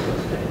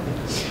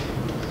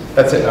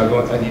 That's it,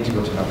 I need to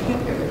go to number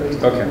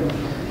 1. Okay.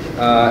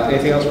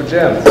 Anything else for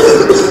Jim?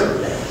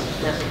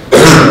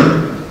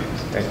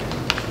 Thank you.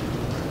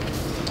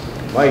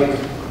 Mike,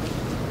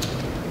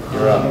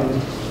 you're up.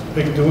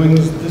 Big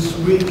doings this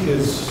week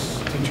is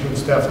Teacher and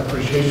Staff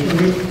Appreciation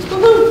Week.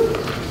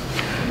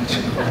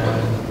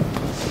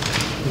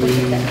 We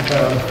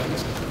have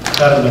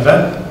had an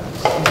event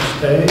each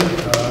day.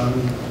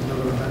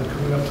 Another event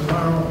coming up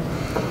tomorrow.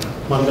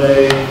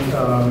 Monday,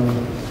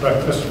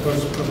 breakfast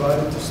was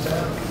provided to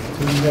staff.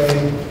 Tuesday,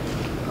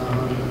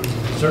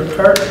 dessert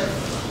cart.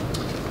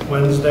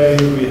 Wednesday,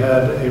 we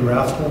had a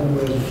raffle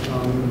with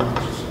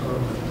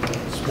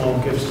small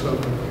gifts of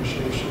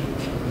appreciation,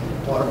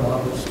 water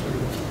bottles to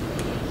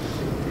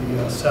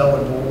the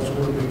salad bowls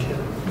were a big hit.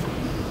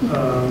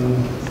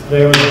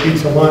 Today was a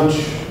pizza lunch,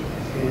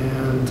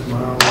 and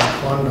tomorrow is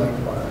Klondike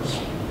bars.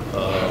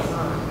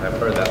 I've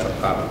heard that's a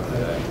problem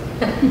today.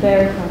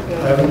 Very I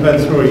popular. haven't been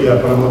through it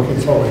yet, but I'm looking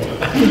forward to it.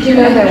 Did you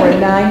know there were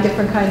 9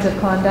 different kinds of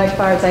Klondike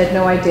bars? I had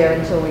no idea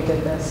until we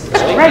did this.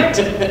 Right. I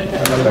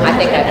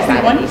think I've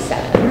tried these 7.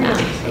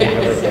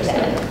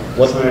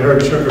 What I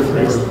heard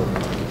sugar-free.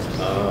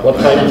 What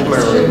kind of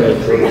tomorrow?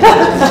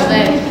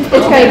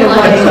 It's kind of a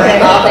running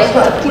thing.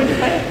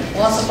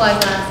 While supplies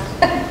last.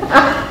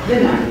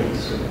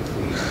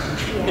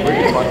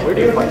 Where do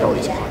you find all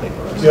these Klondike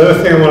bars? The other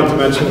thing I wanted to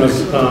mention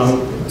was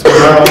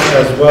tomorrow,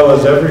 as well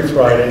as every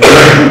Friday, I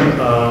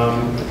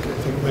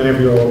think many of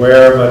you are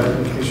aware, but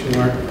in case you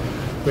aren't,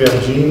 we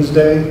have Jeans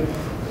Day,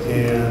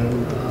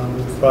 and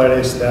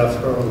Friday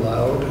staff are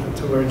allowed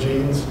to wear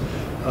jeans,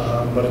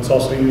 but it's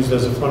also used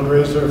as a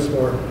fundraiser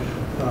for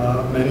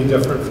many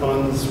different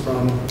funds,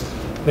 from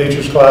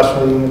Nature's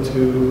Classroom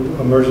to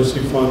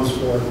emergency funds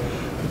for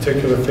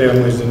particular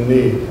families in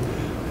need.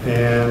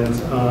 And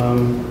I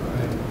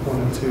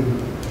wanted to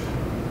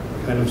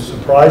kind of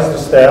surprise the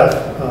staff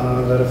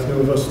that a few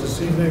of us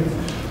this evening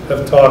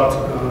have talked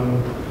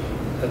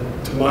that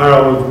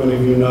tomorrow, as many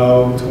of you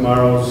know,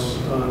 tomorrow's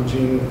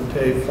Jean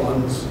Day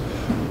funds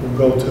will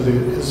go to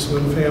the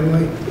Islin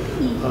family.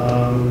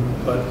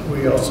 But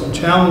we also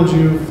challenge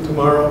you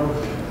tomorrow,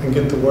 and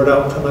get the word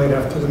out tonight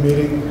after the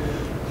meeting,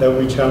 that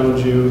we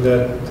challenge you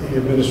that the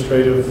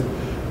administrative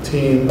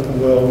team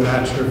will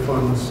match your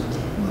funds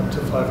up to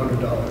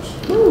 $500.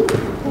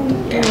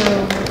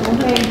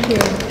 Thank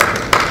you.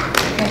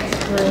 That's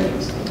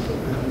great.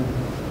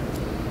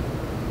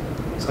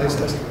 Science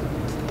testing.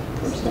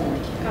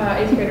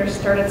 8th graders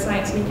started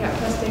science kneecap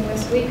testing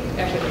this week.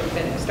 Actually, they've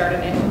been started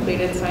and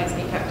completed science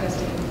kneecap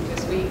testing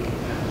this week.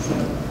 So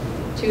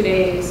 2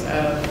 days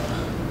of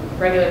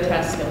regular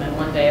tests and then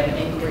 1 day of an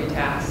inquiry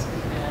task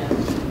and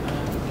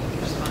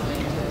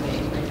responding to the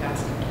inquiry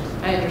task.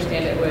 I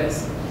understand it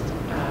was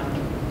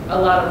a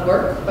lot of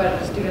work, but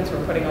the students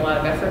were putting a lot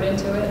of effort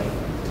into it.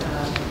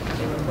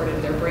 They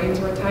reported their brains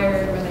were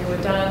tired when they were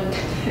done.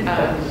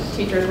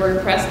 Teachers were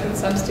impressed with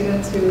some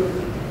students who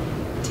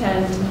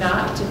tend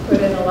not to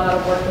put in a lot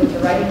of work into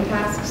writing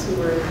tasks, who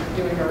were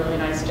doing a really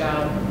nice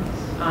job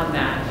on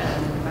that.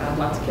 And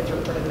lots of kids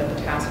reported that the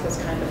task was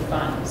kind of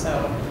fun.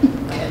 So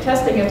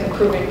testing is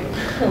improving,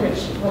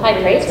 which High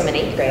praise from an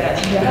 8th grader.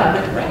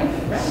 Yeah, right.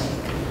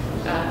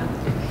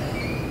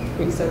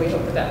 So we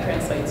hope that that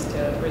translates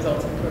to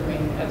results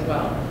improving as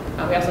well.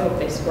 We also hope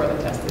they score the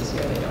test this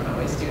year. They don't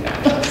always do that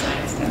with the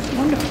science test.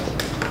 Wonderful.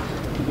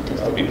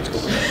 A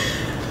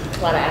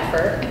lot of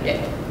effort.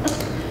 Yeah.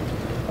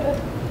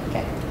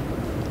 Okay.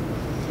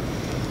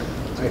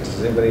 All right,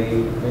 does anybody,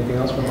 anything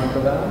else from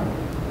Michael Val?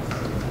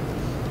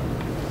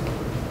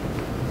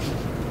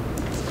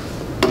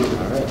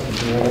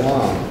 Moving right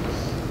along.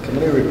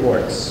 Committee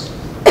reports.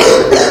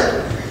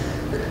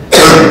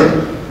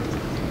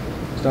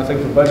 There's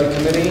nothing for budget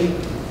committee.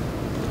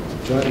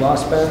 Joint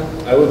loss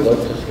ban. I would like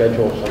to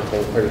schedule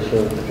something pretty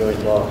soon for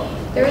joint loss.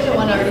 There is a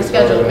one already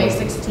scheduled, May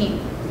 16th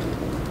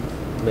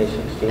May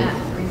 16th? at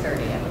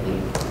 3:30, I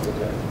believe.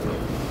 Okay.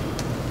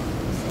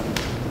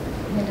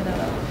 Handed out.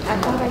 I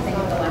thought I think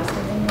saw the last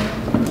thing.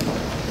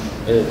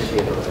 I didn't see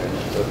it on there,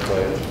 so that's why I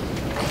was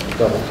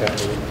double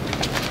checking.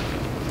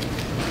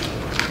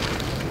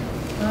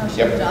 Oh, I should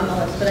have it on the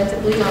list, but I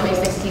believe it's May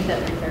 16th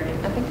at 3:30.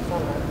 I think it's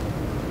on there.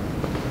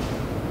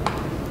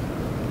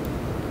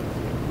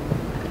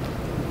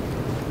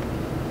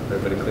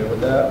 Everybody clear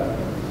with that?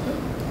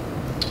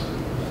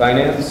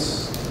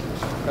 Finance?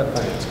 How'd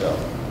finance go?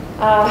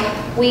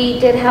 We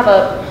did have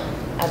a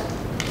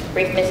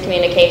brief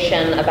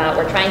miscommunication about,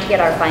 we're trying to get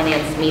our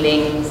finance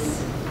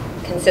meetings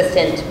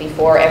consistent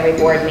before every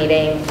board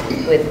meeting,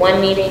 with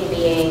one meeting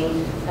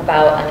being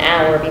about an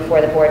hour before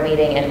the board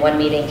meeting and one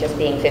meeting just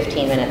being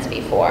 15 minutes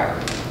before.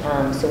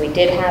 So we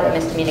did have a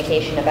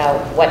miscommunication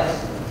about what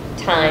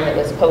time it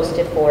was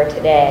posted for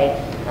today,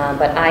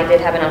 but I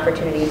did have an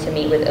opportunity to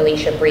meet with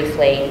Alicia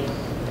briefly.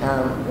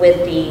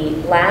 With the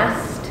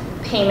last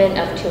payment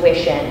of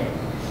tuition,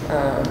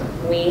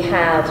 we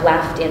have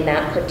left in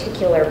that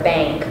particular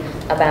bank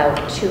about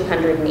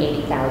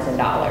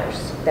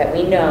 $280,000 that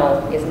we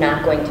know is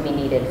not going to be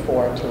needed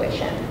for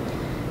tuition.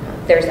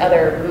 There's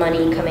other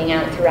money coming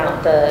out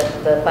throughout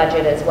the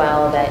budget as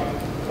well that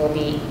will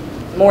be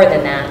more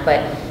than that,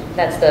 but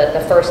that's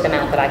the first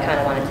amount that I kind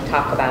of wanted to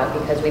talk about,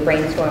 because we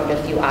brainstormed a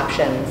few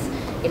options.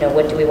 You know,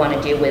 what do we want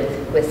to do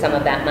with some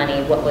of that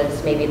money? What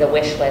was maybe the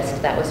wish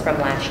list that was from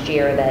last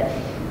year that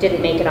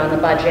didn't make it on the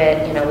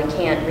budget? You know, we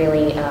can't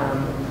really,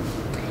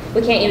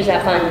 we can't use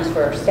that funds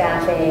for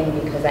staffing,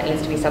 because that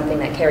needs to be something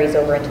that carries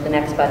over into the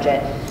next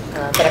budget.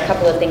 But a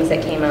couple of things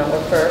that came out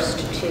were,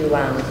 first, to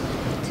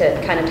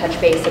kind of touch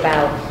base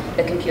about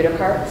the computer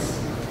carts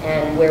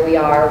and where we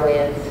are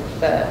with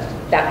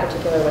that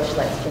particular wish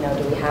list. You know,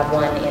 do we have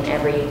one in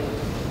every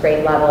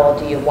grade level?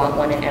 Do you want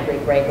one in every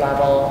grade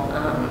level?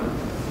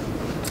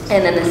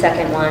 And then the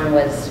second one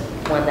was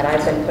one that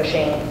I've been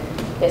pushing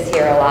this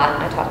year a lot.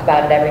 I talk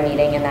about it every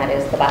meeting, and that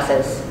is the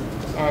buses.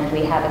 And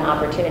we have an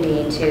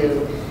opportunity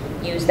to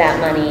use that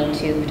money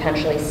to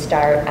potentially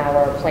start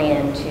our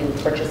plan to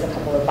purchase a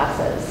couple of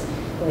buses.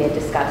 We had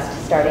discussed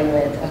starting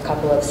with a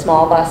couple of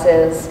small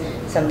buses,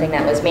 something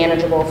that was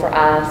manageable for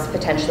us,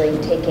 potentially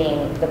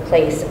taking the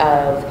place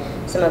of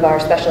some of our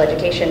special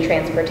education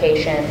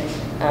transportation,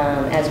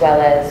 as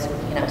well as,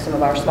 you know, some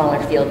of our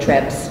smaller field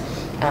trips.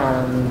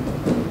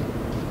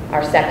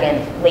 Our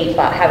second late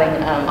bus,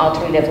 having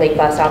alternative late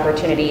bus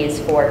opportunities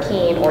for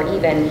Keene, or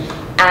even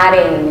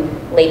adding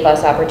late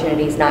bus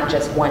opportunities, not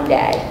just one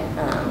day.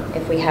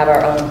 If we have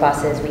our own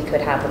buses, we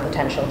could have the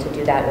potential to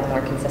do that with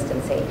more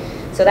consistency.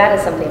 So that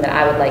is something that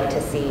I would like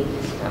to see.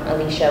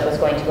 Alicia was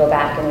going to go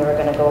back, and we were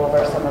going to go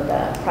over some of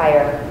the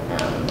prior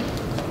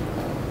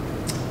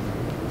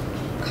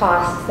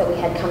costs that we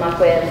had come up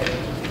with,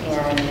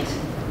 and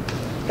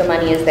the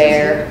money is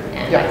there,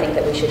 and I think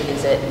that we should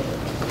use it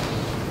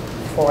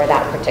for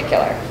that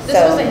particular. This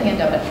was a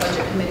handout at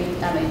budget committee,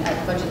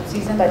 at budget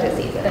season? Budget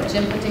season. That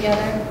Jim put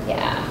together?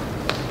 Yeah.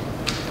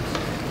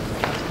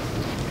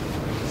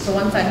 So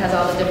one side has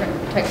all the different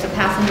types of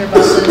passenger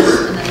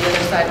buses, and then the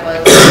other side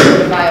was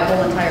to buy a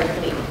whole entire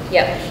fleet.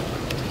 Yep.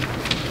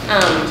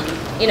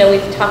 You know,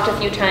 we've talked a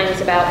few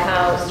times about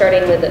how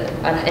starting with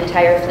an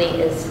entire fleet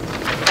is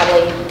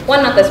probably,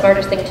 one, not the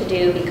smartest thing to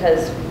do,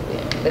 because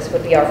this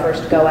would be our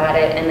first go at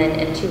it, and then,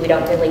 and two, we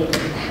don't really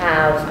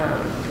have,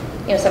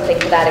 you know, something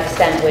to that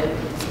extent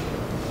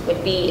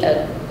would be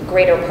a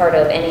greater part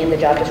of any of the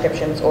job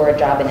descriptions, or a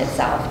job in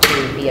itself,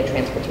 to be a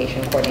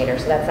transportation coordinator.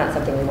 So that's not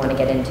something we want to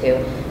get into.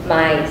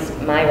 My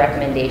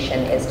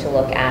recommendation is to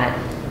look at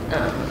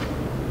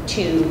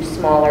 2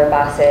 smaller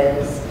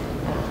buses,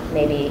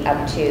 maybe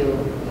up to,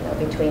 you know,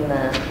 between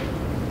the,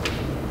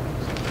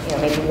 you know,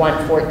 maybe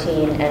 1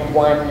 14 and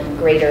 1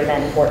 greater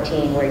than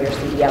 14, where your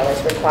CDL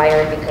is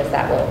required, because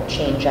that will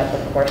change up,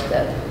 of course,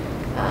 the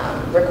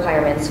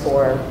requirements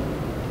for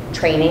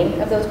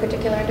training of those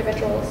particular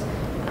individuals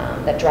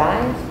that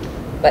drive.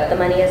 But the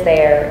money is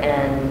there,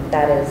 and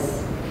that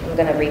is, I'm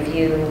going to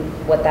review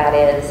what that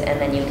is, and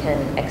then you can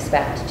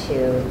expect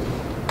to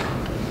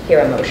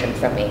hear a motion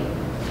from me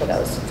for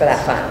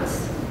that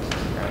funds.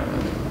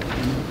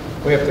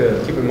 We have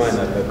to keep in mind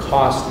that the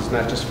cost is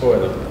not just for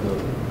the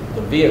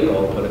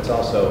vehicle, but it's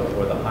also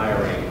for the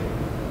hiring,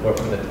 or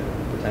for the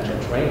potential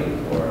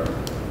training, or,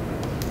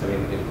 I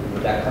mean,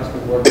 would that cost be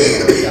worth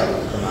it, or that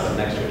will come out of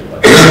next year's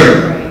budget?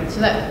 Right, so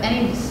that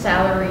any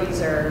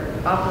salaries or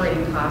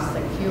operating costs,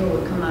 like fuel,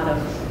 would come out of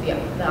the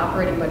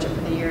operating budget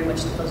for the year in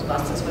which those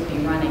buses would be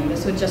running.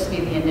 This would just be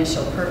the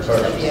initial purchase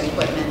of the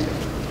equipment.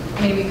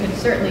 I mean, we could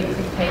certainly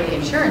prepay the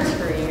insurance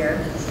for a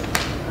year,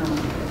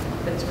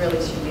 but it really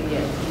should be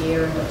a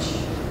year in which.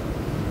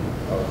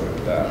 I'll agree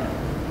with that.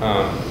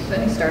 So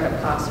any startup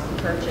costs for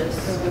purchase.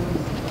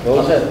 What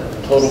was that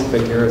total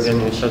figure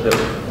again? You said that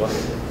was, what,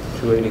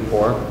 284? Is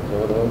that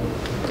what it was?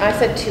 I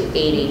said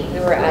 280. We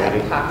were at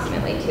 280.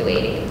 approximately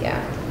 280,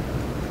 yeah.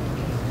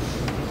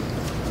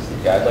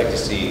 Yeah, I'd like to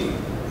see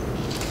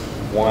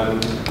one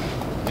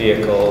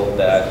vehicle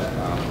that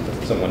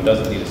someone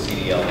doesn't need a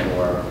CDL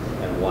for,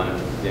 and one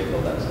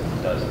vehicle that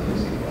does need a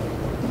CDL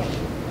for.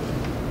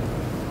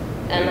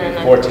 And Maybe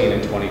then 14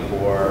 and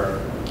 24,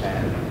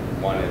 and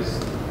one is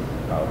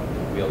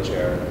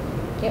wheelchair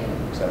Yep.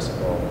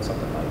 accessible,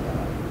 something like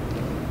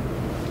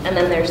that. And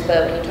then there's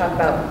when you talk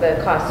about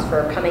the costs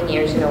for coming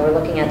years, we're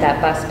looking at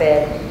that bus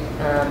bid,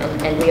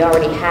 and we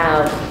already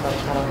have,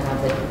 I don't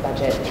have the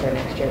budget for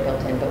next year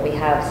built in, but we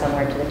have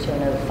somewhere to the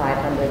tune of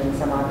 $500 and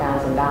some odd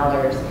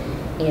 $1,000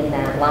 in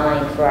that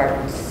line for our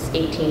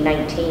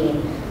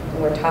 18-19.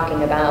 And we're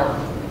talking about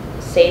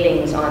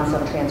savings on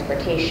some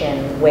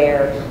transportation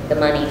where the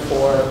money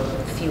for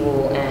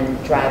fuel and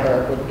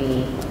driver would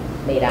be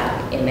made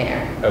up in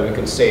there. We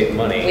could save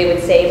money. We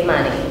would save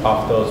money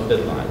Off those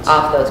bid lines.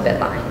 off those bid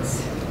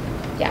lines.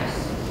 Yes.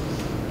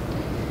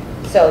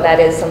 So that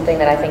is something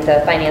that I think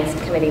the Finance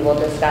Committee will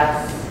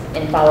discuss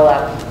and follow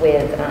up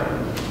with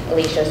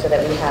Alicia so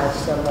that we have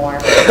some more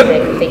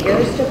specific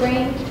figures to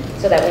bring,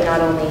 so that we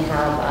not only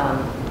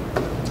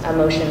have a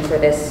motion for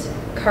this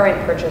current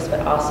purchase,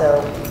 but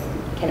also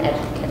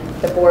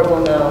the board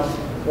will know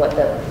what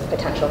the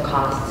potential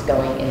costs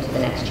going into the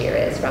next year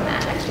is from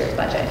that next year's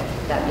budget.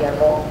 That'd be our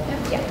goal?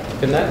 Yeah.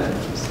 Can that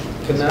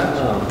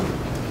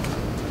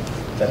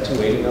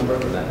 280 number,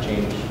 can that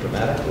change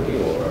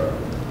dramatically, or?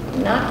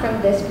 Not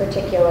from this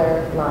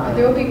particular line.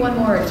 There will be one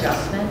more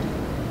adjustment,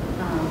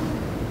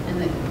 and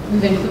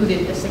we've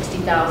included the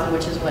 60,000,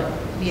 which is what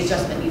the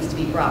adjustment needs to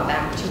be brought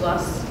back to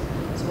us.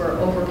 So we're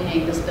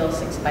overpaying this bill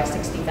by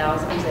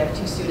 60,000 because they have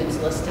 2 students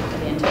listed for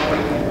the entire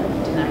year who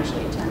didn't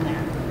actually attend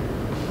there.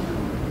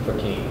 For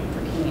Keene.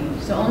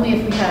 So only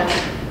if we had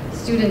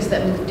students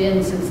that moved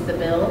in since the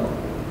bill.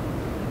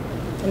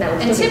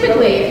 And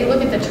typically, if you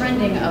look at the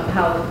trending of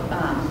how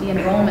the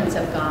enrollments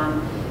have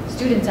gone,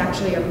 students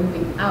actually are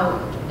moving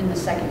out in the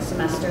second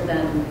semester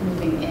than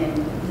moving in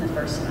the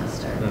first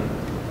semester.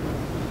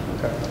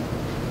 Okay.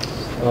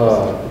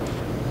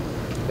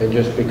 And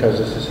just because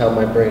this is how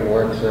my brain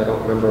works, and I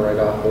don't remember right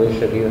off,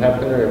 Alicia, do you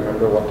happen to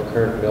remember what the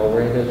current bill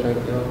rate is right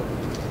now?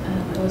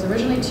 It was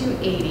originally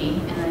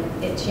 280,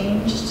 and it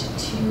changed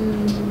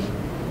to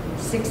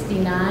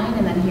 69,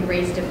 and then he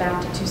raised it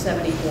back to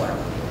 274.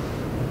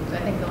 So I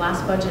think the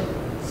last budget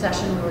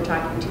session we were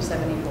talking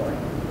 274.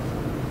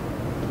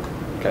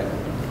 Okay.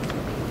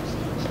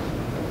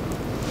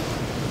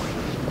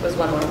 Was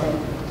one more thing.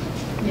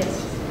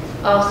 Yes.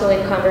 Also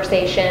in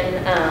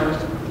conversation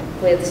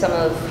with some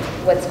of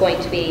what's going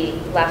to be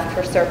left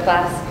for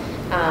surplus,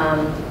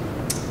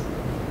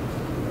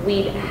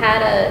 we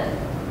had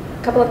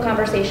a couple of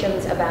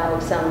conversations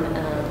about some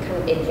kind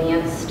of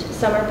advanced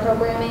summer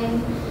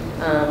programming.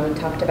 We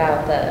talked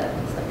about the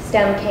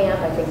STEM camp.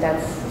 I think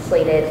that's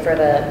slated for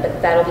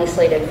but that'll be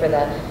slated for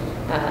the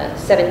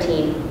for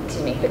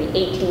the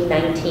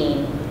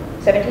 18-19,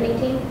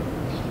 17-18?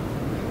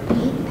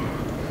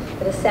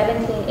 For the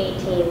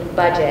 17-18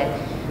 budget.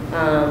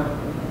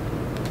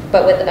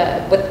 But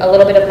with a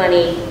little bit of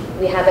money,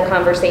 we had the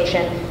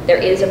conversation. There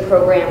is a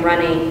program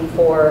running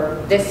for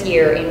this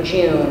year in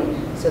June,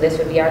 so this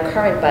would be our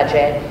current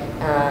budget.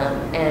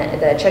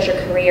 And the Cheshire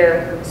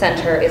Career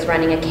Center is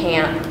running a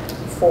camp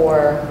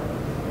for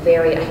I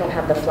don't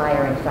have the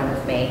flyer in front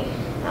of me,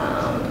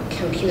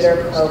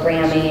 computer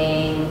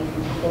programming.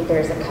 I think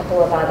there's a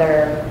couple of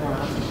other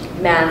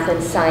math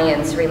and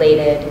science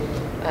related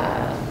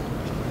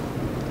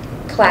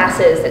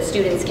classes that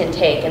students can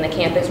take, and the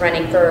camp is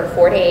running for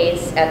 4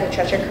 days at the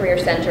Cheshire Career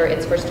Center.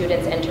 It's for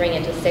students entering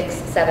into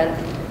 6th, 7th,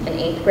 and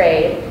 8th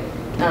grade,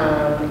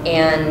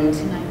 and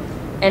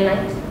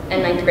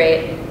 9th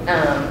grade.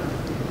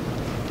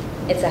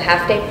 It's a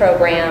half-day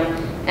program,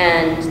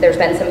 and there's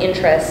been some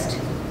interest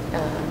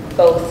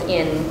both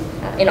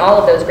in all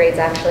of those grades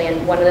actually,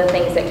 and one of the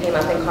things that came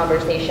up in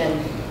conversation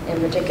in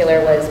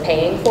particular was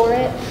paying for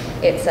it.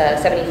 It's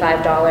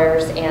 $75,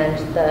 and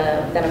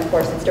then of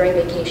course it's during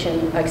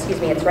vacation,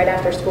 it's right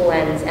after school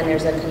ends, and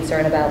there's a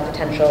concern about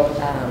potential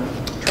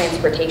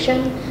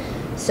transportation.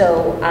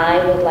 So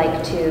I would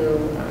like to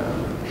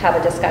have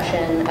a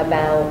discussion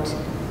about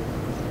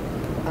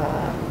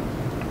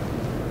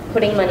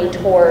putting money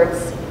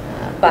towards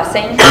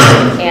busing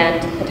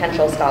and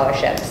potential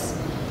scholarships.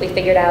 We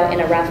figured out in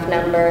a rough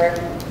number,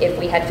 if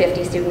we had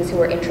 50 students who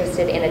were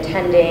interested in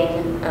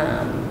attending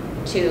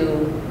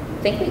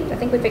I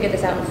think we figured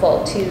this out in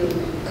full, to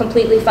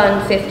completely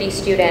fund 50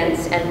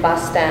 students and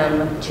bus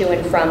them to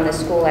and from the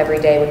school every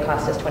day would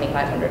cost us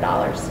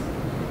 $2,500.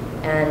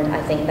 And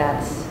I think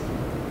that's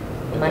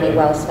money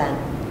well spent.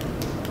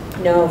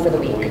 No, for the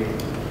week.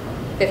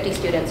 50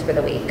 students for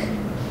the week.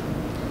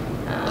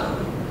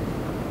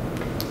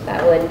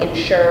 That would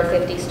ensure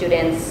 50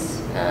 students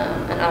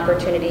an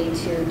opportunity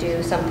to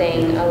do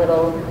something a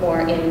little more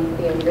in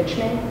the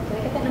enrichment. Did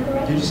I get that number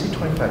right? Did you say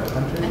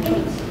 2,500? I think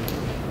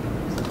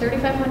it's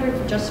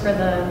 3,500 just for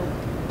the,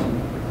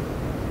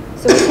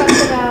 So we talked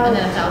about and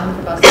then 1,000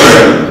 for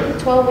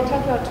buses. 12. We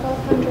talked about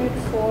 1,200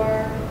 for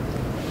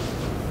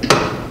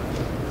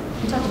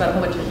We talked about a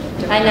whole bunch of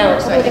different I know,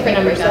 numbers, so totally think different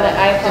we numbers, so got it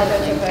I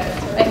apologize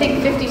differently. if I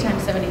think 50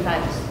 times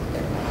 75 is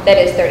 35. That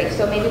is 30.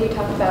 So maybe we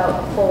talked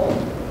about full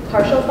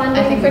partial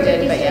funding I think for we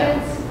did, 50 but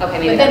yeah. students? Okay, But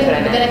maybe that's what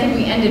I then, but then I meant. think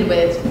we ended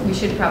with, we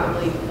should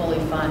probably fully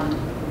fund,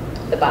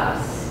 The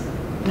bus.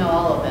 no,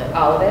 all of it.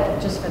 All of it?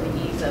 Just for the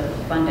ease of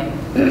funding.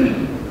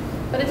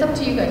 But it's up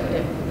to you guys, you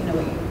know,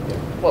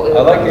 What we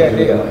I like the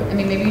idea. I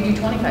mean, maybe you do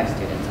 25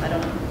 students, I don't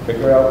know.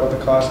 Figure out what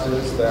the cost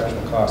is, the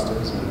actual cost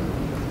is, and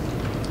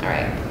All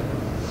right.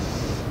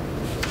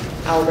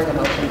 I'll bring a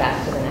motion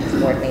back to the next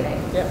board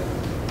meeting. yeah.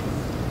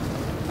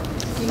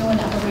 Do you know when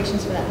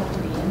applications for that have to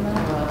be in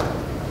though?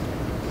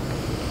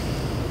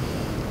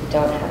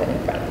 Don't have it in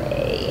front of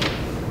me.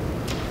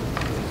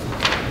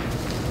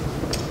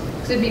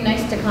 Because it'd be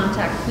nice to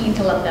contact Keene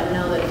to let them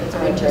know that if it's a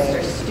I agree.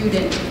 Winchester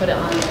student, to put it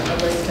on a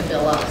list to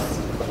bill us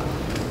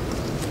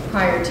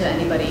prior to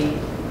anybody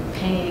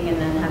paying and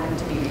then having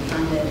to be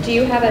refunded. Do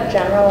you have a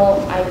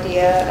general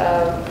idea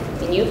of, I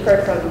mean, you've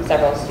heard from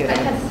several I students.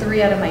 had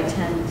 3 out of my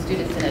 10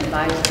 students in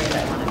advisory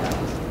that want to go.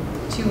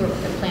 2 were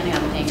planning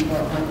on paying for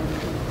it,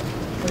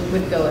 1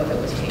 would go if it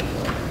was paid for.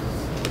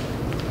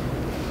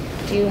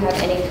 Do you have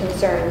any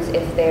concerns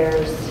if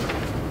there's,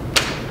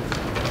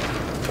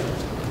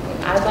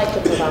 I'd like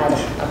to provide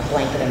a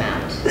blanket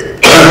amount.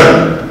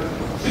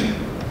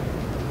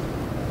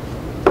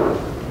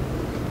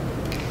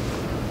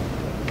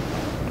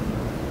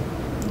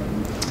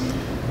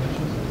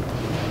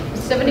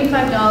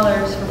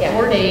 $75 for Yeah.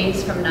 4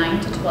 days from 9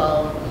 to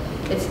 12.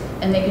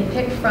 And they can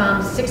pick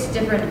from 6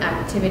 different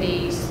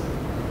activities,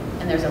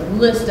 and there's a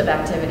list of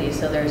activities.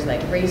 So there's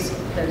like race,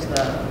 there's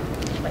the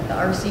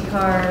RC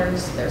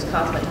cars, there's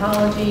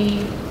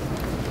cosmetology,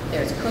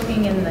 there's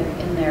cooking in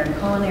their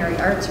culinary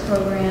arts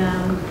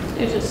program.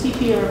 There's a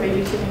CP or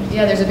babysitting.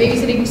 Yeah, there's a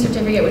babysitting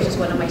certificate, which is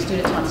one of my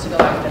students wants to go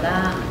after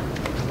that.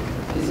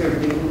 Is there a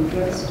big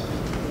interest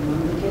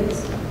among the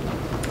kids?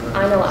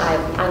 I know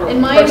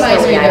In my personally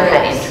advisory, I've there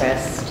had is.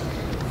 interest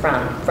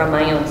from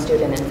my own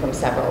student and from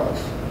several of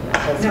his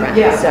No, friends.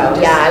 yeah, So,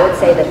 just- yeah, I would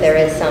say that there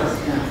is some.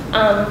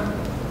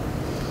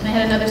 And I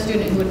had another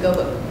student who would go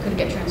but couldn't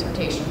get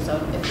transportation. So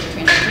if the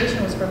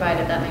transportation was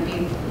provided, that might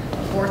be a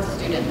 4th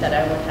student that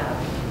I would have.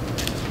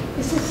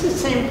 Is this the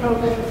same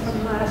program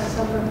from last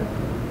summer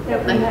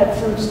that we had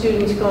some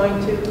students going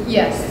to?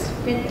 Yes.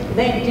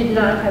 They did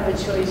not have a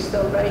choice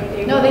though, right?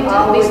 No, they were did.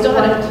 all They with still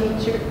had one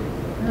teacher.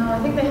 No, I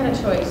think they had a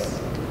choice.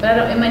 But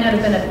it might not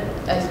have been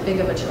as big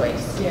of a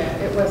choice. Yeah,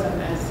 it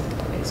wasn't as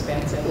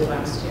expensive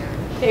last year.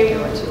 They There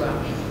were- were 2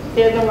 options.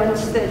 They're the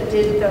ones that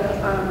did the,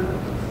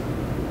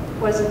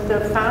 was it the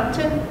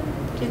fountain?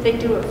 Did they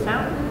do a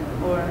fountain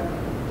or?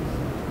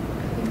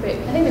 I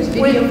think there's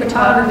video With,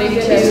 photography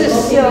this too. is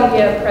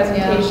Multimedia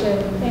presentation.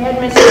 They had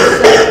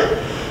Mrs.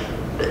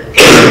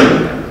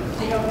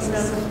 I don't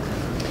remember.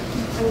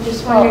 I'm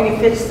just wondering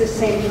if it's the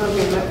same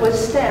program. It was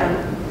STEM.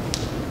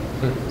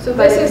 So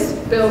this is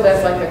billed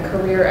as like a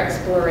career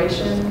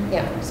exploration.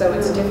 Yeah. So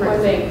it's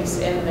different things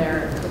in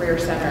their career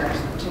center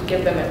to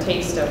give them a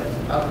taste of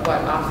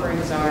what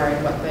offerings are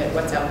and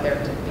what's out there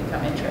to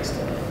become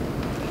interested in.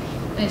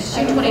 And it's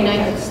I June don't think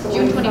 29th, that's the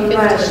June one from 25th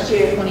last to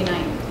year. the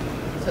 29th.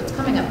 So it's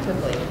coming up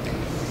quickly.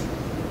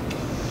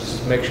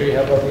 Just make sure you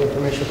have all the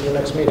information for the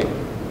next meeting,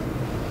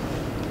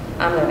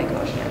 I'm going to make a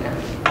motion right now.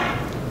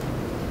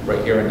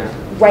 right here and now.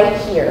 Right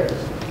here,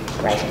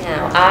 right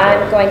now.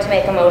 I'm going to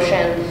make a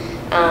motion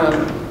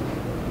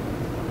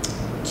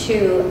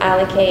to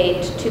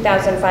allocate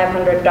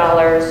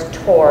 $2,500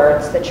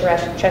 towards the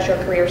Cheshire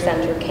Career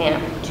Center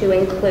camp to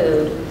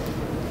include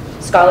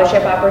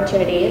scholarship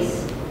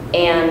opportunities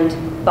and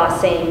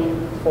busing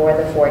for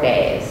the 4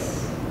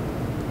 days.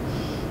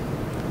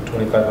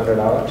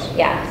 $2,500?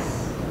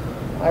 Yes,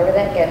 however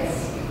that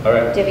gets All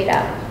right, divvied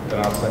up.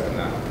 then I'll second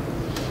that.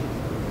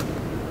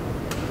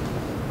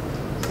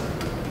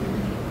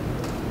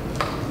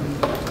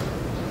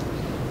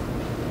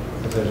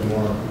 If there's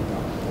more,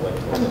 I'll wait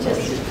for I'm the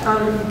just, motion.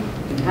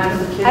 How do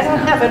the kids I don't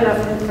know? have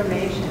enough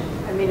information.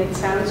 I mean, it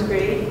sounds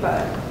great,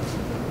 but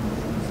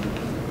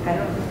I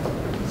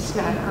don't, it's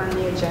not on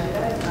the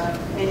agenda, not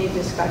any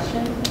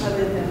discussion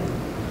other than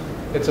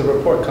It's a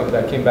report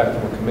that came back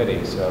from a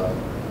committee, so,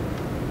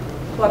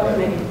 what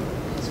committee?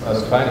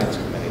 the finance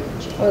committee.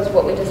 Was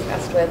what we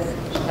discussed with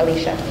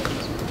Alicia.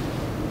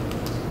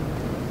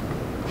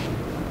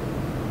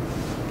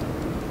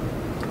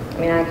 I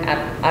mean,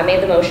 I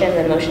made the motion,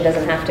 the motion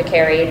doesn't have to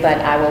carry, but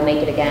I will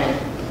make it again.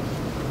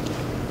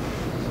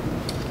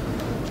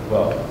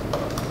 Well,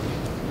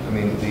 I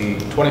mean, the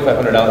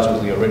 $2,500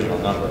 was the original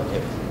number.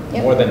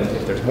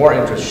 If there's more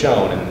interest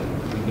shown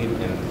and we need,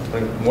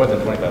 and more than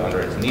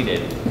 2,500 is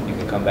needed, you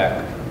can come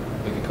back,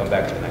 we can come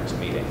back to the next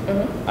meeting.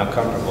 I'm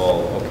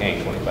comfortable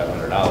okaying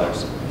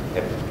 $2,500.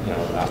 If, you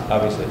know,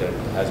 obviously there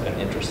has been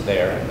interest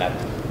there and that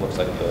looks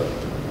like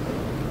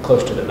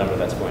close to the number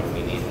that's going to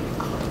be needed.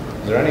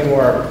 Is there any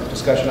more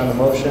discussion on the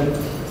motion? There's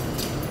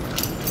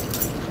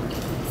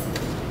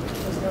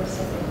no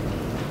second.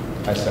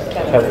 I second.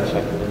 Kevin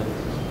seconded it.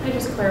 Can I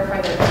just clarify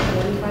that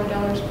it's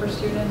 $45 per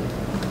student? I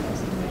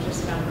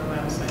just found the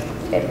website.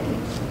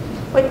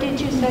 What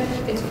did you say?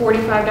 It's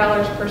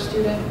 $45 per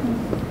student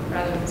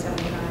rather than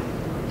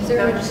 75. Is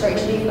there a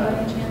registration fee by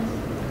any chance?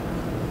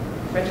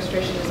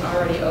 Registration is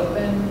already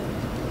open.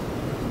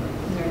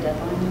 Is there a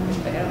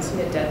deadline? I don't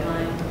see a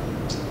deadline.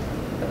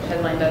 But the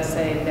headline does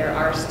say there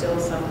are still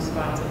some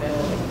spots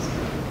available.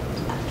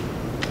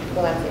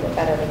 Well, that's even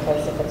better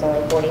because if it's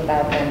only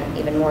 45, then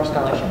even more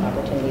scholarship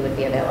opportunity would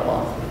be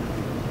available.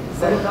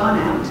 So it's gone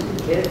out to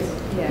the kids?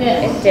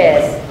 Yes. It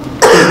did.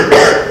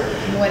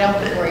 What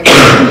else before you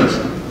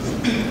application?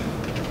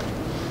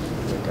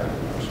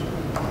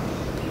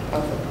 Oh,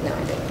 no,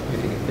 I didn't. You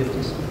think it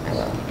 50s? I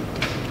will.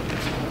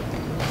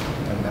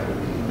 And that would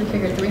We be,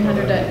 figured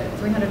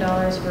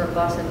 $300 for a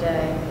bus a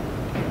day.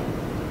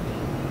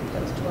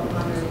 That's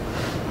 $1,200.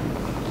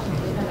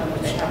 Depending on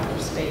what they have for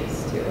space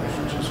too. I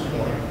don't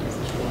know.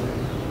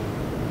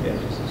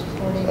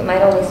 Yeah. We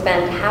might only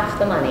spend half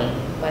the money,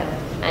 but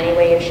any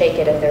way you shake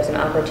it, if there's an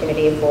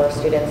opportunity for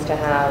students to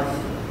have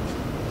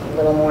a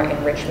little more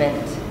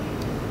enrichment.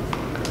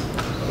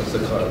 What's the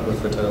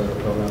title of the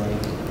program?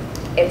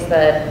 It's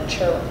the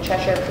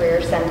Cheshire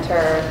Career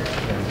Center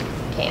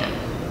camp.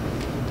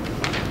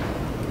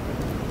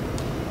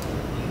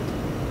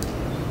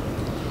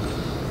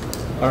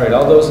 All right,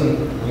 I'm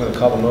going to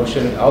call the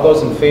motion. All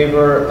those in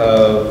favor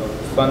of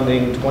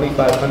funding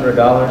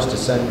 $2,500 to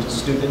send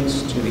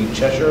students to the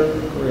Cheshire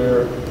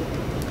Career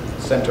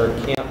Center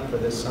camp for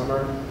this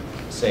summer,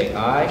 say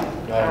aye.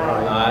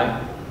 Aye.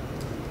 Aye.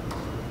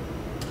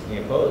 Any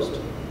opposed?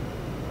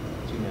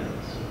 It's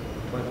unanimous.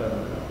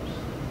 $2,500.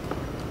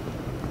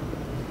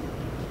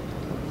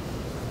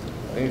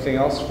 Anything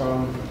else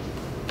from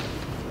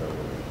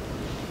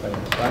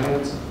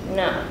finance?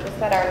 No, just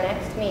that our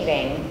next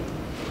meeting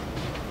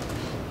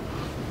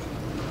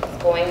is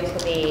going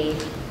to be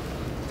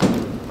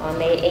on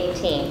May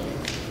 18th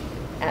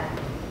at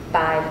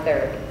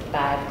 5:30.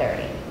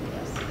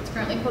 Yes. It's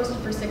currently posted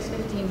for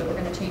 6:15, but we're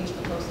going to change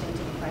the posting to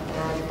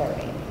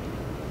 5:30.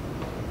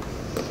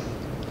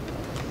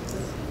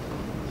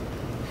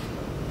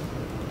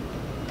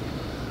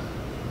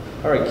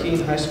 5:30. All right,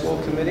 Keene High School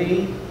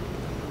Committee.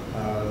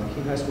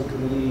 Keene High School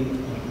Committee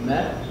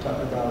met,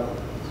 talked about,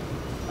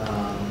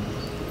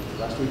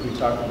 last week we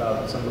talked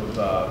about some of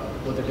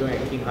what they're doing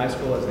at Keene High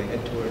School as they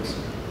head towards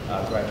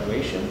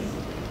graduation.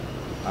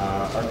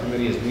 Our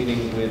committee is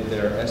meeting with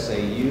their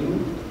SAU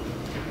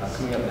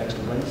coming up next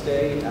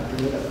Wednesday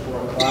afternoon at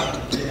 4 o'clock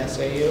in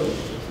SAU.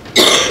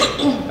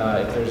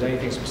 If there's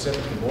anything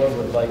specific the board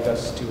would like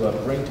us to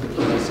bring to the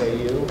Keene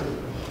SAU,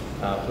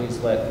 please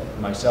let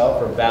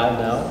myself or Val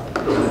know.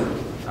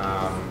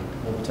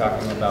 We'll be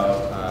talking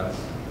about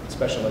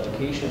special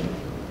education.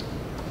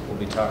 We'll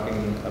be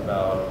talking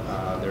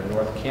about their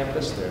North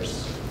Campus.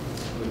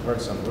 We've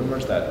heard some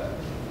rumors that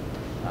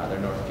their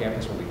North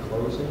Campus will be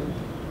closing.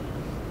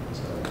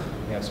 So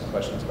we have some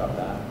questions about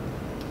that.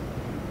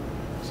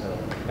 So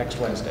next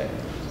Wednesday.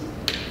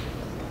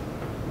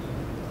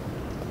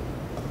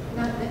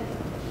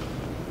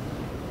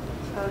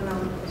 Oh,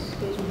 no,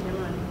 excuse me, never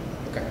mind.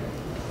 Okay.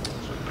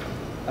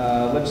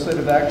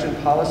 Legislative action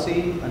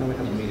policy. I know we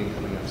have a meeting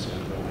coming up soon,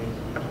 don't we?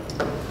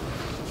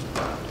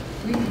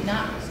 We did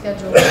not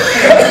schedule a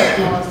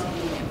policy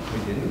meeting. We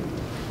didn't?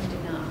 We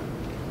did not.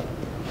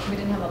 We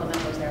didn't have all the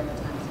members there at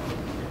the time, so we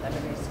didn't have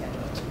everybody's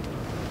schedule.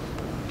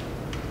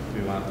 Do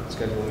we want to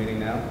schedule a meeting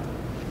now?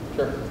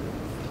 Sure.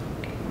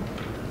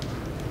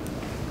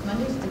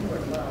 Mondays do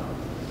work well.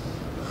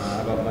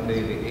 How about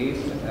Monday the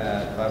 8th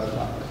at 5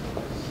 o'clock?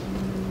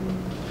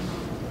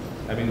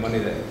 I mean Monday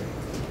the 8th.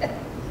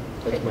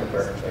 It's my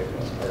birthday.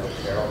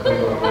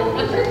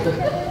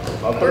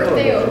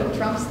 Birthday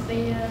trumps the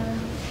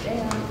day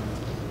off.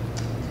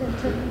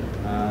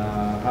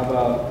 How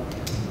about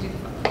Do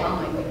the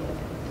following week,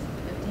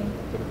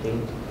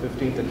 15th?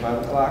 15th at 5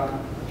 o'clock?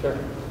 Sure.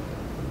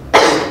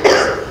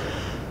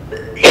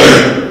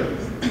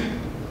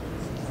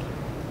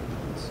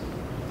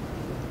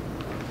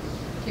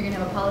 You're going to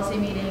have a policy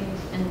meeting,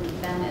 and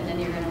then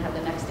you're going to have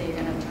the next day, you're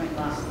going to have joint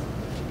loss.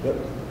 Yep.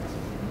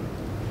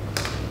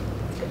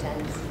 Good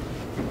times.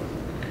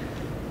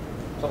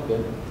 It's all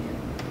good.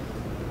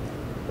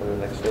 And the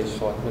next day's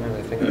selectmen, and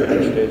I think the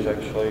next day's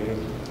actually,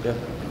 yeah.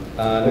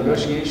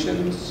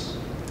 Negotiations?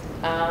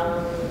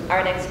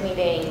 Our next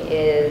meeting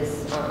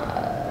is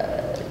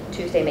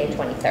Tuesday, May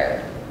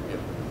 23rd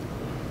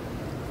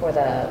for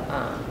the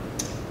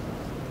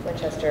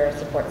Winchester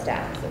Support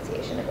Staff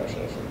Association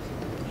negotiations.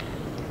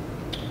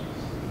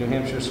 New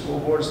Hampshire School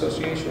Board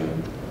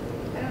Association?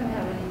 I don't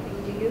have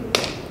anything, do you?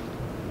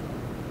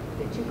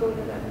 Did you go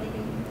to that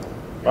meeting?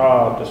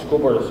 The school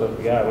board is,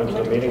 yeah, I went to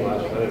the meeting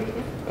last night.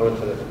 I went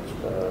to the,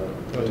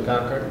 You went to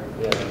Concord?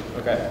 yeah,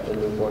 Okay. the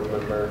new board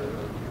member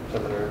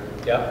seminar.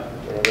 Yeah.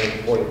 And I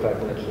went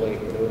 45 minutes late,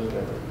 but it was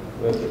good.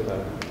 It was good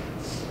time.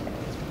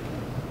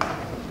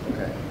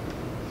 Okay.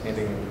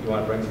 Anything you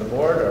want to bring to the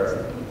board,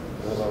 or?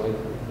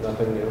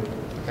 Nothing new.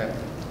 Okay.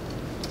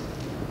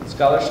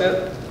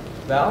 Scholarship?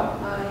 Val?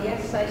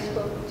 Yes, I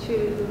spoke to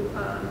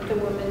the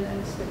woman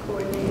that's the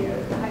coordinator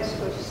of the high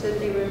school. She said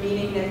they were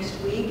meeting next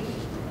week.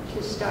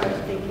 to start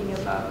thinking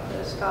about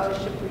the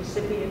scholarship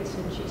recipients,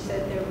 and she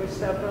said there were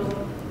several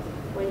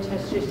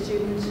Winchester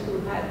students who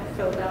had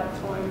filled out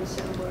forms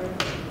and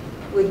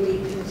would be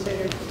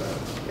considered for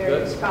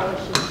various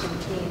scholarships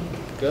and teams.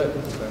 Good,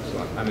 that's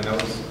excellent. I mean,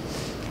 that was,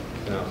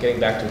 getting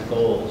back to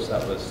goals,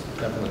 that was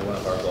definitely one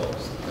of our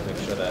goals, to make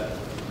sure that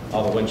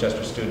all the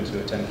Winchester students who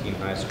attend Keene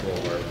High School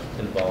were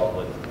involved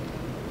with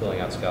filling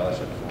out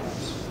scholarship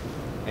forms.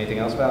 Anything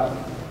else, Val?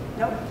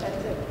 Nope,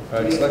 that's it.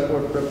 All right, Select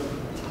Board,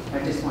 I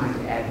just wanted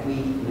to add, we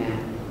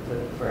met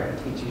for our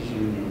teachers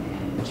union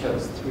and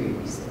chose 3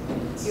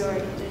 recipients. You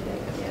already did that,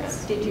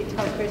 yes. Did you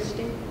tell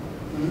Christy?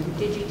 Hmm?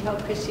 Did you tell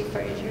Christy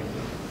Frazier?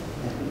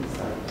 I think it's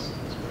like,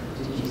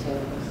 did you say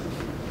that?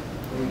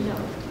 No, I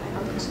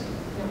don't think so.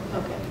 No.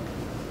 Okay.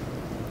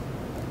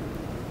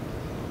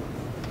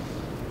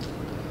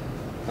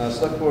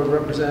 Select Board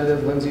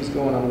Representative Lindsay's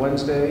going on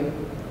Wednesday.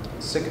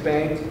 Sick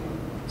Bank,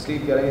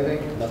 Steve, got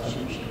anything?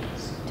 Nothing.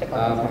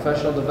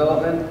 Professional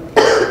development?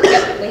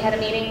 Yep, we had a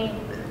meeting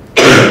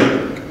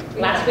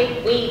last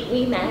week.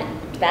 We met,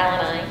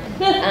 Val and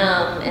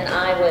I, and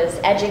I was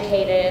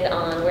educated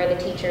on where the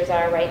teachers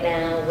are right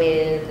now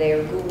with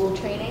their Google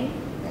training,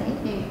 right?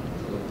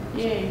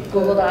 Yeah.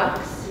 Google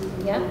Docs,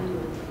 yep.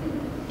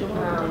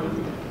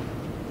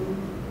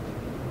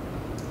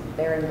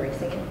 They're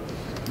embracing it.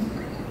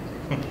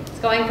 It's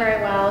going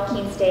very well.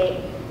 Keene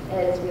State,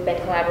 as we've been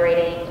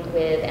collaborating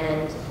with,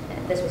 and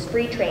this was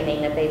free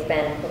training that they've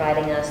been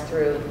providing us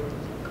through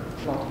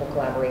multiple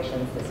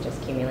collaborations. This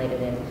just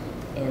accumulated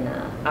in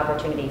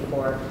opportunity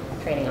for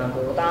training on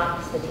Google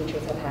Docs. The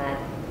teachers have had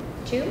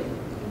 2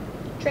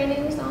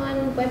 trainings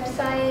on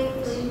website.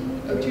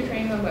 2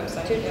 trainings on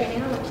website. 2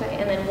 training on website,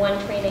 and then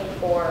 1 training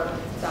for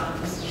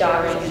Docs, Docs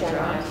sharing in and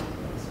general. Drive.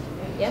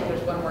 Yeah. So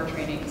there's 1 more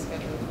training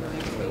scheduled for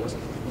next week.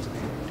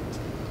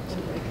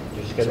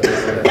 You schedule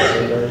another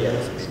meeting?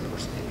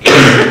 We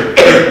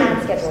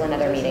can schedule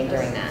another meeting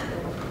during that.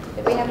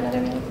 Did we have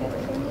another meeting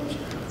scheduled during that?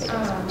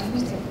 I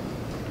think so.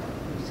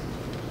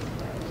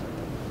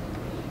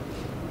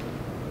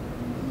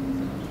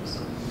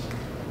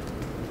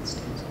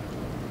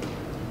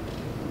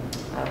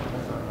 I don't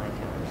know on my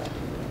calendar.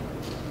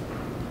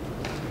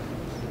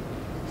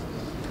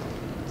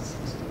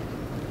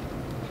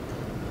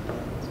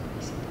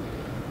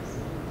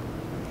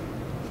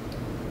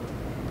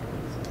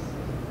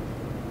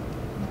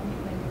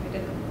 Maybe we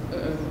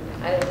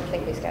didn't. I don't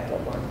think we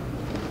scheduled one.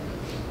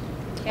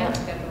 Can't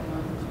schedule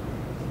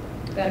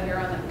one. Bev, you're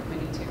on that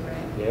committee too,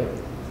 right? Yep.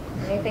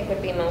 What do you think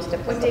would be most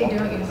applicable? What day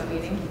don't you have a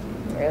meeting?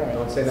 Really?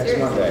 Don't say next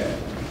Seriously. Monday.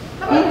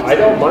 I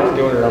don't mind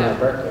doing it on my No,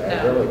 birthday,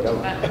 I no. really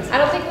don't. I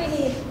don't think we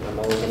need, I'm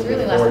always It's looking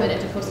really last forward-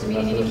 minute to post a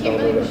meeting, and you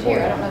can't really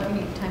prepare. I don't know if you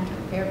need time to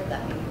prepare for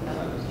that meeting,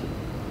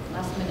 though.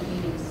 Last minute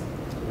meetings.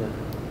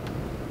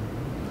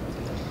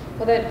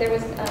 well, there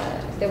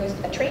was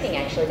a training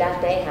actually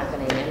that day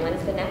happening, and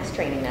when's the next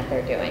training that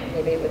they're doing?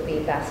 Maybe it would be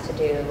best to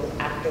do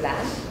after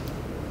that,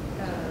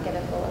 get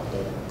a full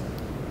update.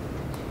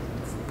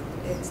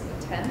 It's the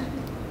 10th.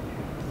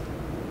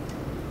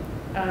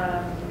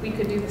 We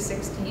could do the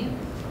 16th.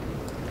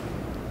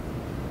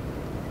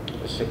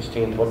 The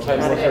 16th, what time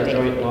Not was a our big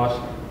joint meeting. last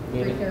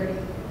meeting? 3:30.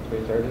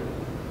 3:30?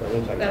 That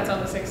means I That's can-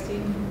 on the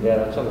 16th. Yeah,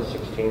 that's on the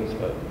 16th,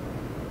 but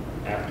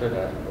after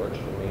that works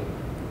for me.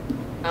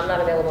 I'm not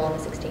available on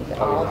the 16th at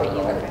Oh, all, you're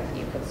but not at all?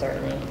 you could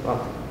certainly.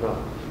 Oh, no.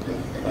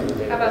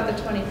 How about the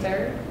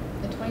 23rd?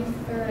 The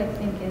 23rd, I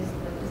think, is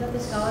that the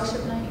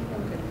scholarship night? Oh,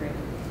 good grief.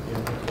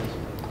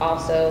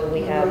 Also,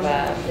 we have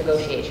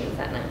negotiations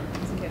that night.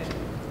 Just kidding.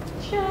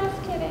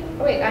 Just kidding.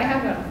 Oh, wait, I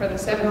have one for the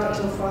 17th.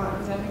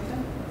 Does that make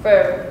sense?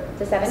 For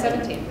the 17th?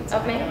 17th. It's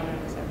Of on my May? calendar,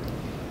 the 17th.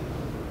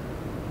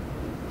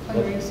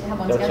 Oh, you used to have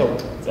one That's scheduled? a,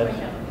 It's on my that's,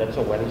 calendar. that's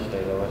a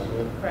Wednesday though, isn't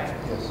it? Correct.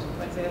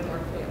 Wednesday doesn't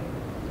work for you.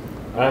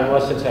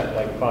 Unless it's at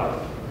like 5.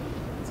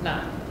 It's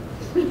not.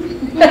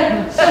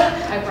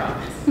 I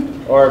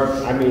promise. Or,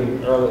 I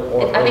mean, early,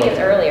 or. I think it's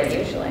early. earlier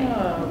usually.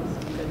 Oh,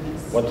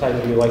 goodness. What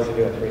time do you like to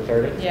do it,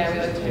 3:30? Yeah, we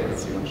like to do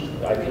this.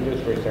 I can do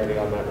 3:30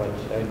 on that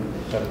Wednesday,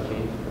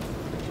 17th.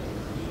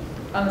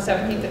 On the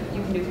 17th,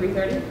 you can do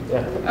 3:30?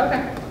 Yeah.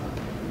 Okay.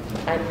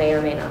 I may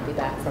or may not be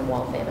back from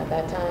Waltham at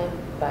that time,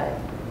 but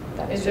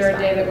that is Is there a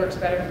just day fine. that works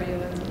better for you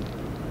than?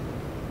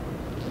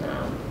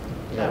 No.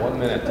 You got 1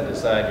 minute to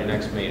decide your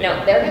next meeting.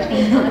 No, they're going to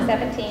be on the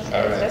 17th.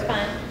 All It's right. just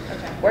fine.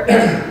 Okay. We're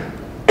good.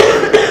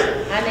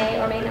 I may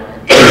or may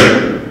not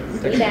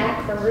be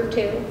back from Route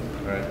 2.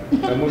 All right.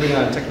 So moving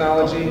on,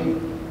 technology,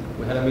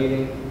 we had a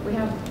meeting. We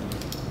have.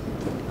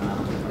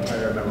 I'm trying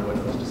to remember what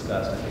was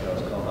discussed. I think I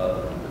was called out of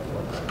the room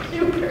before.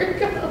 You were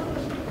go.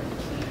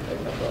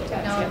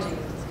 Technology.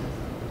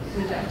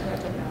 We talked about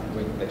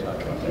technology. They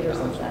talked about Computers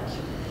and technology.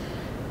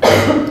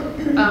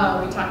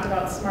 such. We talked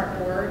about smart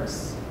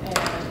boards We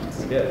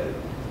and did.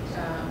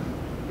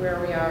 where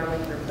we are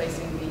with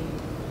replacing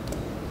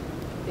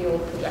the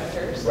old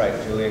projectors. Right,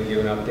 Julian gave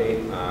an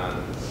update on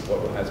what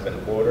has been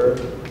ordered,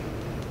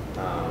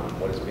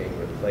 what is being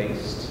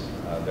replaced.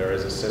 There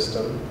is a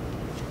system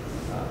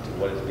to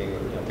what is being,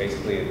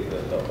 basically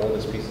the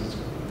oldest pieces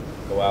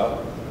go out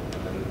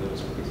and then the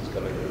newest pieces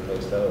come in to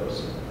replace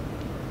those.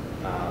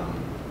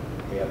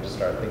 We have to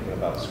start thinking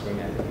about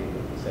screening. I think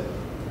he said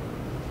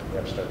we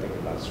have to start thinking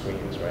about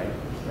screens, right?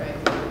 Right.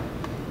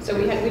 So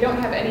we don't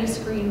have any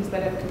screens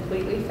that have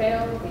completely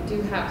failed. We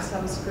do have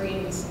some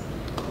screens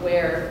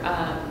where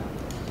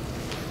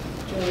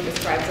Julie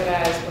describes it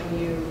as when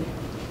you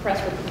press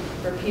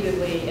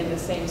repeatedly in the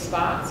same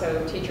spot.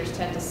 So teachers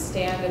tend to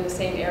stand in the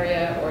same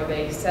area, or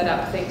they set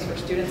up things for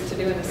students to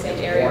do in the same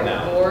area of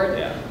the board.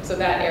 Yeah. So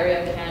that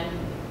area can,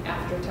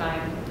 after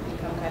time,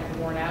 become kind of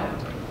worn out.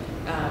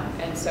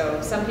 And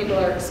so some people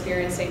are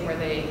experiencing where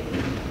they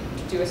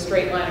do a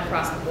straight line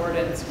across the board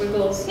and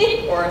squiggles,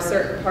 or a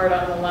certain part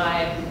on the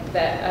line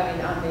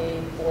that, on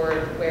the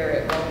board where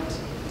it won't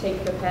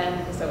take the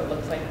pen, so it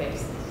looks like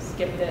they've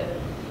skipped it.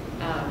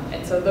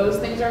 And so those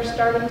things are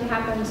starting to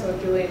happen. So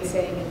Julian's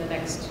saying in the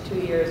next 2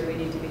 years, we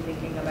need to be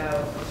thinking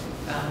about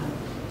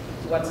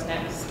what's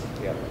next,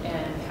 Yeah.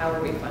 and how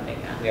are we funding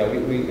that? Yeah, we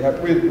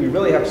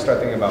really have to start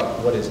thinking about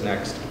what is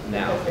next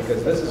now,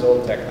 because this is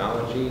old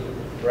technology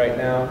right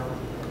now.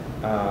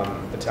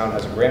 The town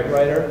has a grant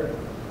writer,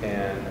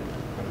 and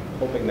I'm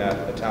hoping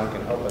that the town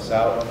can help us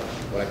out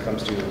when it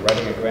comes to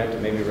writing a grant to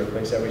maybe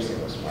replace every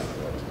single smart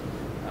board.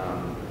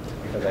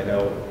 Because I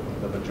know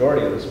the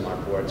majority of the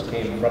smart boards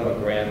came from a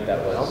grant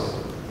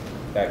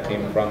that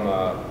came from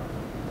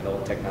an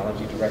old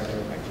technology director.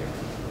 I can't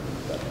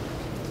remember, but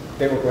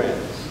they were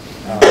grants.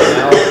 Now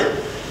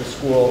the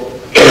school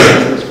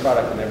uses this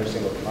product in every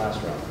single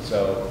classroom,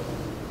 so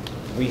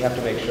we have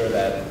to make sure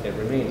that it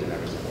remains in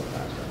every single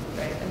classroom.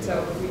 Right, and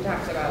so we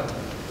talked about,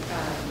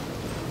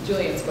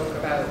 Julian spoke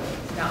about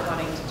not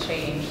wanting to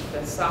change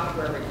the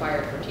software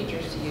required for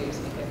teachers to use,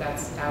 because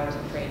that's hours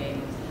of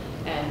training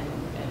and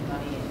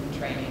money in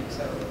training.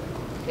 So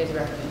his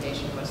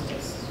recommendation was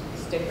to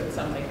stick with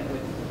something that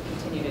would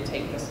continue to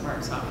take the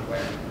smart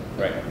software.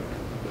 Right.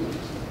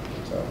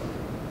 So,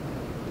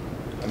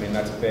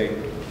 that's a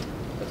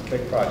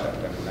big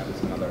project. That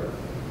is another,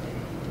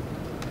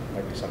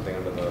 might be something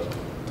under the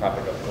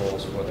topic of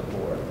goals for the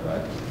board,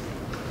 but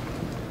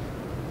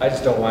I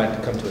just don't want it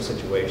to come to a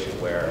situation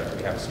where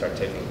we have to start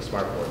taking the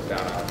smart boards down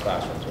out of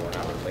classrooms and we're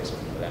not replacing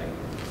them with anything.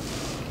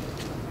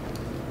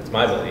 It's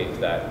my belief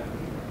that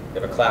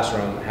if a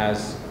classroom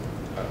has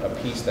a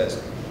piece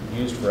that's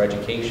used for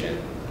education,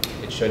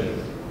 it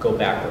shouldn't go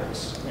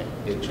backwards.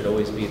 It should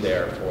always be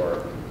there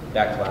for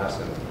that class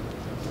and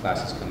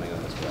classes coming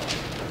up as well.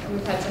 And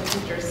we've had some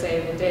teachers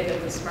say the day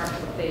that the smart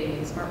board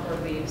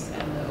leaves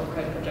and the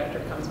overhead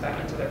projector comes back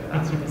into their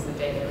classroom is the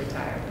day they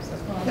retire. So.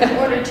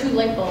 Well, order 2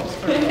 light bulbs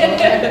for the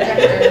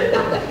overhead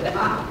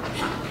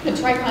projector and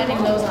try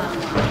finding those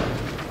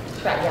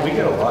online. We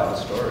get a lot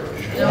in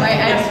storage. No, I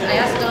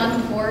asked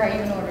Don before I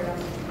even ordered them.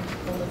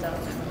 Pulled those out.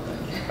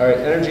 All right,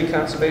 energy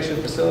conservation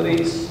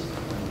facilities.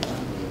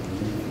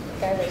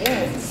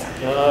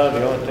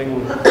 The only thing,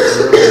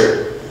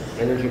 really,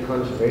 energy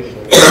conservation.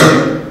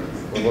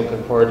 We're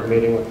looking forward to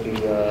meeting with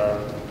the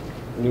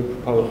new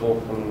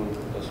proposal from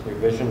this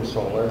revision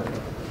solar.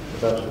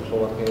 We've got some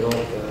solar panels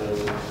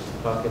and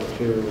talking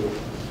to,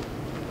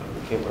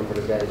 I can't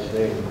remember the guy's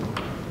name.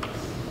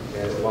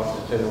 Yeah, it locked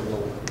us in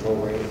with low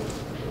rate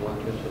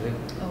electricity.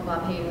 Oh,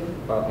 Bob Hayden.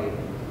 Bob Hayden.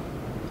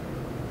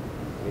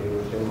 Meeting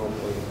with him,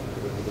 hopefully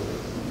we can do it.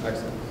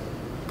 Excellent.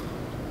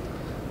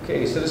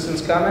 Okay,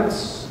 citizens'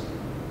 comments?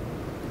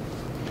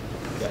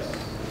 Yes.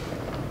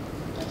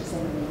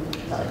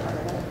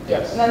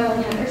 Yes. I'm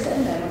Emily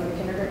Henderson, I'm one of the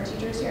kindergarten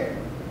teachers here.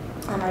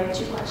 I have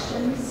 2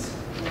 questions.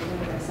 I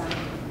guess I'm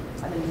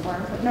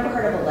uninformed. I've never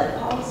heard of a lead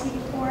policy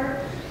before.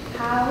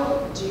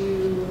 How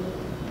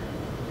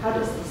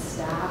does the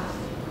staff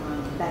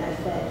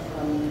benefit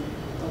from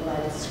the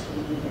lead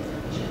screening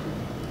information?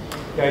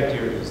 The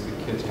idea is the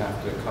kids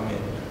have to come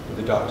in with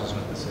the doctor's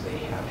note that says they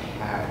have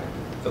had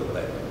the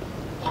lead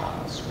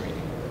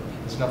screening.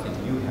 It's nothing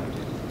you have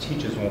to do.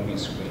 Teachers won't be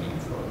screening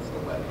for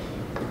lead.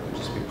 It would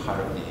just be part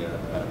of the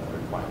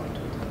requirement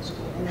to attend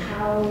school. And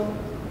how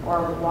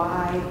or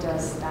why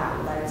does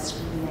that lead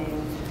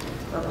screening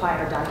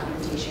require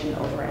documentation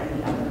over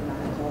any other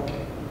medical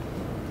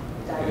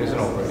diagnosis? It isn't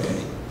over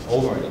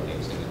anything,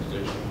 it's in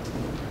addition.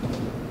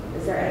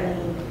 Is there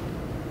any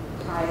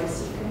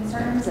privacy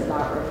concerns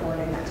about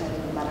reporting that type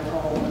of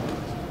medical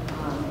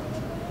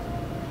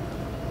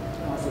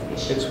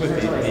issues? It's with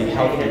the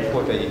health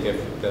report that you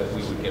get, that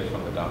we would get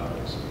from the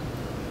doctors.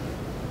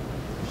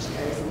 Just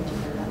curious to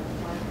hear that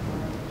more,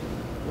 or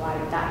why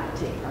that would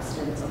take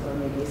precedence over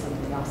maybe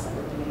something else that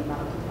would be in a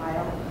medical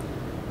file.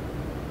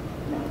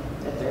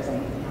 If there's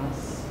anything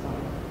else,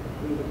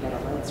 we would get a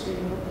lead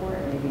screening report,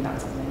 maybe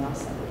not something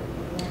else that would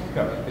be in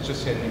there. No, it's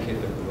just to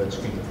indicate that the lead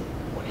screening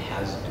what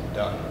has been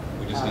done.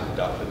 We just need the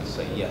doctor to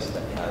say, yes,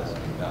 that has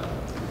been done.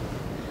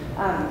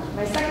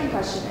 My second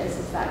question is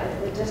that if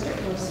the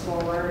district moves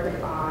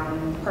forward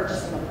on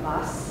purchasing a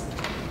bus,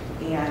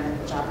 and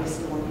which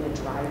obviously will need a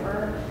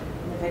driver,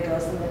 and if it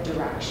goes in the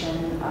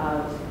direction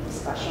of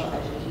special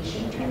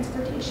education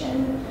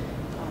transportation,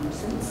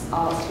 since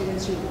all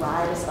students who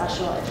ride a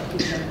special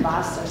education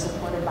bus are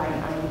supported by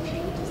an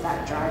IEP, does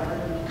that driver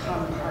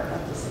become part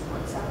of the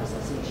Support Staff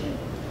Association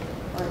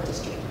or a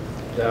district?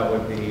 that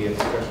would be a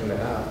discussion to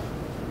have.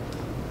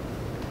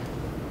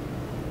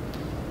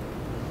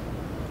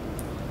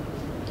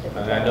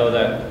 And I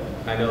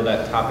know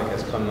that topic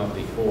has come up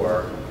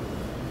before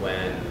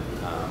when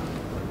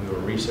we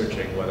were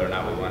researching whether or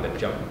not we wanted to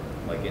jump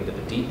like into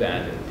the deep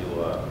end and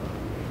do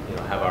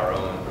have our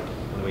own.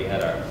 When we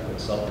had our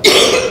consultant,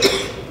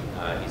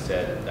 he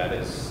said that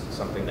is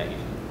something that you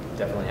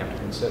definitely have to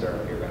consider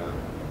if you're going to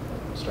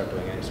start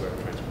doing any sort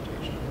of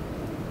transportation.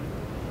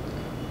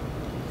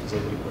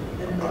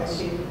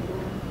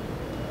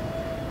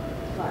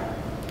 But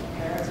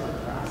parents work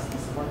for us and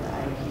support the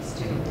IEPs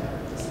too,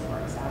 the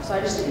support staff. So I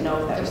just didn't know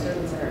if that was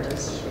considered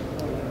just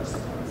employee or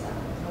support staff.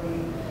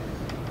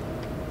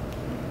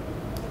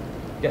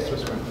 Yes,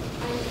 Ms. Green.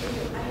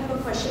 I have a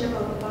question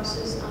about the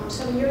buses.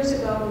 Some years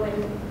ago,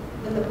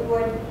 when the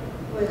board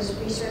was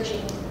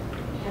researching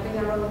having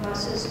our own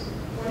buses,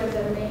 one of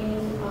the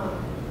main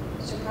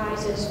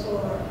surprises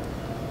for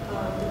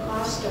the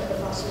cost of the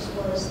buses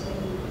was the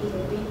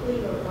either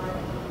weekly or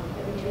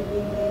every 2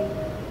 weekly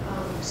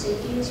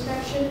safety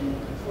inspection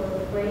for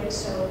the brakes.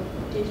 So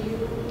did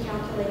you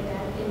calculate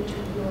that into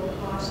your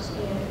costs?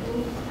 And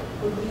who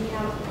would we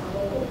have a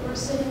local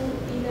person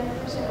be that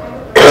person?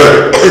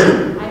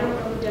 I don't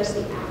know who does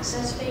the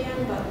access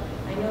van, but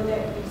I know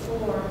that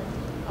before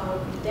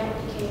that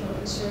became a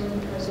concern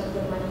because of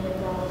the money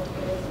involved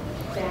with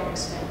that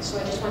expense. So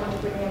I just wanted to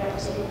bring that up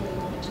because I didn't really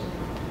want to know.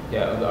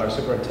 Yeah, our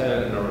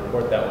superintendent in a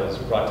report that was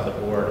brought to the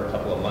board a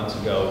couple of months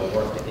ago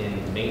worked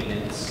in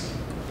maintenance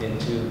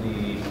into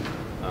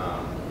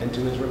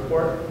his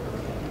report.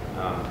 I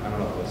don't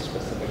know if it was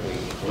specifically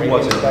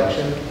brake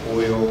inspection.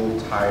 Oil,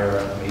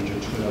 tire, major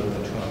tune-up, the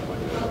tune-up.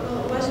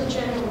 Well, it wasn't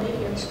general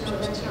maintenance. No,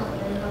 that's not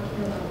what I'm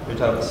talking about. You're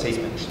talking about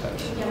safety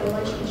inspection. Yeah,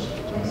 relationship.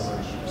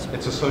 Yes.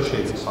 It's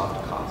associated with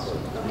soft costs. It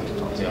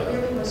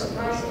really was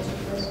surprising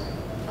because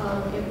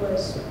it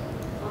was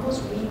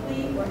almost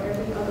weekly or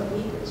every other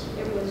week.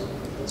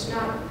 It's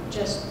not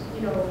just,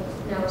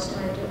 now it's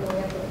time to go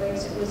after the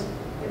brakes. It was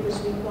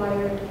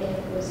required, and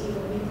it was either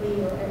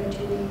weekly or every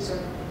 2 weeks or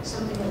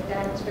something like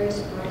that. It's very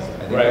surprising. I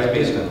think right, it's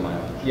based on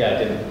mileage. Yeah,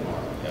 it didn't.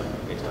 Yeah,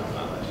 based on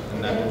mileage.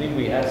 And I believe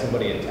we had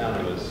somebody in town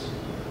who was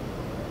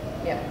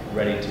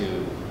ready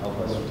to help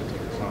us to take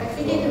this on. I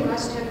think you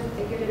must have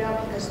figured it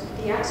out because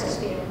the access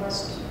van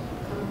must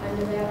come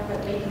under that,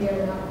 but maybe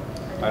they're not.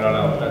 I don't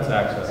know if that's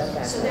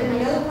access. So then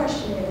my other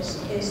question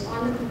is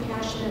on the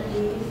compassionate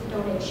leave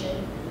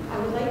donation. I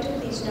would like to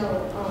please know,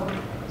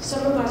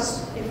 some of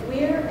us, if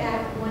we're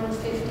at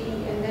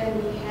 150 and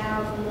then we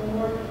have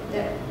more,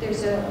 that there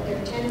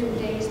are 10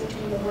 days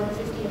between the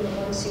 150 and the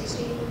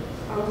 160,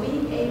 are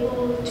we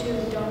able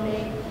to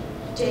donate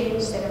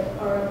days that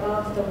are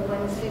above the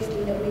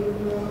 150 that we would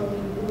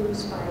normally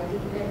lose by the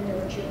end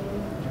of June?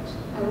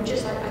 I would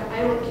just like,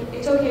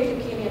 it's okay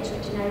if you can't answer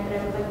it tonight, but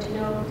I would like to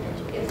know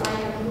if I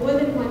have more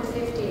than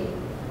 150,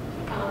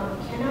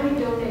 can I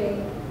donate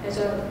as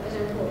an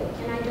employee?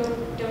 Can I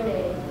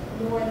donate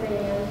more than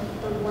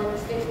the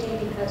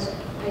 150 because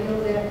I know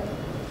that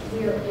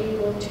we are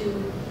able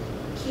to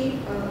keep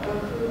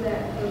accrue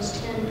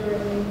those 10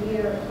 during the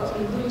year, but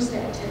we lose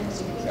that 10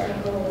 because we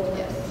can't go over.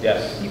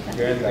 Yes.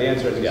 The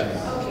answer is yes.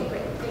 Okay,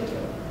 great. Thank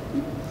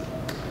you.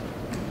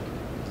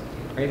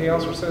 Anything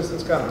else for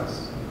citizens'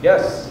 comments?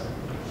 Yes.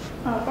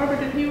 Barbara,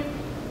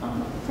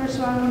 first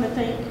of all, I want to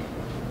thank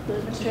the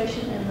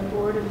administration and the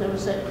board and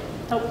those that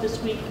helped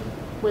this week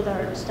with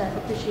our staff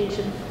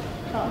appreciation.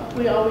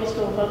 We always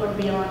go above and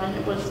beyond, and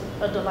it was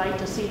a delight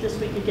to see this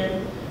week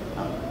again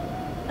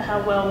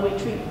how well we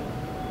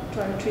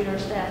try to treat our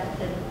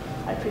staff, and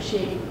I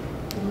appreciate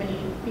the many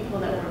people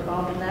that were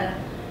involved in that.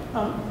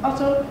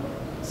 Also,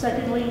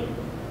 secondly,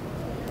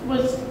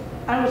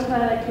 I was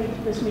glad I came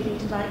to this meeting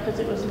tonight because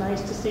it was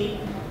nice to see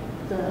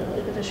the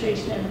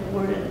administration and the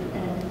board and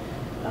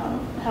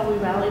how we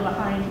rally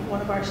behind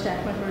one of our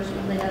staff members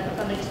when they have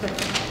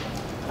unexpected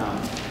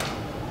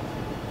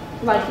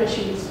life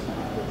issues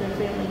with their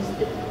families.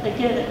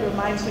 Again, it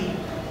reminds me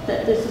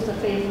that this is a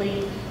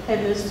family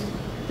and this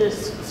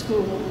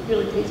school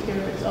really takes care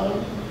of its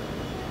own.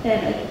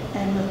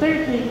 And the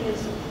third thing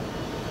is,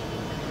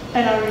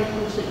 and I already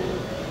posted it,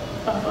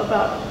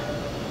 about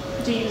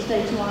Jeans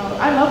Day tomorrow.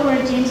 I love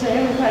wearing Jeans Day,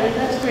 everybody,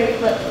 that's great,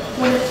 but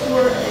when it's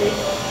for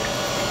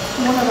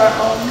one of our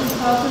own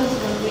causes,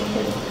 when the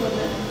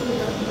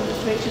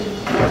administration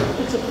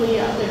puts a plea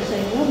out there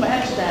saying, we'll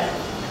match that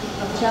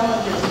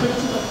challenges,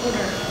 puts in the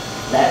winner,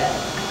 that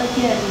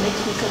again makes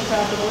me so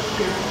proud to work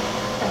here.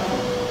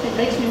 It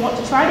makes me want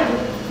to try to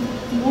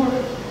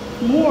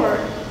more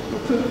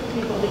recruit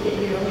people to get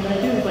here. I mean, I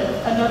do, but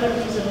another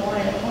reason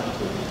why I want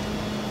to.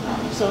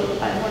 So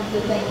I wanted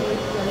to thank you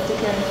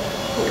again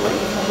for what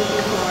you're trying to do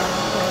for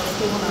our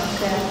school and our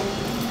staff.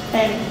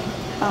 And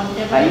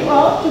invite you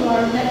all to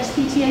our next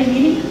PTA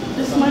meeting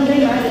this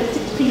Monday night at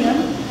 6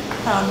 p.m.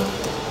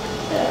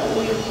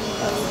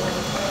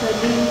 The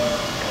new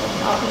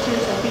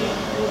officers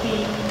will be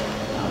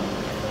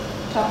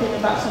talking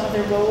about some of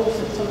their roles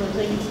and some of the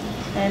things.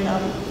 And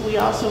we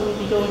also will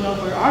be going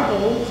over our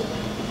goals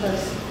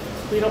because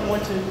we don't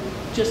want to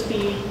just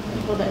be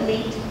people that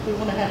meet we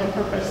want to have a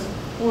purpose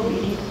for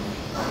meeting.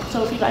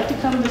 So if you'd like to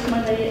come this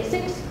Monday at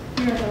 6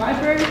 here in the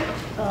library,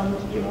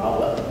 you're all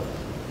welcome.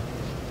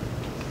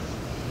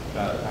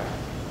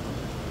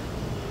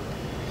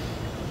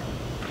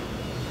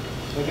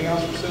 Anything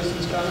else for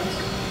citizens' comments?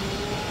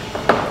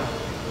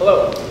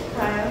 Hello.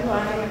 Hi, I'm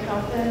Lonnie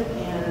McAlpin,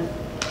 and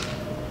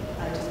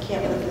I just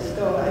can't let this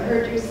go. I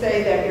heard you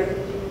say that you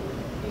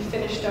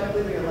finished up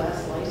with your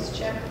last lice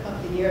check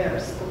of the year, or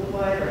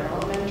school-wide or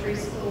elementary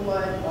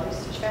school-wide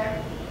lice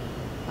check.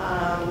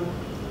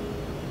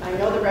 I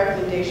know the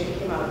recommendation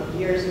came out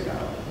years ago.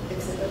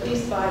 It's at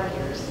least 5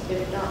 years,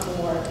 if not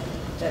more,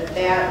 that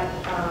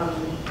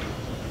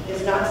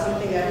is not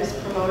something that is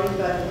promoted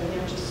by the New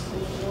Hampshire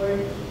School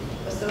Board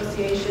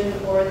Association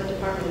or the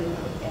Department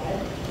of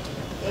Ed.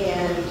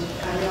 And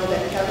I know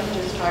that Kevin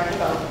just talked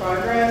about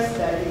progress,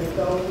 that you would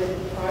go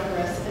with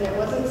progress, and it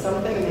wasn't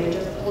something they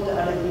just pulled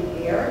out of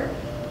the air.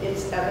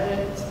 It's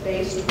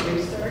evidence-based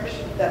research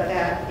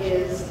that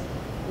is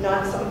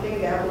not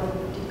something that will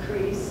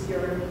decrease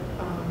your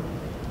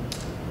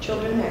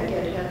children that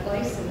get head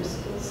lice in the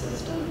school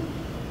system.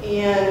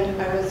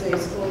 And I was a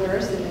school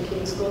nurse in the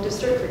King School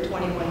District for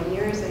 21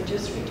 years. I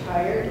just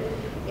retired,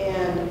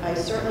 and I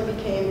certainly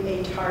became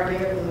a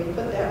target when we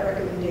put that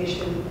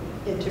recommendation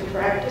into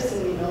practice,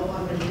 and we no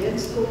longer did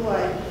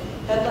school-wide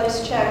head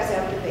lice checks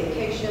after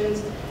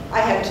vacations.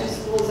 I had 2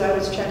 schools. I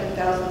was checking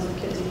thousands of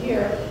kids a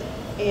year,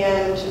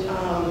 and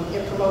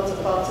it promotes a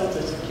false sense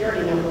of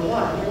security, number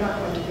one. You're not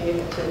going to be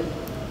able to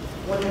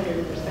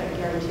 100%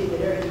 guarantee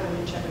that every time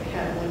you check a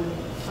head when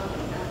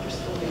after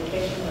school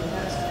vacation,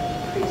 that's going to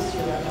increase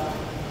your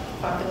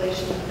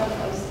population of head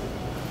lice.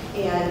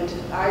 And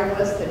I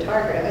was the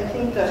target. I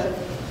think that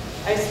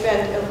I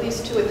spent at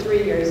least 2 or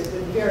 3 years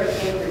with very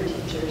angry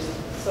teachers,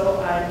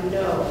 so I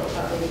know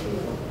how they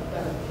feel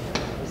about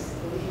head lice,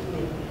 believe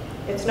me.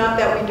 It's not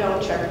that we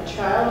don't check a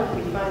child.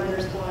 If we find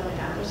there's one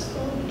after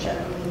school, we check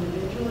them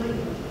individually,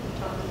 we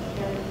talk to the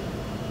parent,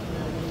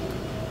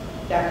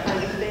 that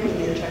kind of thing, and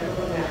you check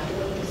over them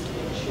afterwards just to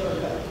make sure.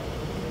 But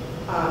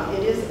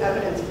it is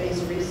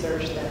evidence-based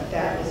research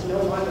that is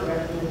no longer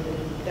recommended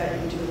that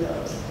you do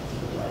those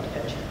blood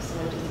head checks. So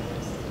I just have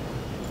to say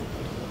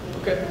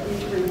that. Okay. You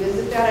need to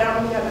revisit that. I don't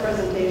think you had a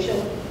presentation,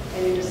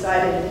 and you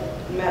decided,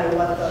 no matter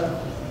what the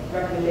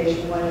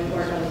recommendation was, you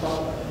weren't going to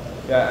follow it.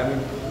 Yeah, I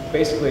mean,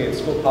 basically, it's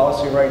school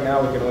policy right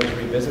now. We can always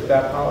revisit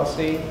that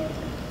policy.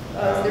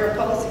 Is there a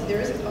policy?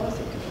 There is a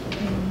policy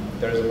committee.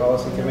 There's a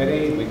policy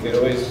committee. We could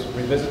always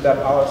revisit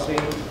that policy.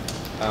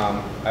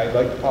 I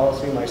like the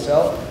policy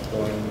myself.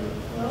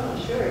 Oh,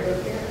 sure, you're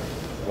a parent.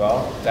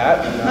 Well, that,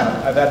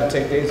 I've had to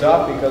take days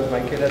off because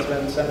my kid has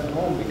been sent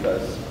home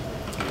because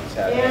he's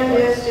had And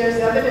lice. if there's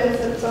evidence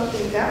that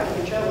something's happening,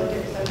 your child will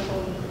get sent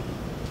home,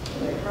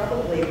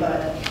 probably,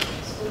 but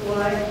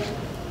school-wide,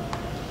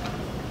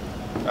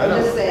 I'm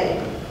just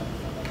saying,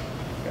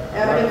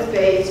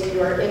 evidence-based,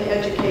 you're in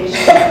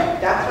education,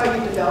 that's how you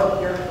develop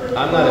your curriculum.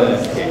 I'm not in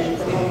education.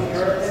 Promote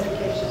your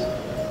education,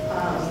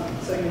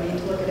 so you need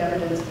to look at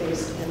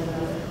evidence-based in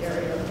another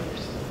area of your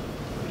school.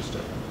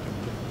 Understood.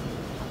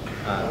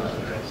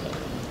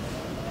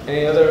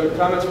 Any other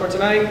comments for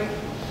tonight?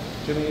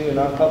 Jimmy, you're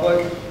not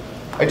public?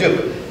 I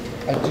do.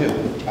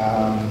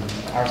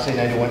 RSA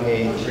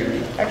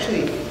 91A3.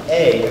 Actually,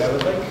 A, and I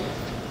would like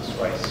this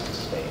rice to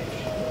stay.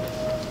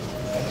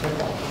 That's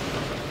okay.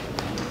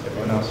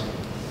 Everyone else?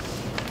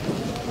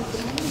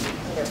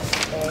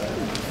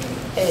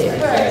 A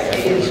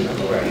is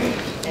correct.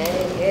 A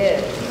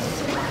is.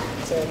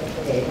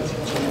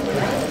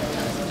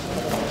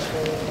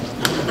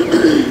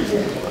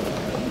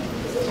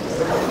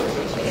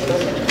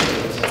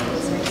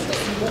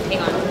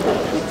 Hang on.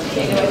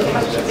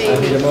 I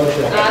need a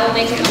motion. I will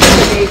make a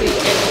motion to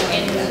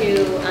enter into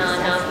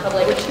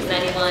non-public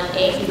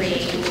 91A3A.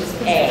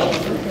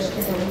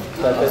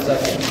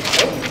 Second.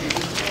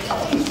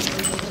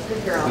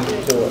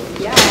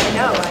 Yeah, I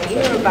know, I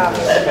hear about it.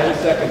 Any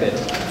seconded?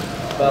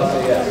 Bob,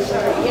 say yes.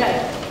 Yes.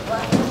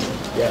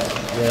 Yes.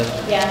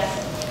 Yes.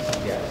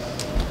 Yes.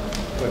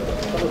 Good.